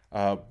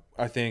 I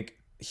think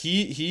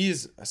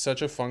he's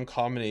such a fun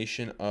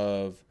combination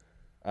of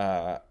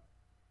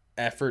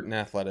effort and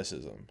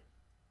athleticism.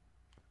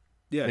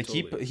 Yeah, like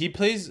totally. he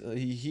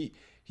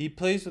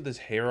plays with his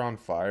hair on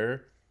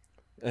fire.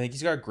 I think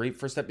he's got a great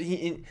first step.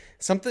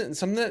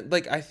 Something that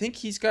like I think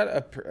he's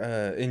got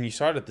and you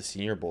saw it at the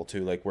Senior Bowl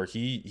too, like where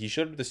he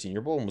showed up at the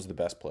Senior Bowl and was the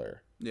best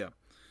player. Yeah,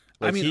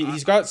 like, I mean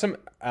he's got some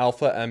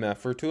alpha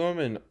MFer to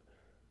him,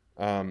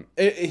 and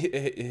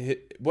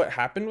what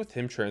happened with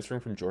him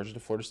transferring from Georgia to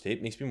Florida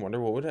State makes me wonder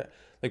would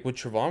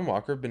Travon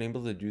Walker have been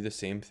able to do the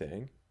same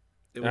thing?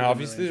 And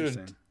obviously there's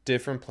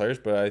different players,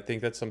 but I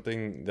think that's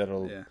something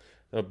that'll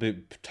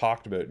be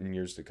talked about in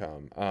years to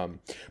come.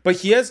 But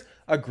he has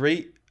a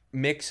great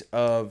mix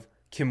of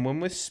can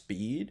win with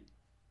speed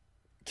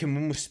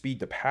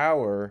to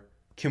power,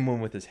 can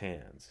win with his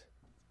hands.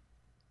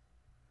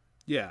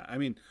 Yeah, I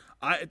mean,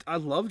 I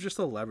love just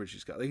the leverage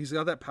he's got. Like he's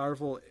got that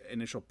powerful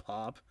initial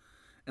pop,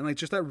 and like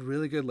just that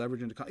really good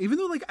leverage into even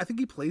though like I think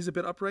he plays a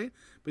bit upright,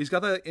 but he's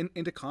got that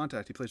into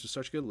contact. He plays with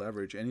such good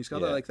leverage, and he's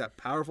got that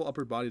powerful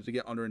upper body to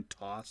get under and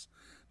toss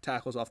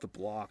tackles off the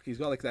block. He's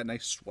got like that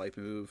nice swipe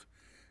move,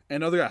 and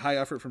another high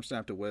effort from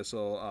snap to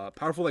whistle.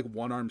 Powerful like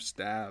one arm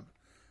stab.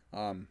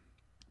 I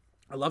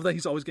love that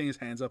he's always getting his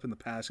hands up in the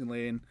passing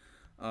lane.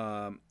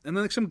 And then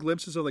like some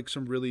glimpses of like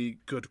some really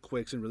good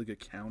quicks and really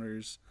good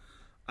counters.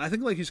 I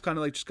think like he's kind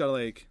of like just got to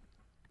like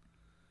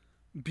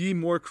be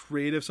more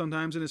creative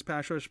sometimes in his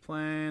pass rush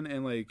plan,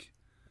 and like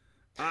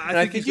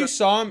I think you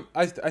saw him.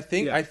 I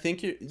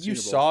think you Senior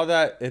saw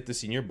that at the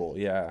Senior Bowl.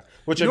 Yeah,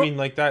 which You I know- mean,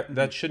 like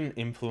that shouldn't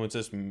influence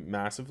us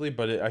massively,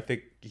 but I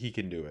think he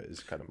can do it.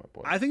 Is kind of my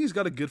point. I think he's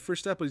got a good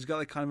first step, but he's got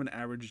like kind of an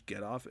average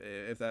get off.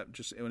 If that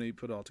just when you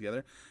put it all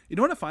together, you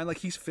know what I find? Like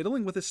he's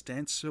fiddling with his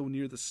stance so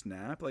near the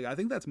snap. Like I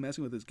think that's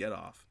messing with his get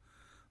off.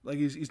 Like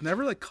he's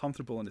never like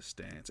comfortable in his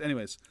stance.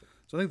 Anyways,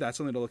 so I think that's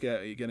something to look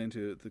at. You get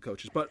into the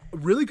coaches, but a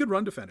really good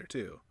run defender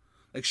too.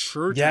 Like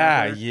sure,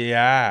 Yeah, tackler.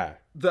 yeah.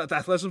 The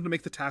athleticism to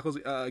make the tackles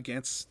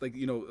against, like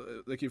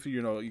like if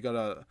you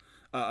got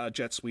a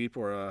jet sweep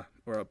or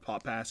a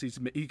pop pass, he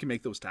can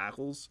make those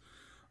tackles.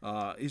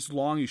 He's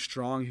long, he's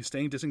strong, he's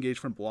staying disengaged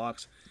from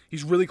blocks.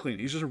 He's really clean.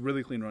 He's just a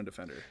really clean run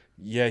defender.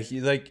 Yeah,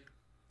 he like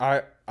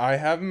I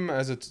have him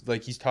as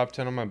like he's top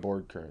 10 on my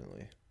board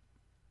currently.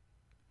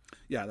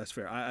 Yeah, that's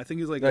fair. I think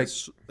he's like Like-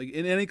 like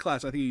in any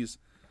class. I think he's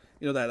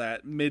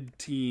that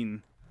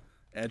mid-teen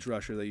edge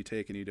rusher that you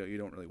take and you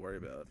don't really worry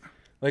about.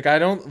 Like I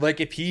don't like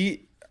if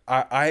he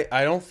I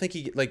don't think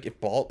he like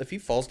if he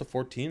falls to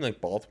 14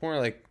 like Baltimore,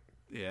 like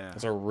Yeah,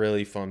 that's a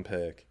really fun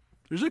pick.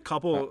 there's a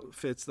couple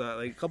fits that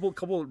like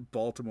couple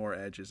Baltimore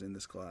edges in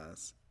this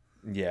class.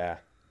 Yeah.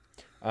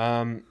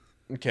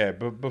 Okay,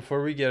 but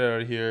before we get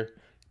out of here,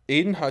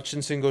 Aiden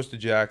Hutchinson goes to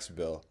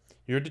Jacksonville.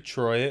 You're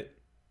Detroit.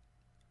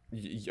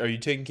 Are you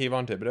taking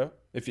Kayvon Thibodeau?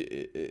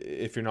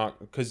 If you're not,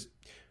 because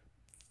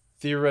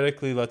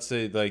theoretically, let's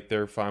say like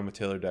they're fine with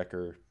Taylor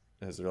Decker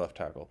as their left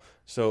tackle.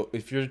 So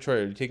if you're Detroit,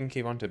 are you taking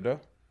Kayvon Thibodeau?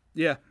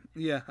 Yeah,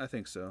 I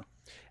think so.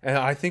 And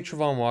I think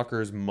Travon Walker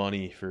is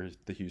money for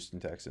the Houston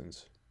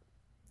Texans.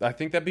 I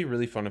think that'd be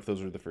really fun if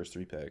those were the first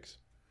 3 picks.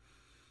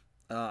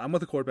 I'm with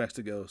the quarterbacks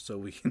to go, so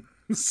we can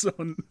so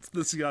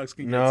the Seahawks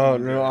can. Get No,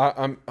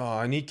 some no,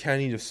 I need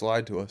Kenny to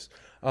slide to us.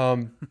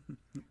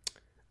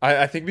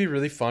 I think it'd be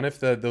really fun if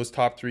those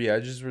top 3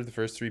 edges were the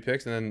first 3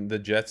 picks, and then the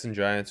Jets and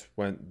Giants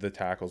went the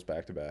tackles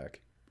back to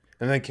back,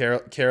 and then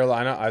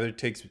Carolina either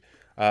takes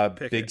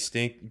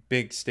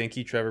big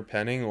stinky Trevor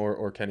Penning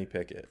or Kenny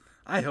Pickett.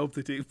 I hope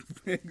they take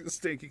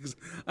Stinky because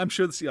I'm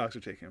sure the Seahawks are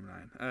taking him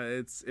 9.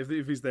 It's if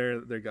he's there,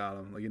 they got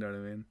him. Like you know what I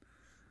mean?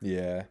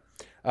 Yeah.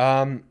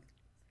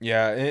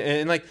 Yeah,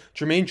 and like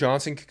Jermaine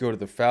Johnson could go to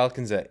the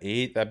Falcons at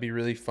 8. That'd be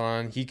really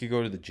fun. He could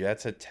go to the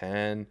Jets at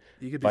 10.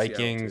 He could do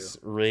Vikings,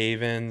 Seattle,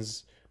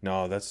 Ravens.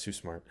 No, that's too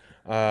smart.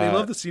 They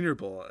love the Senior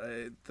Bowl.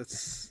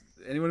 That's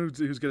anyone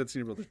who's good at the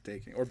Senior Bowl they're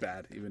taking, or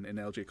bad even in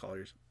LJ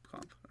Collier's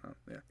comp.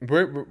 Yeah,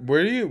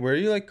 Where do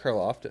you like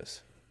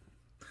Karlaftis?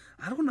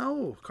 I don't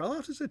know.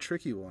 Karloff is a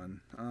tricky one.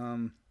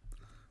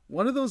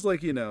 One of those like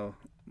See the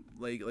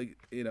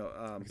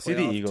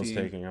playoff Eagles team.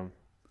 taking him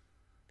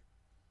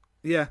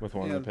Yeah, with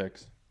one of the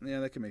picks, Yeah,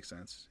 that can make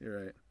sense.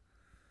 You're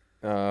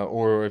right.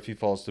 or if he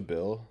falls to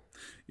Bill.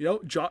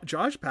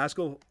 Josh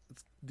Pascal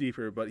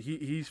deeper, but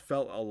he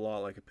felt a lot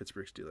like a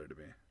Pittsburgh Steeler to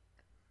me.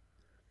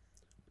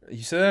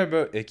 You said that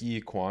about Ike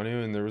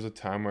Ekwonu, and there was a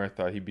time where I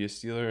thought he'd be a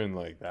Steeler, and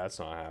like that's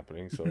not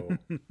happening. So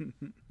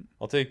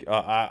I'll take.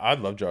 I'd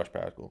love Josh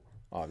Pascal,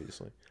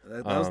 obviously.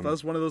 That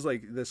was one of those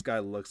like this guy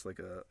looks like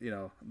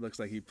looks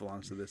like he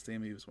belongs to this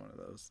team. He was one of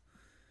those.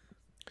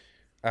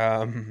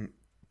 I'm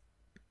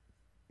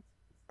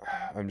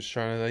just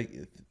trying to like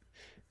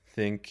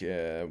think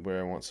where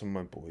I want some of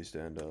my boys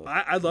to end up.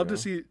 I'd love to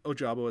see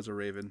Ojabo as a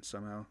Raven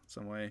somehow,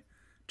 some way,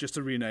 just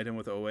to reunite him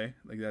with Owe.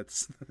 Like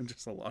that's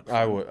just a lot. Of fun.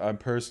 I would. I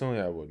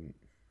wouldn't.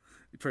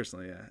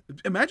 Personally, yeah.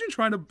 Imagine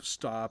trying to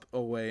stop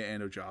Owe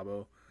and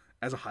Ojabo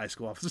as a high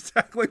school offensive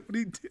tackle. Like what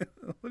he did.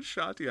 What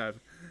shot do you have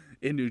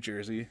in New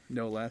Jersey?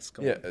 No less.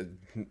 Come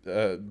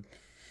on.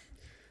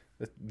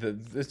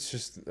 It's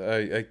just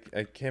I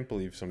can't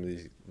believe some of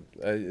these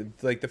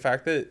like the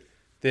fact that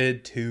they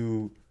had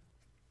 2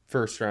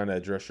 first-round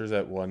edge rushers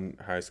at one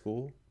high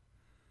school.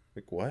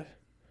 Like what?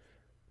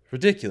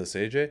 Ridiculous,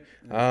 AJ.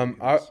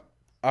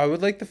 I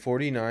would like the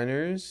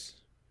 49ers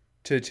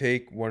to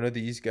take one of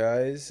these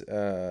guys.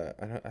 I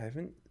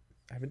haven't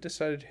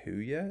decided who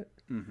yet.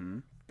 Mm-hmm.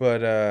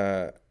 But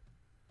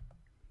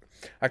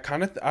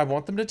I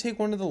want them to take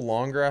one of the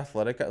longer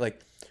athletic guys,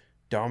 like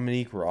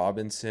Dominique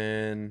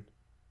Robinson,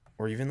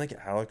 or even like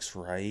Alex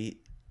Wright,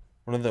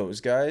 one of those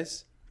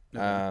guys.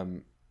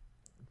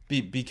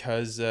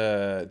 Because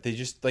they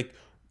just like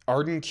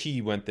Arden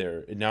Key went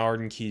there, and now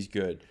Arden Key's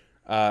good.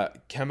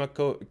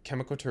 Chemical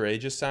Ture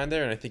just signed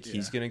there, and I think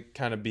he's gonna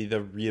kind of be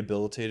the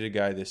rehabilitated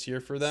guy this year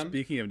for them.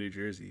 Speaking of New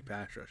Jersey,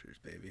 pass rushers,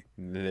 baby.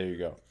 There you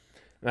go.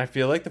 And I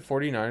feel like the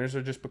 49ers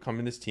are just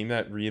becoming this team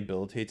that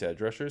rehabilitates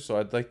edge rushers, so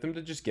I'd like them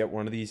to just get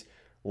one of these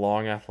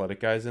long athletic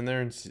guys in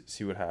there and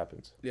see what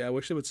happens. Yeah, I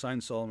wish they would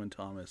sign Solomon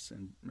Thomas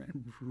and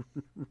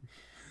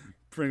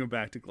bring him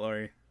back to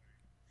glory.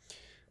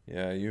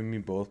 Yeah, you and me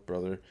both,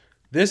 brother.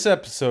 This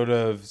episode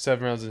of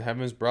 7 Rounds in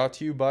Heaven is brought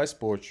to you by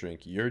Sports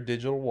Drink, your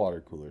digital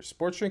water cooler.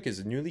 Sports Drink is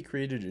a newly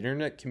created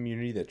internet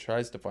community that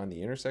tries to find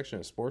the intersection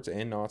of sports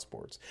and not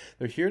sports.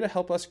 They're here to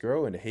help us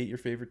grow and to hate your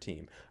favorite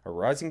team. A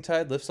rising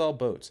tide lifts all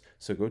boats,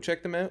 so go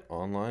check them out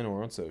online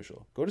or on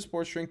social. Go to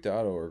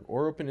sportsdrink.org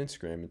or open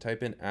Instagram and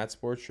type in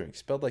 @sportsdrink,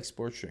 spelled like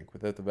sports drink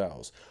without the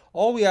vowels.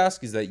 All we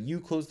ask is that you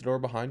close the door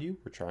behind you.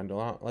 We're trying to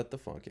not let the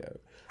funk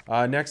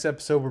out. Next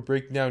episode, we're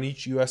breaking down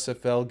each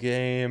USFL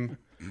game.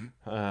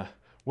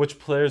 Which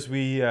players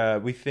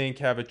we think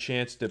have a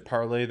chance to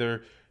parlay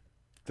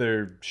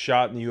their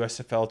shot in the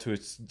USFL to a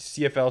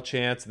CFL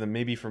chance, and then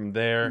maybe from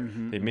there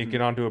they make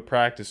it onto a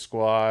practice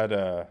squad.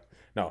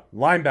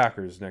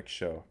 Linebackers next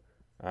show.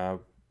 I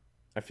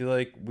feel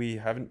like we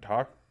haven't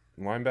talked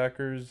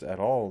linebackers at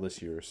all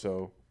this year,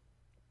 so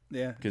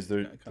yeah, because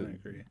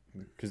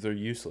they're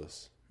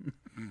useless.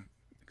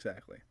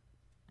 Exactly.